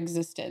unfettered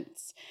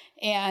existence.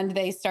 And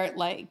they start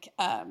like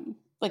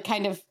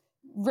kind of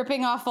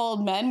ripping off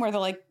old men, where they'll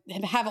like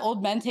have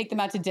old men take them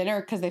out to dinner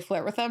because they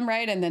flirt with them,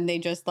 right? And then they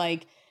just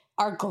like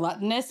are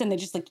gluttonous and they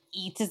just like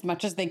eat as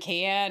much as they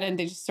can, and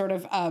they just sort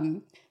of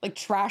like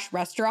trash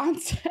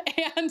restaurants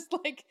and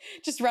like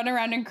just run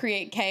around and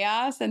create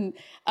chaos. And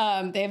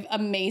they have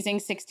amazing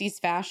 60s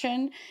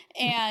fashion,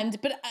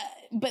 and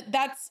but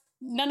that's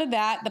none of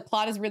that. The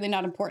plot is really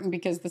not important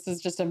because this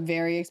is just a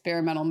very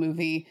experimental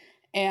movie.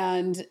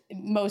 And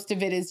most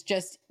of it is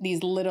just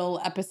these little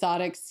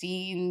episodic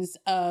scenes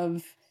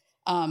of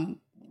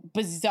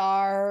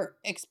bizarre,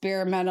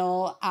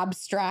 experimental,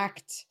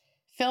 abstract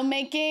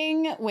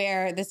filmmaking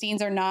where the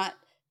scenes are not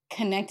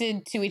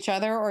connected to each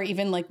other, or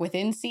even like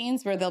within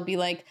scenes where they'll be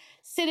like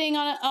sitting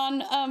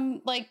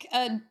on like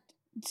a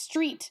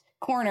street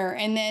corner,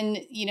 and then,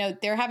 you know,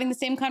 they're having the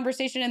same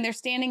conversation and they're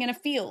standing in a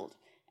field,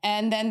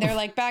 and then they're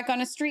like back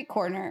on a street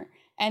corner,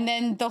 and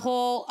then the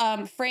whole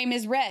frame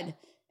is red.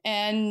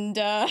 And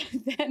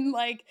then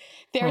like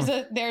there's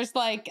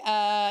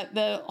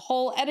the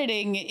whole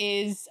editing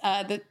is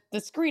the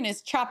screen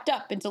is chopped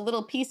up into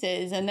little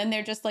pieces, and then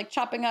they're just like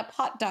chopping up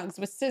hot dogs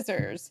with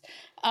scissors.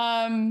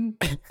 And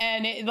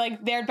it,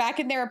 like they're back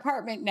in their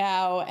apartment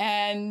now,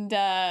 and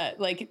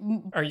like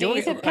are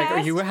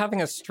you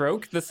having a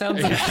stroke? This sounds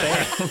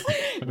insane.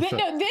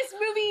 No, this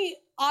movie,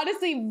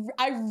 honestly,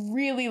 I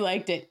really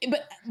liked it.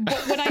 But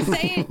when I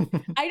say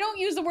it, I don't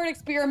use the word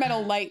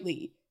experimental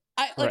lightly.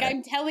 Right.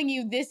 I'm telling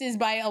you, this is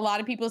by a lot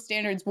of people's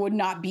standards would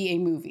not be a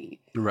movie.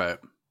 Right.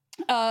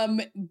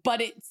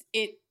 But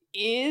it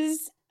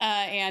is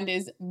and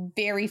is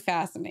very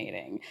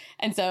fascinating.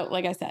 And so,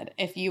 like I said,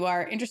 if you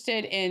are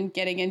interested in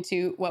getting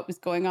into what was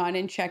going on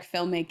in Czech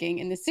filmmaking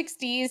in the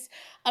 60s,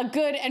 a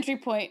good entry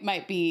point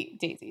might be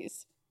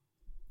Daisies.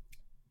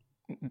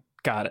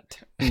 Got it.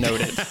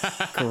 Noted.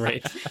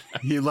 Great.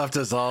 You left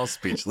us all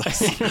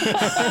speechless.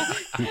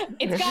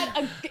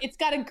 It's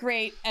got a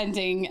great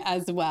ending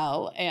as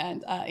well.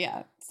 And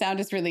sound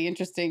is really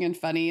interesting and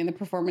funny, and the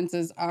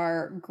performances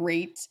are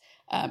great.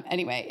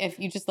 Anyway, if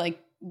you just like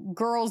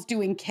girls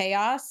doing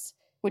chaos,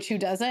 which who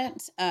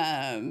doesn't?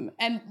 And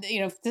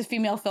the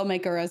female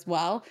filmmaker as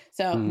well.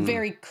 So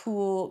very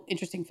cool,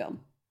 interesting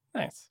film.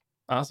 Nice.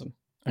 Awesome.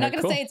 I'm not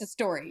going to say it's a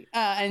story,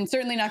 and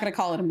certainly not going to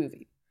call it a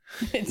movie.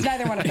 It's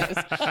neither one of those.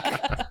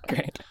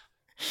 Great.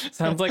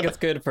 Sounds like it's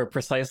good for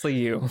precisely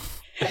you.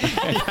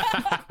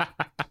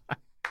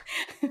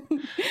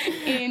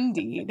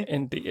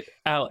 Indeed.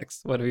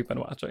 Alex, what have you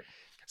been watching?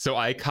 So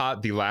I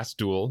caught The Last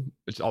Duel,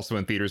 which is also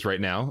in theaters right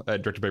now,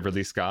 directed by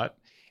Ridley Scott.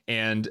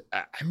 And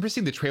I remember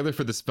seeing the trailer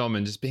for this film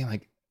and just being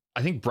like,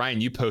 I think, Brian,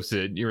 you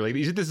posted, you were like,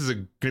 this is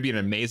going to be an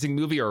amazing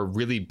movie or a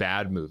really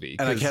bad movie.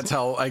 And I can't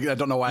tell. I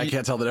don't know why I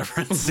can't tell the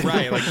difference.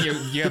 Right. Like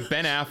you have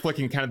Ben Affleck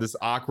in kind of this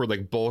awkward,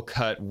 like bowl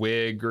cut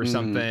wig or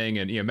something.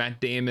 And, Matt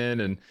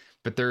Damon,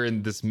 but they're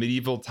in this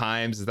medieval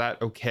times. Is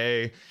that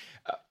okay?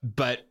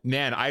 But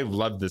man, I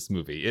love this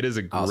movie. It is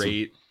a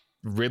great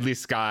Ridley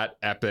Scott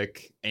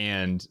epic.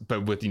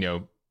 But with,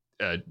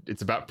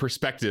 it's about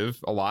perspective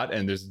a lot.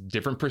 And there's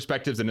different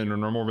perspectives than in a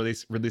normal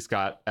Ridley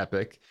Scott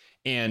epic.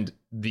 And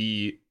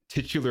the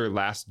titular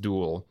Last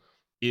Duel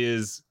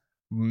is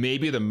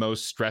maybe the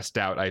most stressed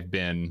out I've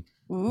been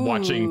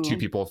watching two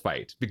people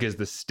fight, because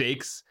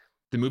the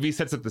movie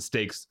sets up the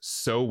stakes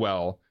so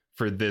well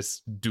for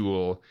this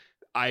duel.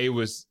 I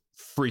was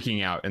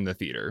freaking out in the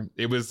theater.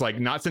 It was like,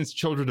 not since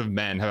Children of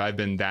Men have I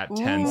been that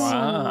tense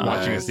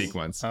watching a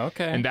sequence.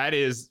 Okay. And that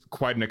is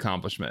quite an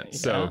accomplishment. Yeah.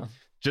 So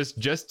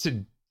just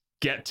to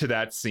get to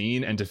that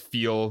scene and to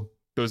feel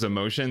those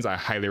emotions, I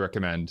highly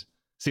recommend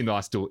seeing The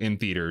Last Duel in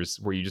theaters,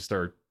 where you just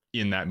are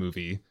in that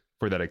movie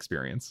for that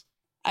experience.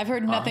 I've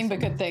heard nothing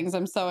but good things.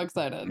 I'm so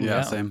excited.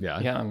 Yeah, same.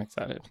 Yeah, I'm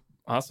excited.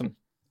 Awesome.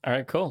 All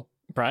right, cool.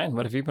 Brian,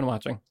 what have you been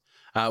watching?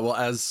 Well,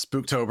 as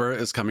Spooktober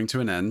is coming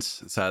to an end,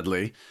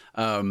 sadly,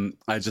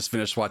 I just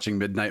finished watching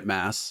Midnight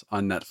Mass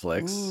on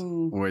Netflix,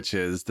 which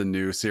is the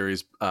new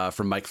series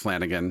from Mike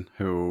Flanagan,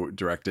 who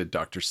directed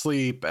Dr.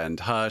 Sleep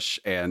and Hush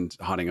and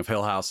Haunting of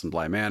Hill House and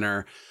Bly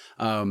Manor.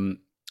 And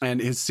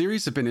his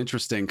series have been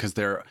interesting because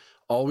they're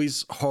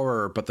always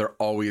horror, but they're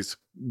always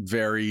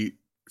very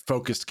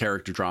focused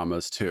character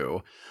dramas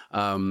too.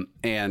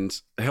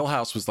 And Hill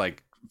House was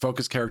like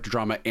focused character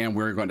drama, and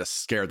we're going to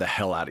scare the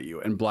hell out of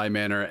you. And Bly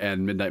Manor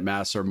and Midnight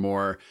Mass are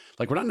more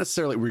like, we're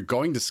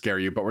going to scare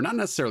you, but we're not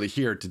necessarily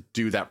here to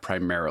do that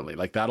primarily.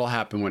 Like, that'll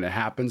happen when it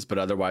happens, but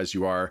otherwise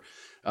you are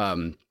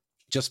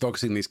just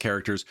focusing on these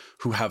characters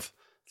who have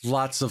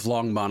lots of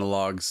long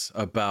monologues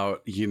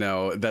about,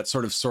 that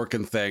sort of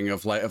Sorkin thing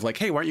of like,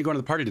 hey, why aren't you going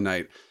to the party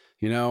tonight?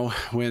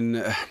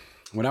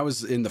 When I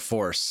was in the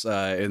Force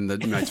in my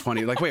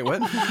 20s, like, wait, what?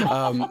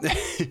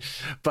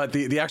 But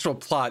the actual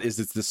plot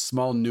is it's this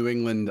small New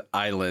England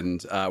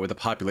island with a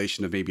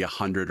population of maybe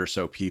 100 or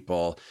so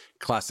people.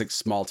 Classic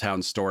small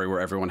town story where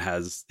everyone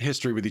has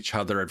history with each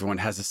other. Everyone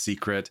has a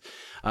secret.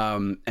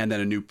 And then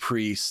a new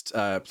priest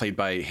played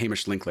by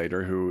Hamish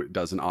Linklater, who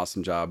does an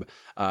awesome job.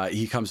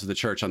 He comes to the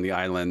church on the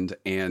island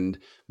and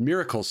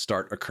miracles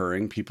start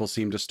occurring. People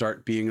seem to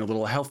start being a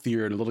little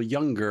healthier and a little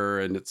younger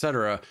and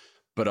etc.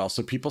 But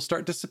also people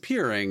start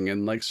disappearing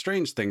and like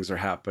strange things are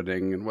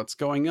happening and what's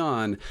going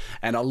on.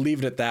 And I'll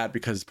leave it at that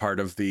because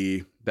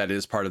that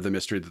is part of the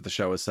mystery that the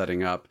show is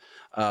setting up.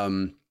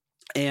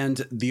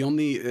 And the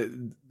only,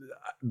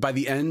 by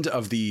the end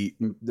of the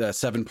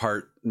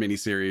 7-part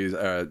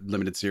miniseries,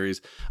 limited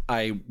series,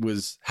 I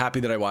was happy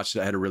that I watched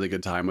it. I had a really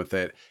good time with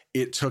it.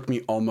 It took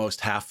me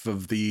almost half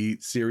of the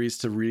series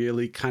to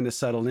really kind of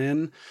settle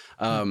in.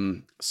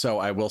 So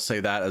I will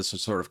say that as a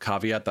sort of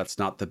caveat, that's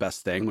not the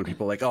best thing when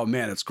people are like, oh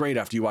man, it's great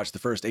after you watch the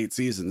first 8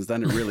 seasons,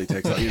 then it really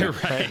takes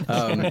Right.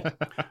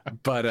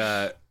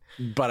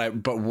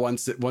 But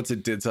once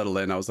it did settle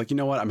in, I was like, you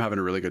know what? I'm having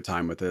a really good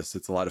time with this.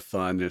 It's a lot of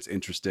fun and it's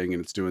interesting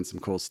and it's doing some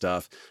cool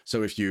stuff.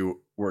 So if you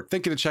were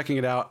thinking of checking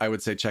it out, I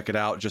would say check it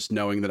out, just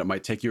knowing that it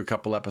might take you a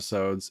couple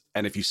episodes.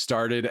 And if you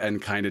started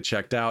and kind of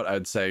checked out,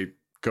 I'd say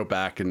go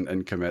back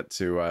and commit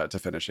to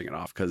finishing it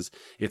off, because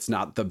it's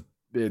not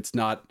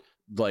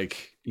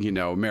like,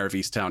 Mare of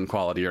Easttown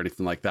quality or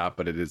anything like that,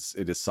 but it is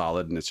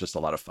solid and it's just a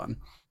lot of fun.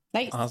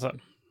 Nice.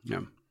 Awesome. Yeah.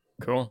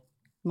 Cool.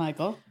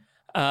 Michael.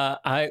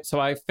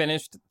 I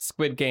finished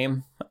Squid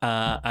Game.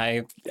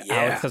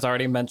 Alex has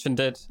already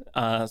mentioned it,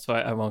 so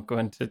I won't go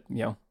into,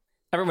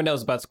 everyone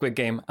knows about Squid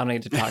Game. I don't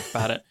need to talk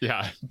about it.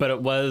 Yeah. But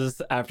it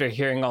was, after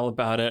hearing all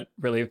about it,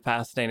 really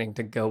fascinating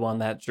to go on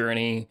that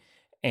journey.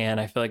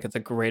 And I feel like it's a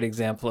great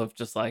example of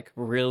just like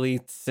really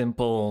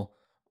simple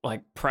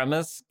like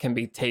premise can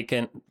be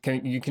taken,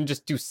 you can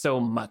just do so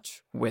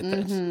much with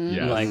it.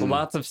 Yes. Like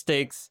lots of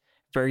stakes,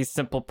 very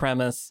simple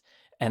premise,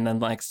 and then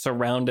like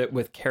surround it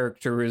with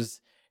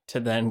characters to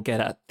then get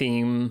at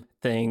theme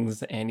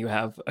things, and you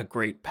have a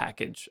great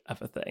package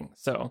of a thing.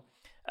 So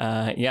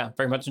yeah,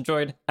 very much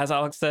enjoyed. As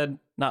Alex said,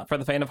 not for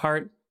the faint of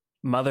heart.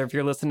 Mother, if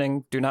you're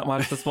listening, do not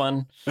watch this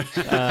one.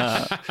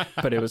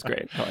 But it was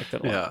great. I liked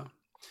it a lot.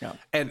 Yeah.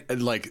 And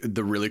like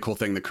the really cool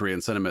thing that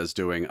Korean cinema is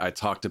doing, I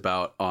talked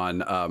about on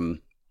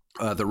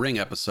the Ring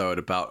episode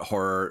about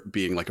horror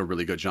being like a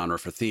really good genre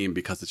for theme,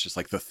 because it's just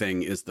like the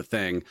thing is the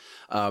thing.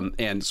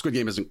 And Squid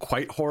Game isn't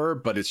quite horror,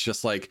 but it's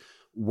just like,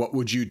 what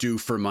would you do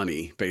for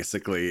money,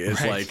 basically,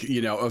 is like,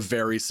 you know,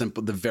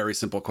 the very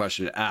simple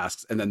question it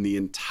asks. And then the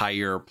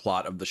entire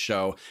plot of the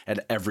show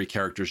and every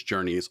character's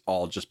journey is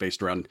all just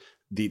based around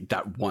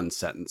that one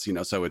sentence, you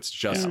know. So it's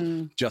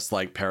just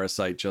like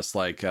Parasite, just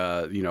like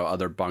you know,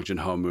 other Bong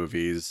Joon-ho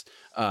movies.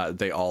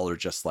 They all are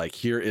just like,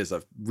 here is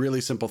a really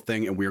simple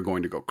thing, and we're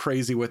going to go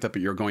crazy with it,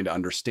 but you're going to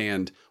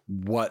understand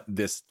what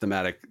this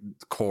thematic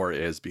core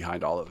is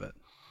behind all of it.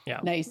 Yeah.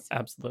 Nice.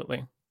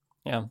 Absolutely.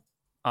 Yeah.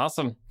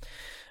 Awesome.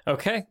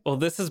 Okay, well,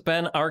 this has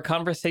been our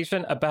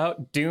conversation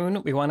about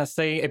Dune. We want to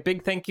say a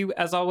big thank you,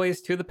 as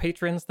always, to the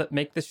patrons that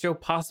make this show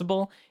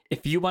possible.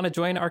 If you want to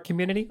join our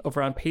community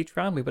over on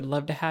Patreon, we would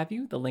love to have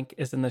you. The link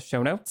is in the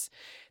show notes.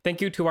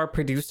 Thank you to our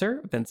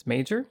producer, Vince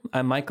Major.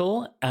 I'm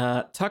Michael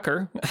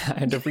Tucker.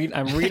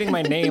 I'm reading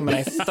my name and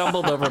I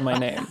stumbled over my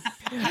name.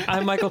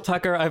 I'm Michael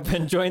Tucker. I've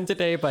been joined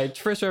today by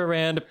Trisha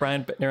Rand,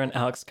 Brian Bittner, and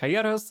Alex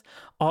Calleros.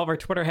 All of our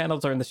Twitter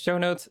handles are in the show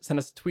notes. Send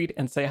us a tweet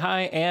and say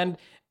hi. And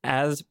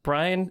as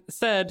Brian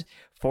said,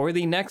 for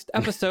the next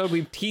episode,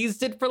 we've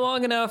teased it for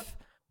long enough.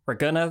 We're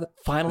gonna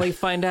finally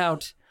find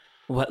out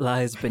what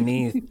lies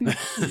beneath.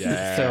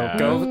 Yeah. So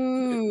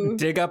go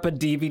dig up a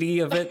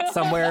DVD of it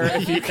somewhere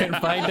if you can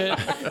find it.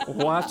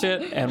 Watch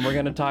it, and we're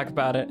gonna talk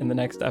about it in the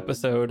next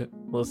episode.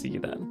 We'll see you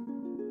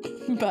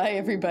then. Bye,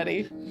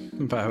 everybody.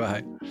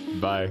 Bye-bye.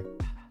 Bye.